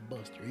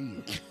filibuster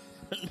is.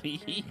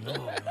 No,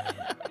 man.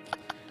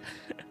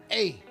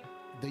 A,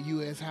 the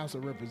U.S. House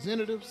of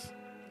Representatives.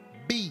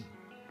 B,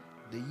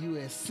 the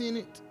U.S.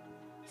 Senate.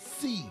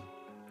 C,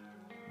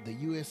 the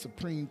U.S.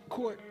 Supreme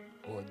Court.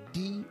 Or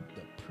D,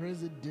 the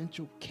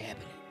presidential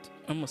cabinet.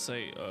 I'm going to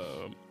say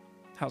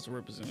House of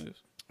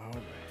Representatives.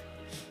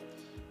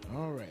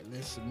 All right,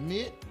 let's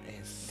submit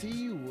and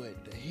see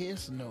what the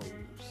Hess knows.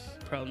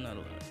 Probably not a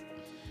lot.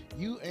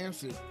 You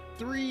answered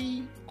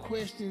 3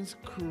 questions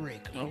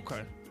correctly.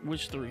 Okay,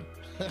 which 3?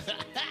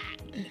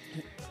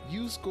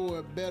 You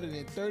scored better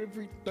than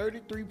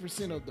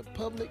 33% of the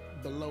public,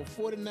 below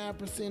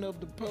 49% of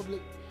the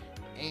public,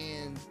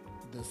 and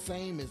the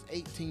same as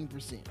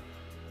 18%.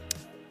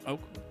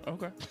 Okay.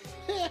 Okay.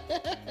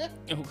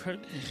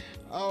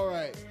 All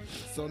right.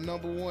 So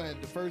number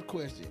 1, the first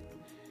question.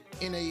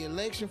 In an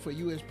election for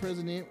U.S.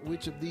 president,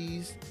 which of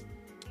these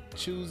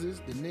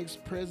chooses the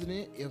next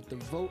president if the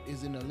vote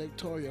is in the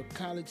electoral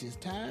college is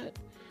tied?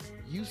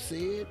 You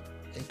said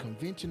a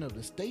convention of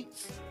the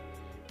states.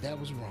 That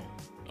was wrong.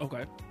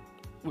 Okay.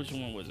 Which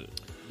one was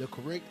it? The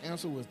correct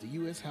answer was the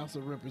U.S. House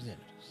of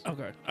Representatives.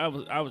 Okay.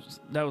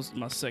 That was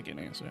my second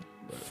answer.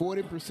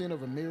 40%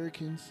 of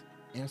Americans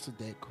answered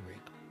that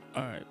correctly.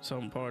 All right. So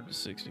I'm part of the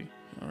 60.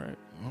 All right.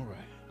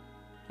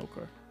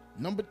 Okay.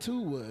 Number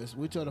 2 was,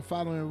 which of the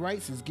following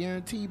rights is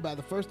guaranteed by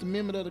the First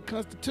Amendment of the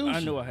Constitution? I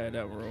knew I had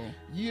that wrong.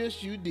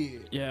 Yes, you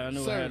did. Yeah, I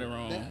knew I had it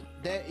wrong.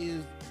 That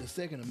is the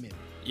Second Amendment.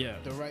 Yeah.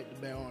 The right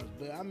to bear arms.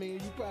 But, I mean,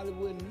 you probably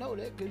wouldn't know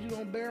that because you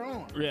don't bear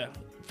arms. Yeah,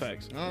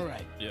 facts. All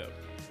right. Yeah.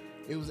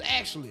 It was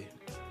actually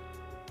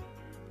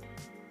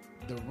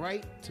the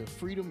right to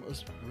freedom of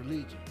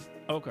religion.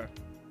 Okay.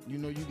 You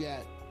know, you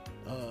got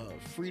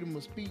freedom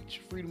of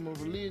speech, freedom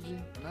of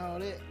religion, and all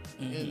that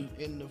in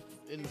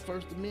the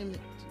First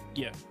Amendment.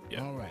 Yeah.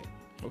 Yeah. All right.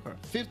 Okay.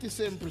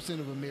 57%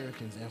 of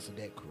Americans answered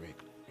that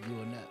correctly. You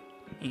are not.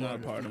 I'm not a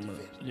part of it.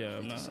 57. Yeah,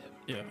 I'm not.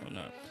 Yeah, I'm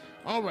not.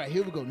 All right,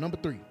 here we go. Number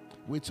 3.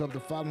 Which of the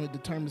following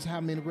determines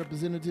how many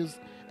representatives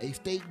a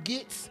state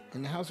gets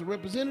in the House of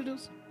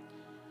Representatives?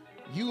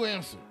 You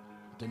answered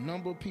the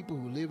number of people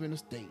who live in the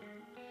state.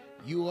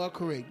 You are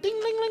correct. Ding,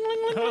 ding, ding, ding,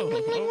 ding, Oh,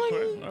 ding, ding, ding,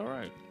 okay. ding. All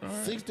right.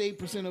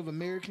 68% of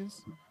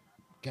Americans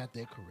got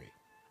that correct.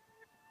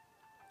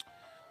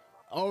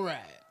 All right.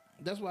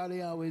 That's why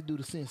they always do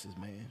the census,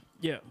 man.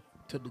 Yeah.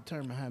 To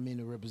determine how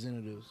many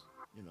representatives,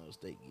 the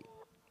state get.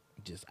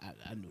 Just,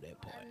 I knew that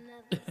part.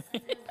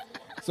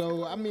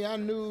 So, I mean, I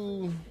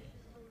knew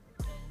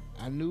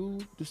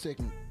the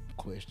second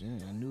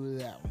question. I knew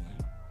that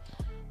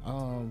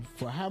one.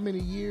 For how many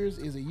years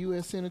is a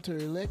U.S. senator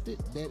elected?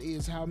 That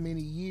is, how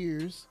many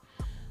years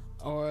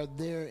are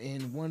there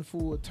in one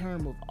full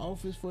term of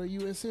office for a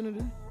U.S.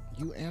 senator?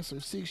 You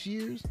answered 6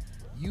 years.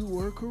 You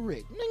were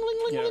correct. Ling, ling,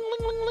 ling, Yeah. ling,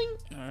 ling, ling, ling.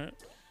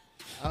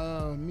 All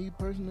right. Me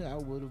personally, I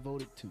would have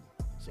voted 2.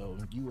 So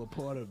you were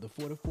part of the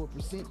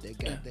 44% that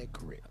got that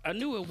correct. I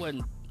knew it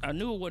wasn't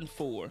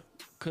 4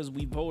 because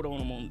we vote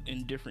on them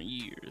in different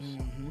years.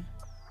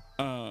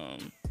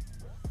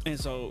 And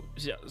so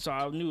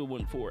I knew it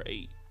wasn't 4 or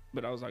 8,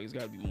 but I was like, it's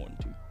got to be more than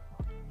 2.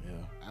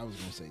 Yeah, I was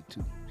gonna say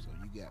 2. So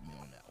you got me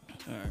on that one.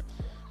 All right.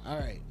 All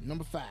right,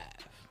 number 5.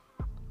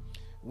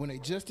 When a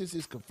justice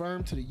is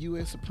confirmed to the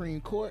U.S.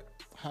 Supreme Court,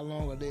 how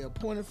long are they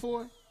appointed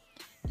for?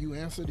 You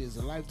answered is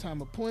a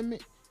lifetime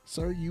appointment.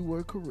 Sir, you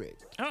were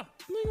correct. Oh.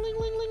 Ling, ling,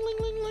 ling, ling, ling,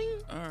 ling,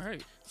 ling. All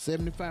right.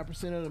 75%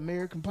 of the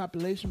American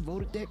population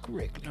voted that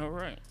correctly. All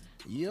right.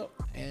 Yep,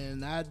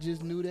 and I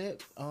just knew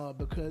that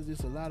because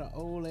it's a lot of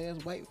old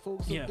ass white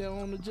folks up there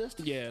on the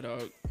justice. Yeah,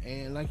 dog.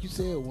 And like you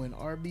said, when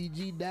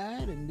RBG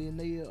died, and then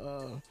they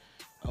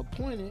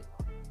appointed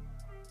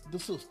the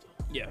sister.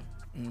 Yeah.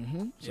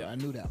 So I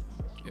knew that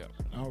one. Yeah.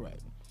 All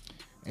right.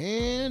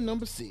 And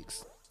number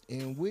 6.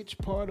 In which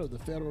part of the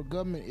federal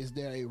government is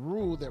there a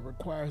rule that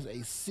requires a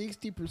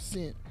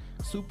 60%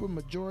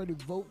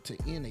 supermajority vote to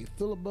end a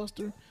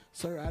filibuster?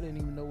 Sir, I didn't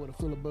even know what a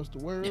filibuster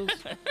was.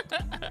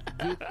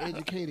 Good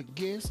educated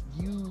guess.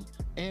 You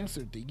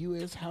answered the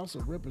U.S. House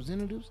of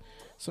Representatives.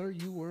 Sir,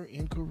 you were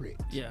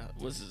incorrect. Yeah.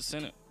 Was it the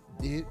Senate?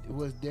 It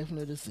was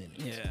definitely the Senate.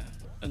 Yeah.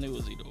 I knew it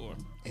was either or.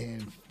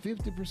 And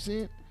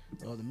 50%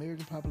 of the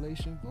American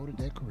population voted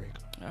that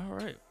correctly. All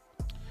right.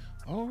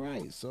 All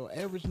right, so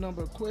average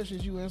number of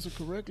questions you answered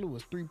correctly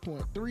was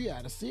 3.3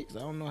 out of 6. I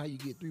don't know how you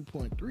get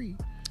 3.3.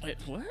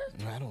 What?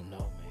 I don't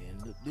know,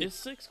 man. It's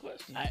 6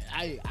 questions.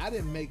 I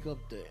didn't make up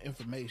the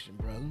information,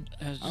 brother.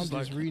 I'm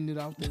just reading it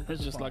off the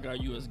It's just like our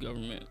U.S.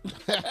 government.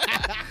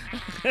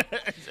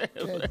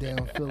 That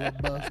damn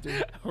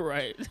filibuster.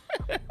 Right.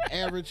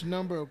 Average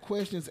number of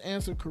questions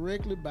answered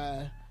correctly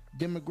by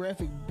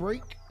demographic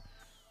break.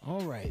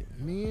 All right,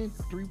 men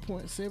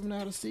 3.7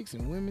 out of 6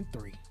 and women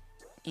 3.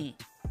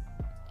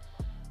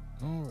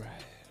 All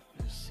right,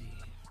 let's see.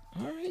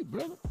 All right,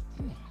 brother.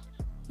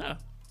 Yeah,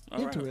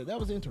 all right. That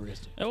was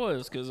interesting. It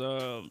was because,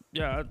 I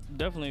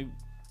definitely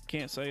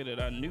can't say that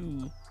I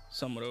knew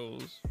some of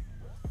those,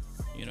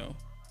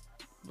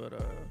 but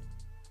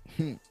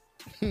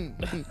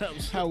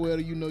How well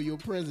do you know your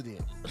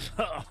president?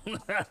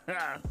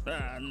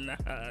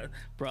 Nah,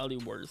 probably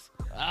worse.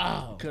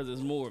 Oh, Because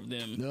there's more of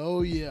them.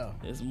 oh yeah,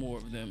 There's more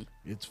of them.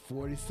 it's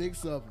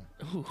 46 of them.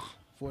 Ooh.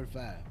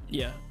 45.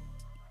 Yeah.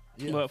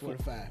 Yeah, Well,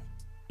 45.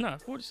 Nah,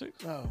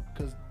 46. Oh,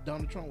 because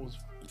Donald Trump was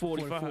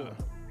 45. 44.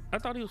 I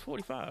thought he was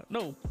 45.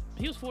 No,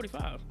 he was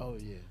 45. Oh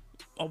yeah.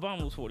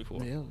 Obama was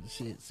 44. Yeah,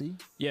 shit. See.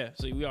 Yeah,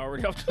 see, we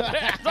already up to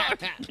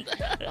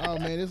that. Oh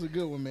man, this is a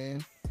good one,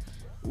 man.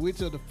 Which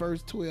of the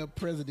first 12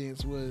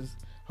 presidents was?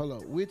 Hold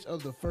on. Which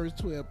of the first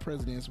 12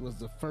 presidents was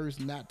the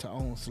first not to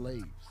own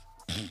slaves?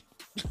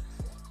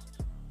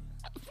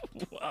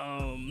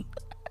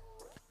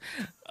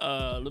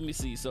 Let me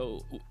see.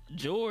 So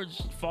George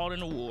fought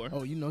in the war.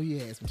 Oh, you know he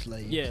had some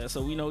slaves. Yeah,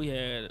 so we know he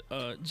had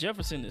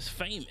Jefferson is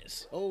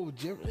famous. Oh,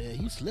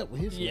 he slept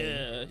with his slaves.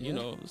 Yeah, you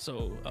know,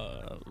 so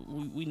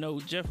we know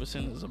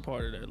Jefferson is a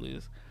part of that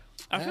list.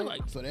 I feel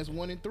like so that's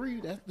 1 and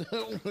 3. That's the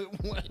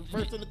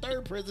first and the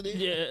third president.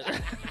 yeah.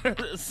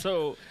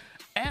 So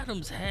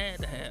Adams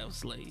had to have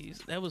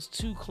slaves. That was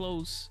too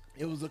close.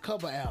 It was a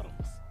couple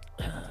Adams.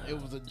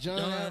 It was a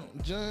John.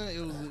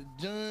 It was a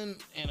John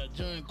and a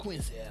John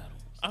Quincy Adams.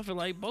 I feel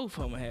like both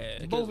of them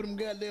had. Both of them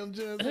goddamn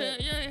Johns. Yeah,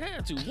 it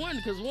had to. One,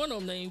 because one of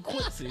them named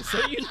Quincy, so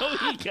you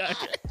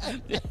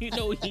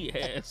know he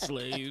had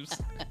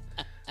slaves.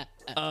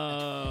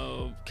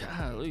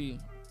 Golly,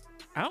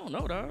 I don't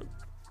know, dog.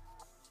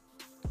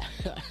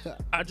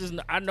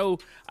 I know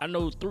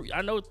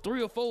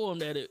three or four of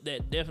them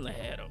that definitely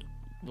had them,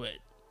 but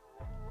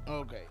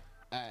Okay.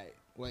 All right.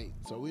 Wait.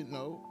 So we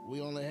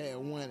only had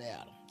one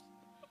Adam.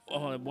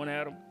 only one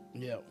Adam.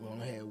 Yeah, we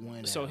only had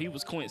one. So Adam. he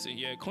was Quincy.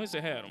 Yeah, Quincy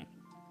had them.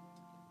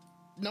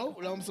 No,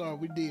 I'm sorry.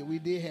 We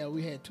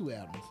had two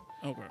Adams.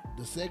 Okay.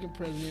 The second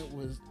president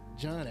was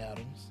John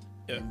Adams.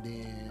 Yeah. And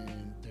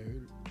then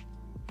third,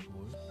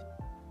 fourth,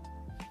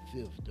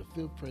 fifth. The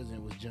fifth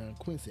president was John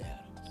Quincy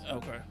Adams.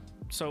 Okay.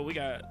 So we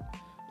got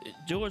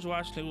George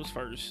Washington was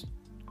first.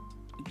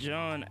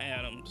 John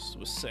Adams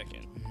was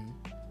second.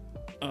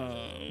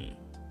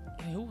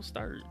 Who was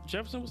third?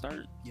 Jefferson was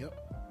third. Yep.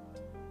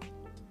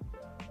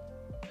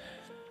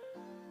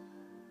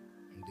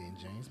 And then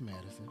James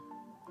Madison.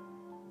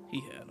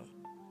 He had them.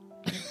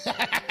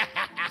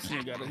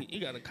 he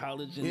got a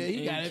college in,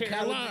 He got a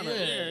Carolina. college.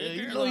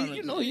 Yeah.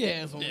 You know he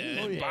has some.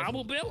 Yeah,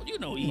 Bible Belt. You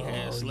know he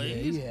had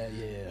slaves.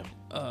 Yeah.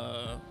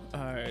 All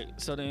right.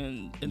 So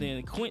then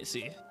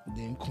Quincy.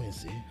 Then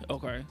Quincy.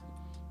 Okay.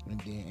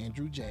 And then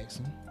Andrew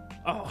Jackson.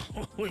 Oh,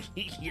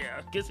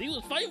 yeah, because he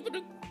was fighting for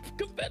the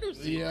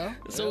Confederacy. Yeah.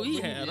 So he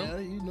had them. Yeah,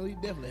 you know he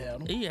definitely had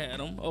them. He had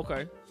them.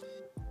 Okay.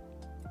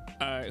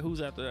 All right. Who's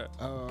after that?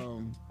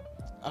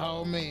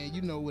 Oh man,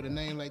 you know, with a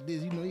name like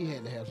this, you know he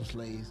had to have some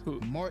slaves. Who?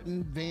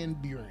 Martin Van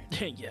Buren.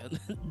 Yeah,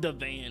 the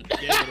van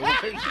gave it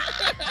away.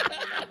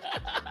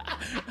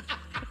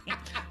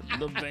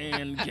 The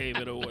van gave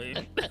it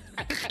away.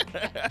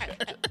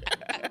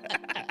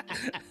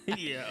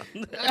 Yeah.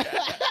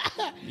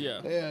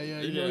 Yeah.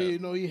 You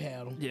know he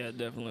had them. Yeah,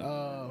 definitely.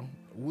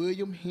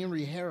 William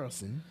Henry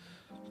Harrison.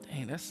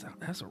 Dang, that's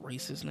a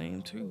racist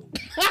name too.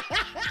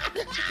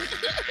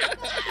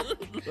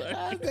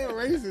 How's that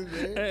racist,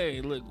 man? Hey,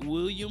 look,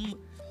 William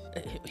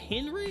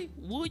Henry.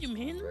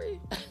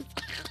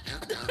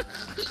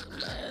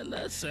 Man,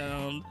 that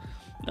sound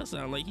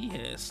like he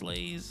had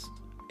slaves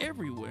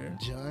everywhere.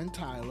 John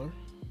Tyler.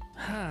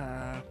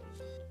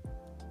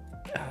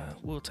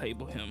 We'll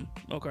table him.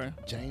 Okay.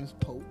 James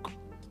Polk.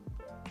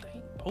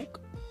 Dang, Polk?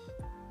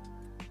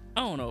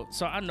 I don't know.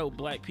 So I know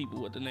black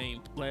people with the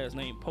last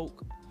name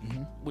Polk,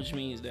 which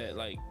means that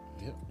like,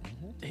 Yep.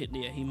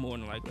 he more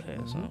than likely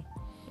has some.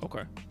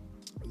 Okay.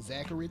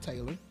 Zachary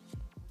Taylor.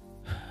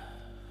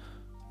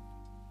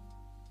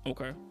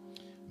 Okay.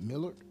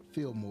 Millard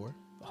Fillmore.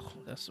 Oh,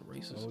 that's a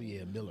racist. Oh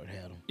yeah, Millard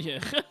had him. Yeah.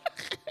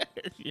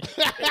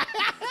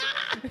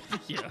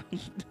 Yeah.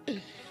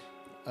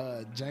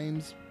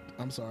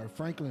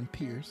 Franklin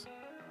Pierce.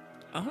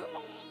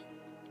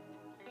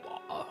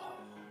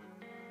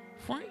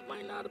 Frank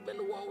might not have been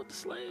the one with the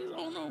slaves. I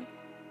don't know.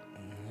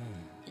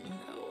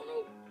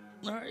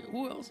 All right,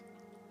 who else?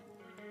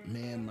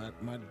 Man,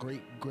 my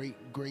great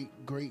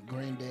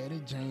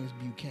granddaddy, James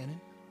Buchanan.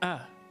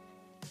 Well,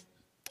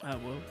 I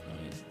mean,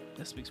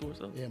 that speaks for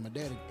itself. Yeah, my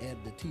daddy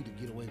added the T to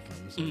get away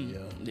from me. So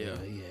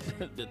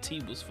yeah. The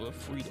T was for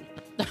freedom.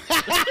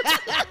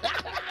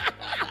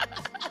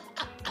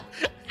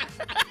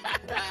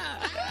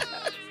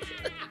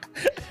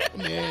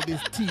 Man,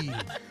 this T,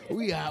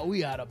 we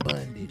out of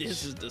bondage.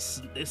 This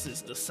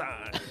is the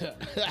sign.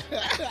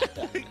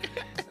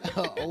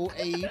 Old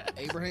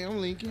Abraham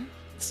Lincoln.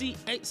 See,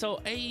 so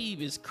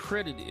Abe is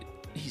credited.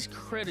 He's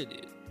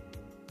credited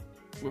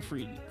with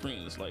freeing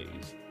the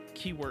slaves.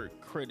 Keyword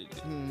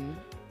credited.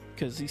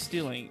 Because he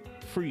still ain't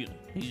freed them.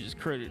 He's just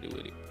credited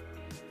with it.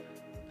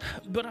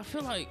 But I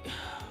feel like,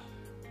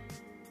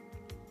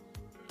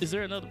 is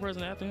there another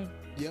president after him?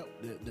 Yep,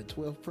 the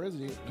 12th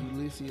president,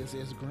 Ulysses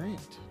S.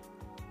 Grant.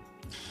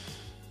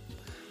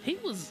 He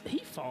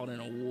fought in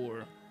a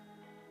war.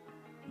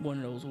 One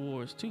of those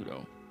wars too,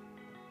 though.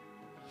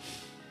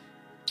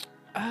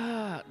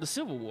 The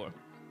Civil War.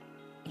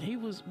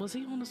 Was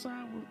he on the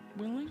side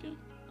with Lincoln?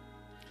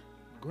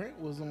 Grant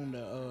was on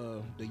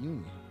the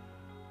Union.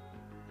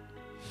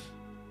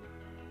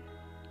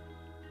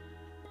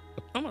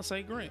 I'm gonna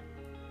say Grant.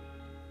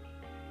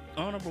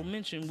 Honorable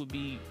mention would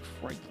be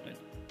Franklin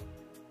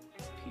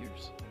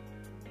Pierce.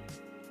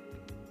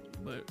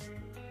 But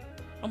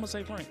I'm gonna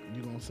say Frank.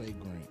 You gonna say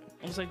Grant?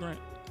 I'm gonna say Grant.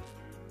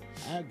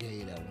 I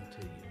gave that one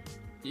to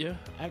you. Yeah.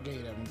 I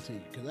gave that one to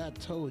you because I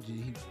told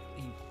you he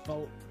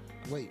fought.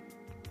 Wait,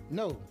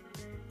 no.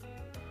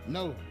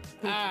 No,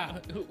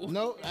 I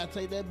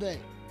take that back.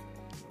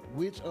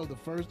 Which of the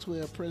first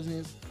 12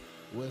 presidents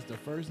was the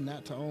first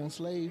not to own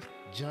slaves?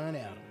 John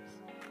Adams.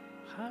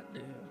 Hot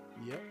damn.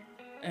 Yep.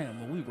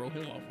 Damn, well, we wrote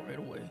him off right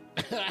away.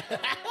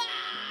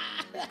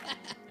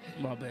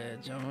 My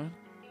bad, John.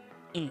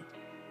 See,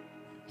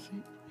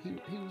 he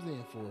was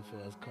in for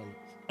us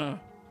colors.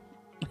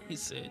 He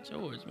said,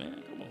 George,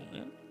 man, come on,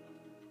 man.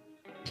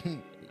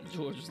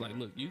 George was like,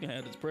 look, you can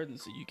have this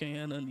presidency. You can't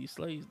have none of these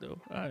slaves, though.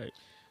 All right.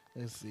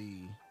 Let's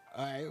see.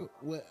 All right.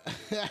 What?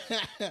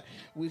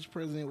 Which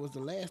president was the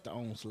last to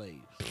own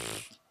slaves?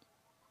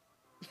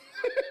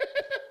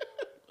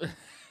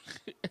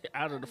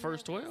 Out of the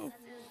first 12?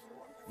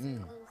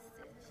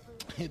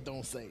 It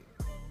don't say.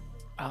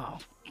 Oh.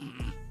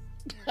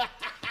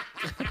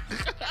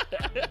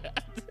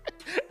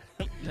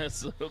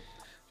 That's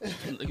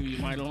Give you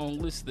my long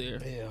list there.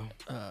 Yeah.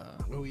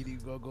 We need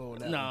to go on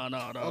that. No.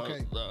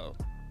 Okay.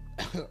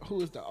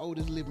 Who is the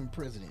oldest living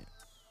president?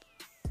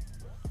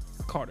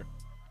 Carter.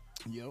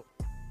 Yep.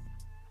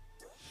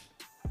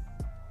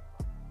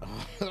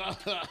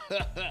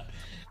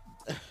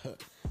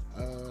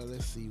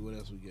 Let's see what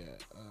else we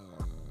got.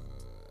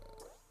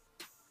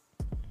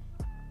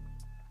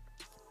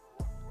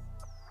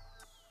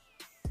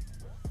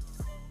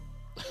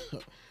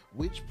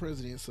 Which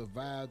president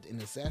survived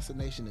an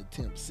assassination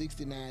attempt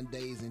 69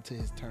 days into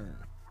his term?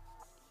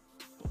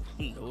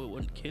 No, it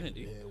wasn't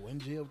Kennedy. Yeah, it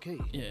wasn't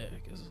JFK. Yeah,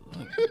 because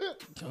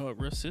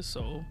God rest his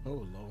soul.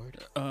 Oh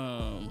Lord.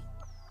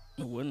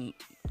 It wasn't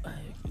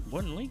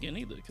Lincoln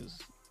either, because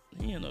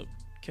he ended up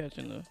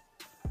catching the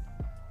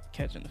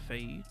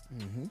fade.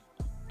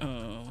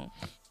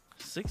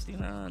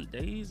 69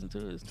 days into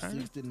his term.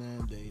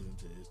 69 days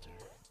into his term.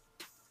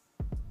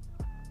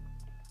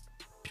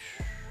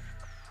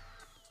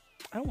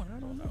 I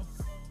don't know.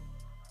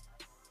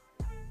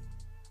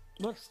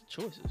 What's the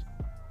choices?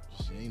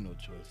 She ain't no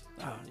choice.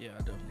 Yeah, I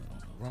definitely don't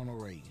know. Ronald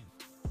Reagan.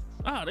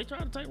 They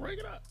tried to take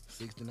Reagan out.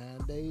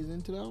 69 days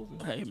into the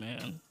office. Hey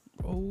man,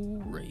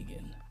 oh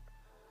Reagan.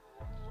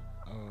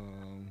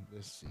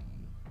 Let's see.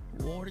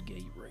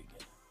 Watergate Reagan.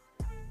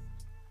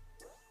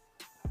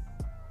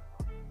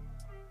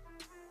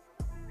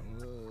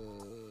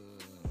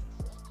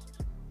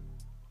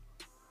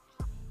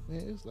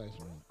 Man, it's like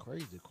some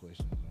crazy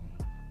questions on.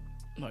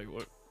 Like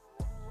what?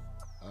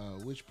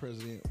 Which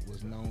president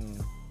was known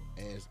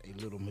as a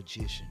little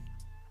magician?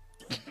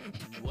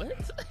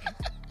 What?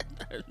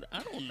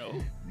 I don't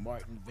know.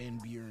 Martin Van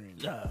Buren.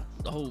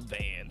 The whole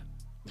van.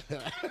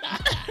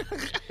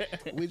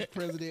 Which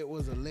president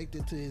was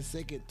elected to his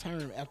second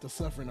term after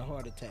suffering a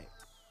heart attack?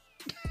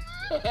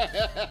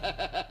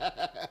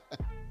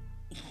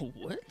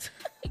 What?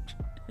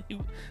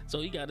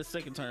 So he got his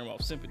second term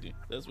off sympathy.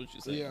 That's what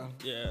you saying?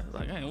 Yeah.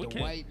 Like, hey, we the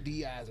can't. White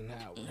D.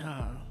 Eisenhower.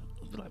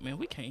 Like, man,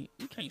 we can't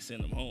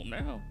send him home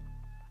now.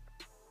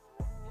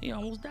 He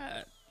almost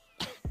died.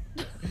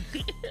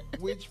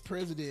 Which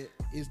president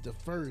is the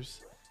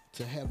first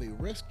to have a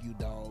rescue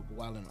dog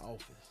while in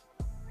office?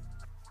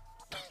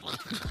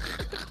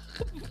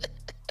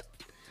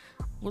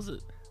 Was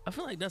it? I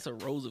feel like that's a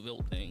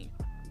Roosevelt thing.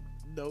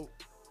 Nope.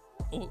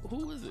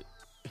 Who is it?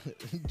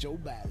 Joe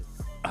Biden.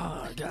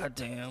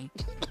 Goddamn.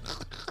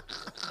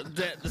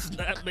 That does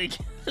not make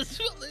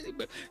just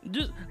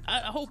I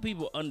hope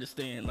people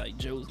understand, like,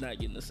 Joe's not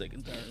getting a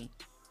second term.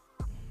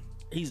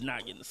 He's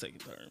not getting a second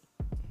term.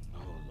 Oh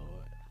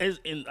Lord.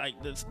 And like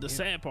the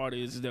sad part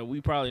is that we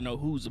probably know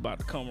who's about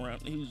to come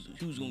around,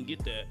 who's gonna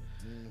get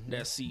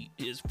that seat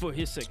is for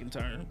his second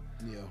term.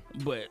 Yeah.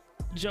 But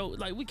Joe,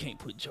 like, we can't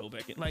put Joe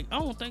back in. Like, I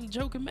don't think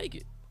Joe can make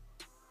it.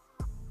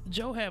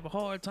 Joe have a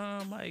hard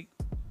time. Like,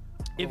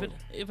 if it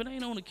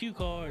ain't on the cue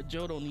card,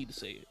 Joe don't need to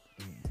say it.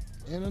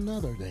 And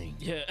another thing.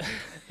 Yeah.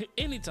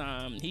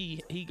 Anytime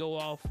he go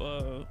off,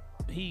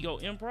 he go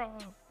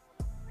improv,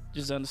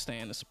 just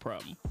understand it's a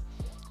problem.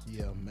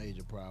 Yeah,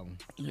 major problem.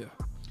 Yeah.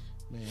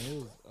 Man, it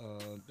was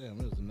it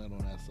was another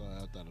one I saw.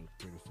 I thought it was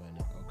pretty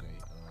funny. Okay,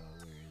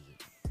 where is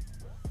it?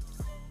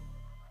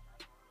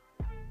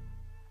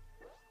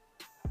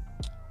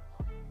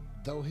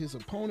 Though his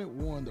opponent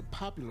won the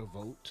popular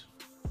vote,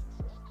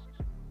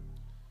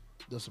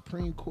 the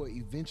Supreme Court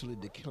eventually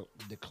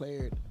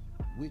declared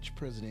which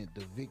president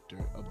the victor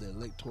of the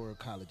Electoral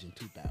College in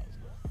 2000.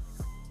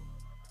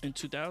 In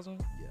 2000?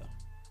 Yeah.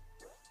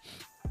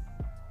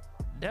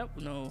 That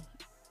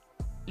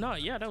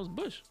was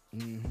Bush.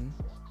 Mm-hmm.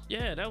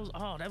 Yeah, that was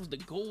the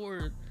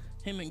Gore,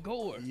 him and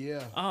Gore.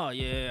 Yeah. Oh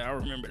yeah, I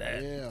remember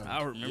that. Yeah.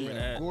 I remember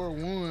that. Gore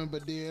won,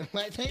 but then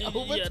like they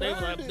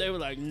overturned they were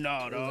like,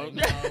 no, dog.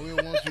 Like, no, we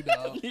don't want you,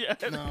 dog. Yeah.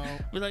 No.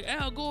 We're like,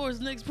 Al Gore's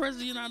next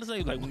president of the United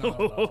States. Like,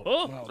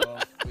 No,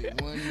 dog.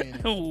 Wait 1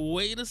 minute.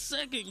 Wait a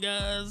second,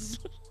 guys.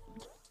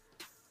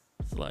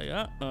 It's like,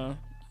 yeah, I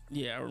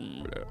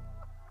remember that.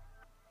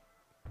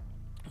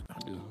 I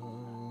do.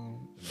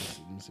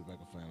 Let me see if I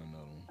can find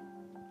another one.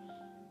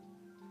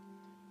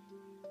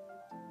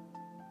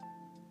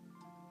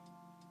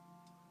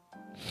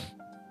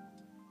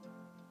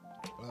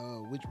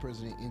 Which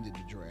president ended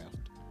the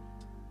draft?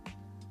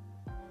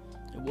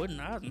 It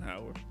wasn't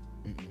Eisenhower.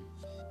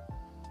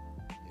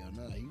 Yeah,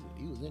 no,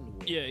 he was in the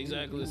war. Yeah,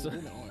 exactly. He was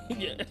in the army.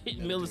 Yeah,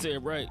 military,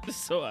 right?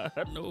 So I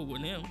know it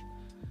wasn't him.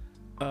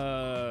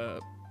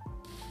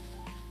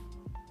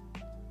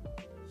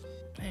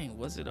 Dang,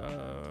 was it?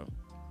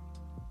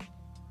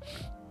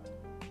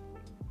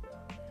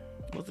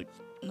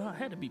 No, it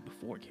had to be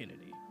before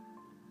Kennedy.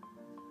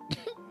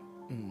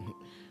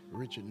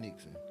 Richard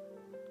Nixon.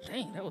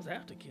 Dang, that was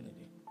after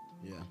Kennedy.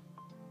 Yeah.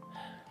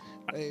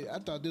 Hey, I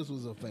thought this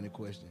was a funny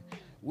question.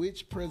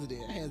 Which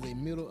president has a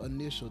middle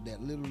initial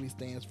that literally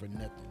stands for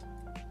nothing?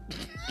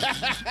 I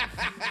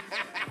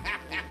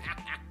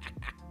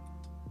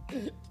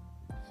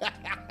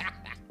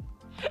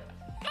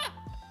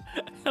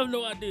have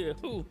no idea.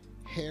 Who?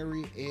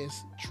 Harry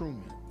S.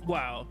 Truman.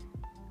 Wow.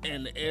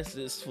 And the S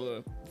is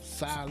for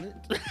silent.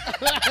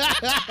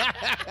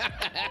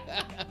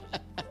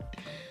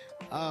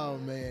 Oh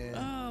man.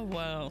 Oh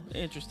wow,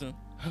 interesting.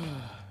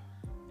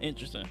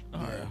 Interesting.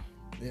 All right.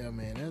 Yeah,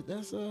 man.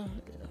 That's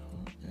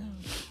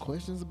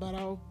questions about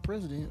our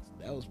presidents.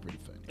 That was pretty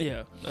funny.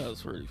 Yeah, that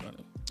was pretty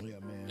funny. Yeah,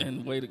 man.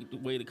 And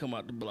way to come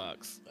out the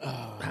blocks.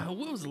 What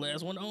was the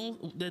last one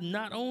that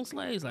not own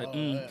slaves? Like,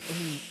 man,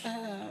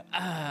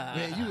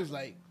 you was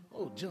like,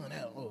 oh, John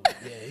Allen. Oh,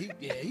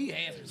 he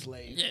had some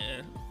slaves.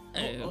 Yeah.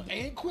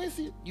 And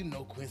Quincy, you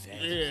know Quincy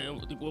had some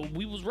slaves. Well,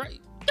 we was right.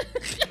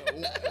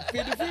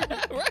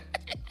 50-50. Right.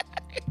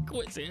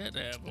 Quincy had to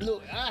have them.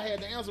 Look, I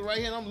had the answer right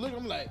here, and I'm looking.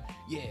 I'm like,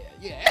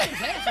 Adams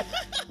had some.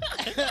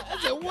 I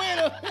said,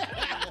 wait.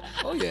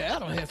 Oh yeah,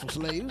 Adam had some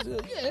slaves.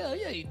 Yeah,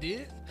 he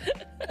did.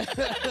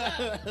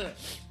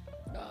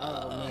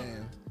 Oh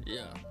man.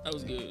 Yeah, that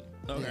was good.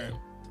 Okay. Yeah,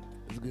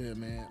 it's good,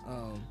 man.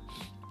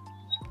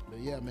 But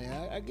yeah,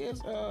 man. I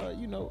guess I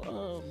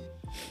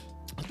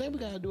think we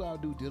gotta do our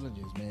due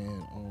diligence,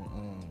 man,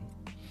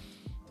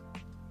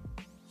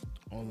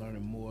 on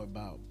learning more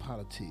about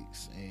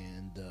politics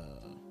and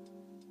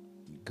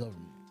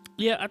government.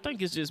 Yeah, I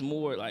think it's just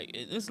more like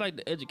it's like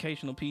the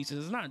educational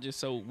pieces. It's not just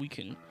so we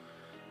can,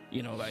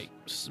 like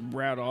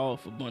rattle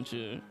off a bunch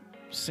of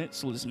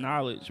senseless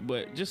knowledge,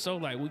 but just so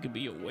like we could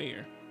be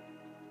aware.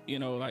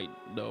 Like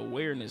the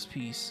awareness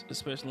piece,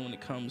 especially when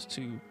it comes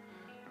to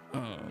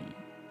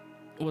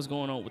what's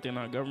going on within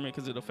our government,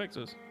 because it affects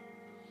us.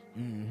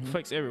 Mm-hmm.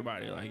 Affects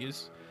everybody. Like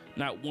it's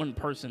not one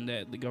person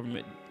that the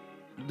government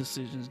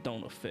decisions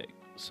don't affect.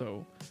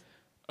 So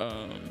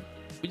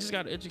we just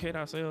got to educate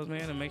ourselves,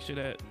 man, and make sure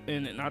that.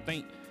 And I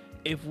think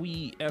if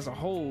we, as a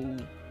whole,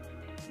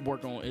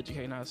 work on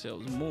educating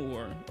ourselves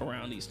more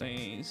around these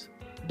things,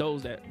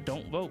 those that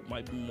don't vote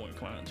might be more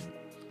inclined to.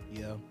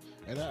 Yeah,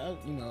 and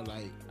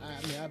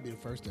I'd be the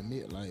first to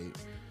admit, like,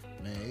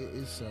 man,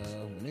 it's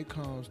when it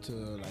comes to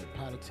like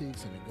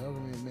politics and the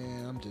government,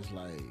 man, I'm just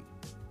like,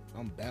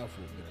 I'm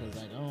baffled because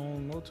like I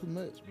don't know too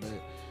much, but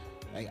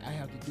like I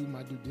have to do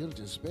my due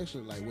diligence,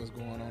 especially like what's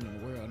going on in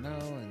the world now,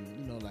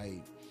 and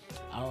like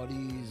all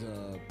these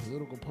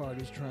political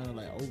parties trying to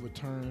like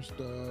overturn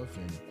stuff,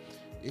 and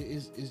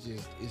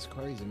it's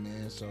crazy,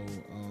 man. So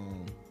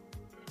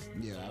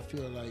yeah, I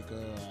feel like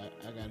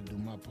I got to do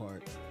my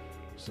part.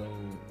 So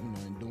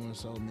in doing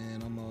so,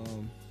 man, I'm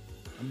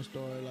gonna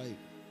start like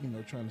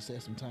trying to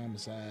set some time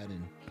aside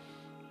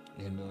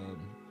and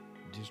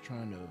just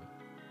trying to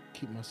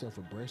keep myself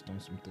abreast on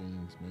some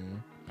things,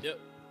 man. Yep,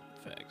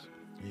 facts.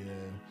 Yeah,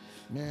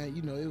 man.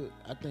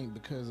 I think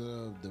because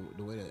of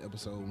the way that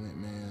episode went,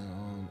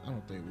 man. I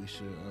don't think we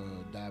should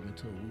dive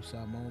into a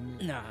woosah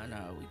moment. Nah,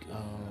 we could.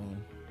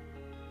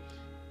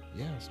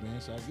 Yes,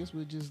 man. So I guess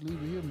we'll just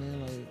leave it here,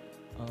 man. Like,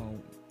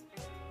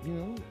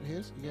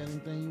 Hess, you got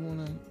anything you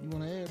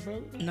wanna add,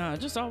 brother? Nah,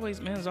 just always,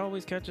 man. As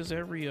always, catch us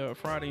every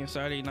Friday and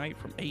Saturday night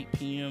from 8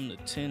 p.m. to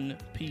 10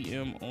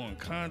 p.m. on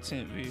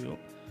Contentville,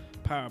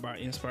 powered by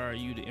Inspire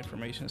You, the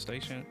information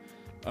station.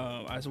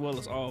 As well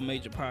as all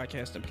major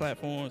podcasting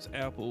platforms: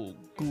 Apple,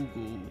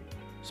 Google,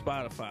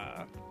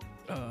 Spotify,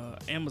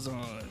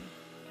 Amazon,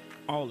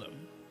 all of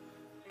them.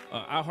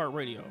 Averhart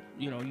Radio,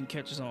 you can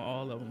catch us on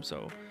all of them.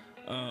 So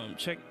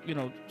check,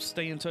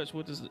 stay in touch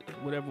with us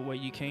whatever way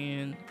you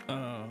can.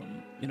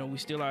 We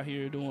still out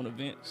here doing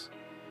events.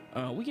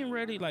 We getting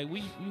ready, like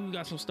we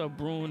got some stuff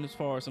brewing as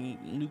far as some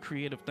new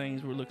creative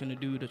things we're looking to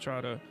do to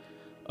try to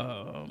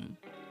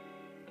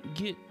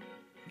get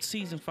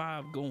season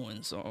 5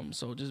 going.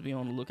 So just be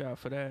on the lookout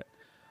for that.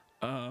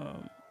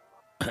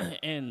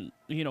 And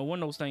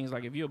one of those things,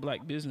 like if you're a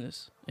black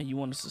business and you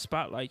want us to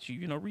spotlight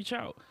you, reach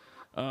out.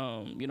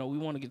 We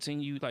want to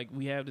continue, like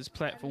we have this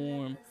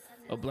platform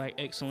of black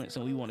excellence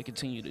and we want to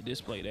continue to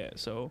display that.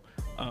 So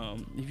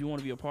if you want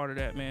to be a part of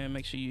that, man,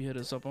 make sure you hit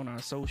us up on our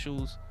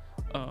socials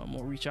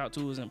or reach out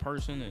to us in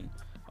person,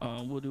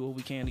 and we'll do what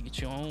we can to get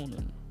you on.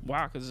 And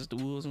why? Because it's the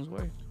Wilson's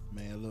way.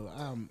 Man, look,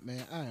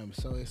 I am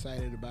so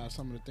excited about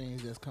some of the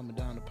things that's coming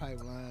down the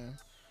pipeline.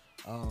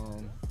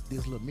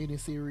 This little mini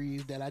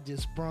series that I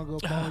just sprung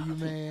up on you,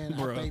 man.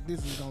 I think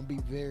this is gonna be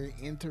very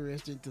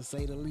interesting, to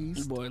say the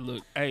least. Boy,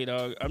 look, hey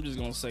dog, I'm just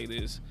gonna say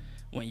this: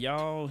 when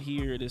y'all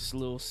hear this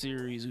little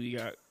series we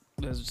got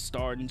that's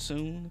starting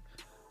soon,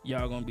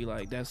 y'all gonna be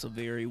like, "That's a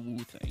very Wu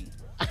thing."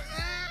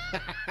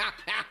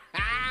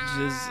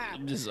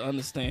 Just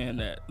understand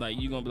that. Like,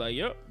 you're gonna be like,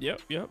 yep.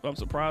 I'm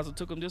surprised it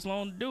took them this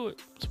long to do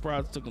it.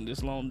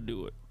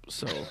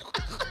 So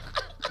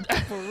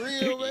for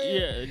real, man.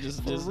 Yeah,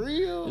 just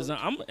real.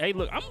 I'm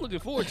looking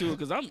forward to it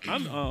because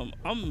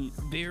I'm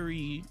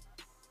very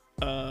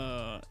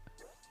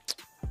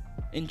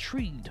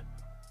intrigued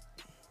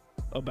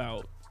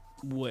about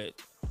what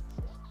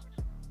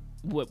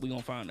we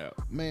gonna find out.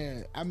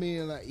 Man, I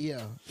mean, like,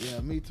 yeah,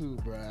 me too,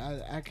 bro.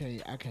 I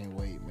can't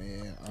wait,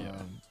 man.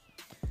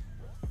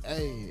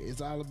 Hey,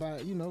 it's all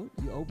about, you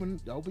open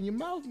your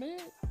mouth, man.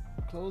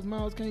 Closed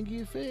mouths can't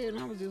get fed. And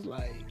I was just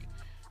like,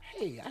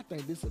 hey, I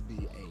think this would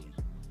be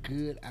a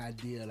good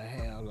idea to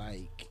have,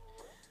 like,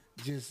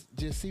 just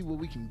see what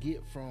we can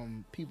get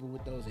from people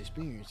with those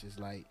experiences.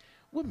 Like,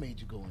 what made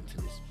you go into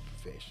this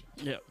profession?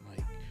 Yep.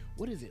 Like,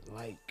 what is it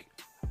like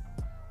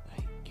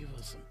give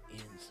us some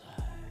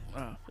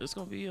insight. It's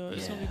gonna be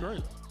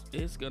great.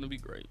 It's gonna be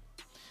great.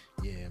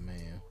 Yeah,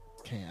 man.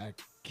 I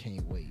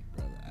can't wait,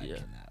 brother. I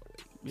cannot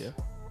wait. Yeah.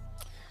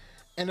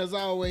 And as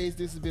always,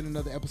 this has been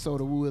another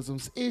episode of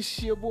Wooisms.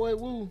 It's your boy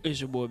Woo.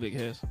 It's your boy Big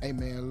Hess. Hey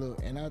man, look,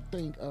 and I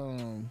think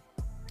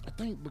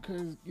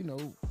because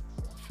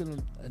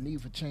feeling a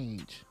need for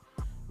change,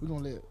 we're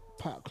gonna let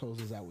Pop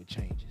close us out with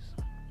changes.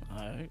 All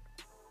right.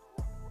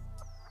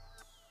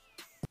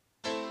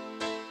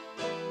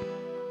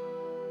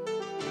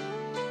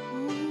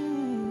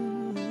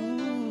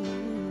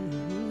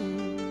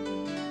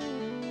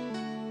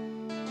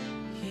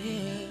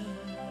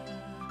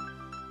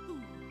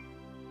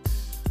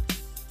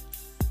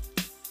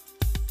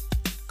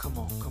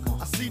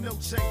 No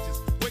changes.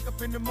 Wake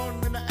up in the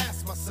morning and I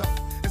ask myself,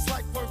 is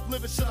life worth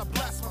living? Should I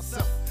blast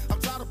myself? I'm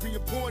tired of being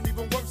poor and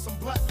even worse, I'm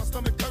black. My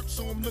stomach hurts,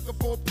 so I'm looking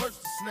for a purse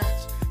to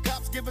snatch.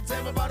 Cops give a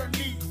damn about a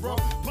Negro.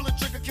 Pull a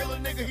trigger, kill a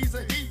nigga, he's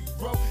a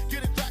hero.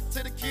 Get it back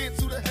to the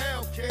kids who the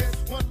hell cares.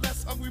 One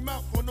less hungry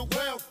mouth on the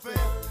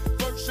welfare.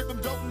 First ship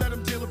them, don't let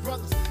them deal with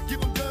brothers. Give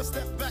them guns,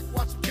 step back,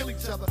 watch them kill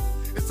each other.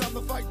 It's time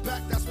to fight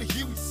back, that's what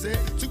Huey said.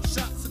 2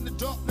 shots in the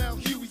dark, now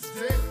Huey's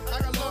dead.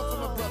 I got love for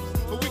my brothers,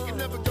 but we can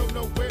never go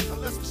nowhere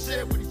unless we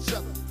share with each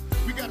other.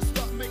 We gotta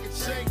start making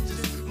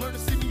changes. Learn to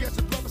see me as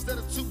a brother instead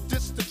of 2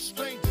 distant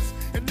strangers.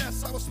 And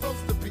that's how it's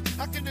supposed to be.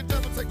 How can the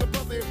devil take a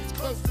brother if he's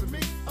close to me?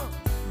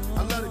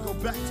 I let it go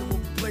back to when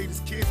we played as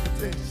kids, but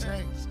then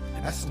changed.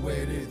 That's the way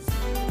it is.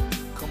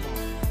 Come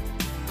on.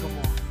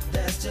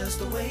 That's just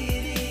the way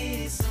it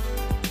is.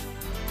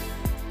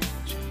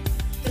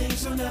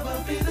 Things will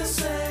never be the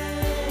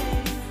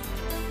same.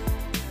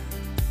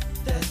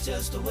 That's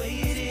just the way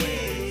it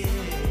is.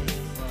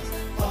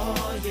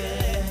 Oh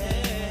yeah.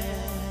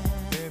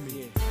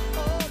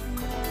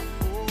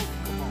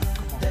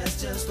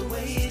 That's just the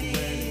way it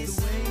is.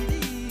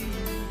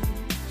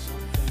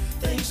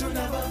 Things will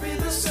never be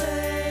the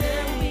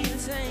same.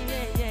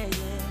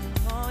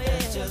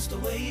 That's just the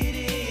way it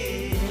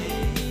is.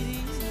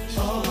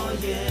 Oh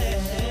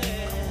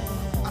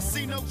yeah. I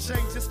see no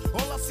changes.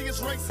 All I see is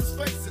racist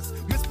faces.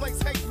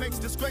 Misplaced hate makes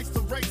disgrace to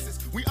races.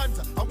 We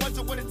under. I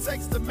wonder what it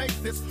takes to make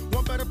this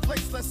one better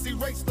place. Let's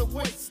erase the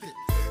wasted.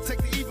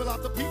 Take the evil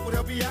out the people,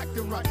 they'll be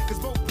acting right. Cause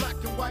both black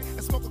and white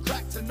and smoke a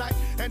crack tonight.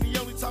 And the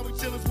only time we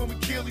chill is when we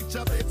kill each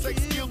other. It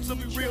takes skill to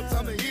be real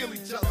time to heal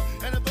each other.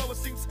 And although it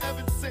seems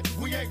evident,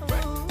 we ain't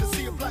ready to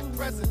see a black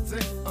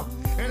president.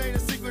 It ain't a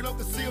secret, don't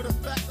conceal the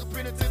fact. The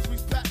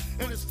penitentiary's packed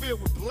and it's filled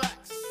with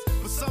blacks.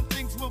 But some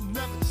things will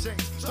never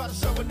change. Try to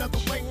show another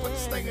way, but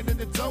it's staying in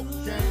the dope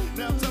game.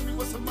 Now tell me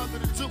what's a mother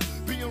to do.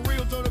 Being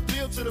real don't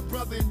appeal to the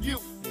brother in you.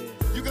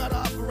 You gotta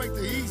operate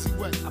the easy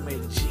way. I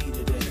made a G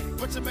today,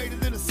 but you made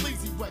it in a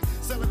sleazy way.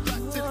 Sell it back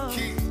to the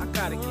kids. I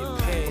gotta get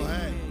paid. Well,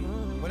 hey,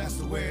 well, that's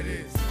the way it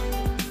is.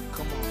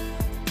 Come on.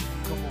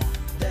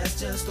 That's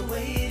just the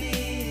way it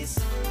is.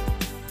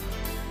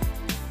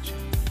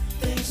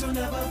 Things will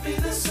never be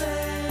the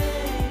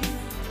same.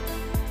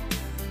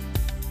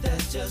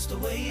 That's just the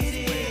way it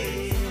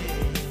is.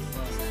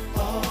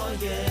 Oh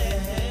yeah.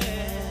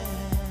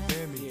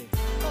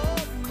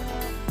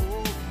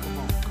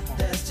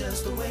 That's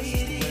just the way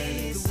it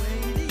is.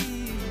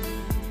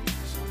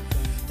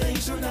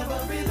 Things will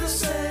never be the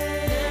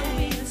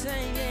same.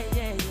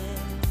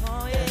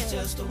 That's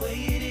just the way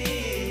it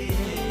is.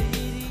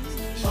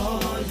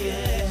 Oh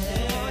yeah.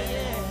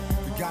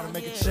 We gotta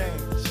make a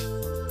change.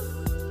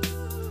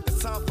 It's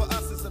time for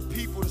us as a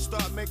people to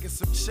start making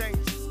some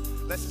changes.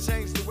 Let's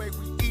change the way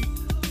we eat.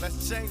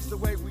 Let's change the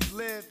way we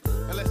live.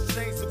 And let's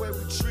change the way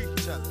we treat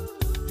each other.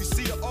 You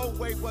see, the old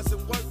way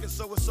wasn't working,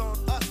 so it's on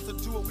us to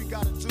do what we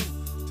gotta do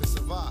to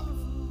survive.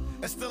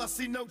 And still I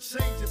see no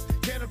changes.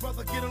 Can a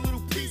brother get a little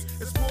peace?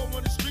 It's war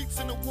on the streets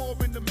and a war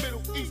in the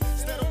Middle East.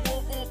 Instead of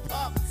war on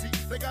poverty,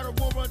 they got a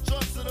war on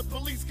drugs so the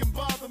police can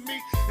bother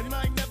me. And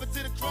I ain't never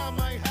did a crime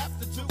I ain't have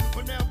to do.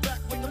 But now I'm back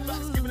with the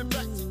facts, giving it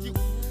back to you.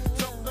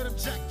 Don't let them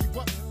jack you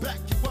up, back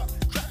you up,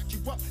 crack you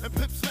up, and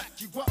pimp smack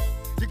you up.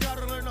 You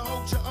gotta learn to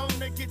hold your own.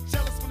 They get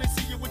jealous when they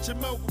see you with your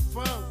mobile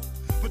phone.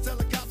 But tell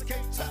the cops I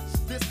can't touch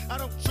this. I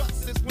don't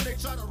trust this. When they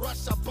try to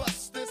rush, I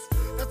bust this.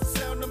 That's the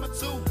sound number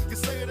 2. You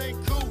say it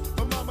ain't cool,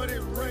 but mama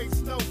didn't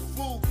raise no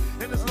fool.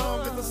 And as long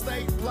as I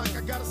stay black,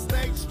 I got a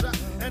stage strap.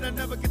 And I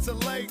never get to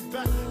lay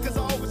back, cause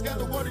I always got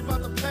to worry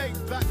about the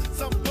payback.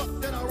 Some buck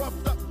that I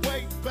roughed up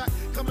way back,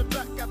 coming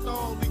back after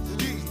all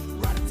these years.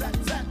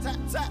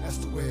 Rat-a-tat-tat-tat-tat. That's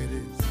the way it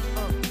is.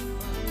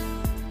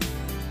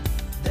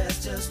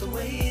 That's just the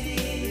way it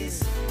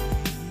is.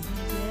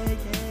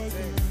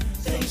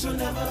 Things will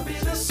never be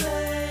the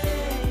same.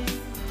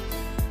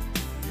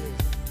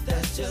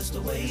 That's just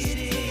the way it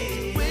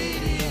is.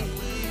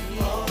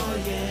 Oh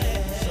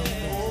yeah.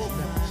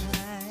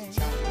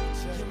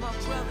 You're my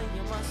brother,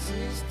 you're my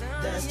sister.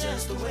 That's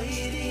just the way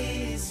it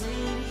is.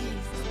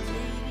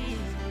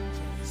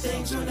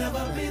 Things will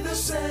never be the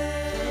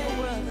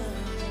same.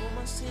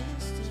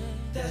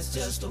 That's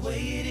just the way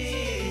it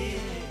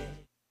is.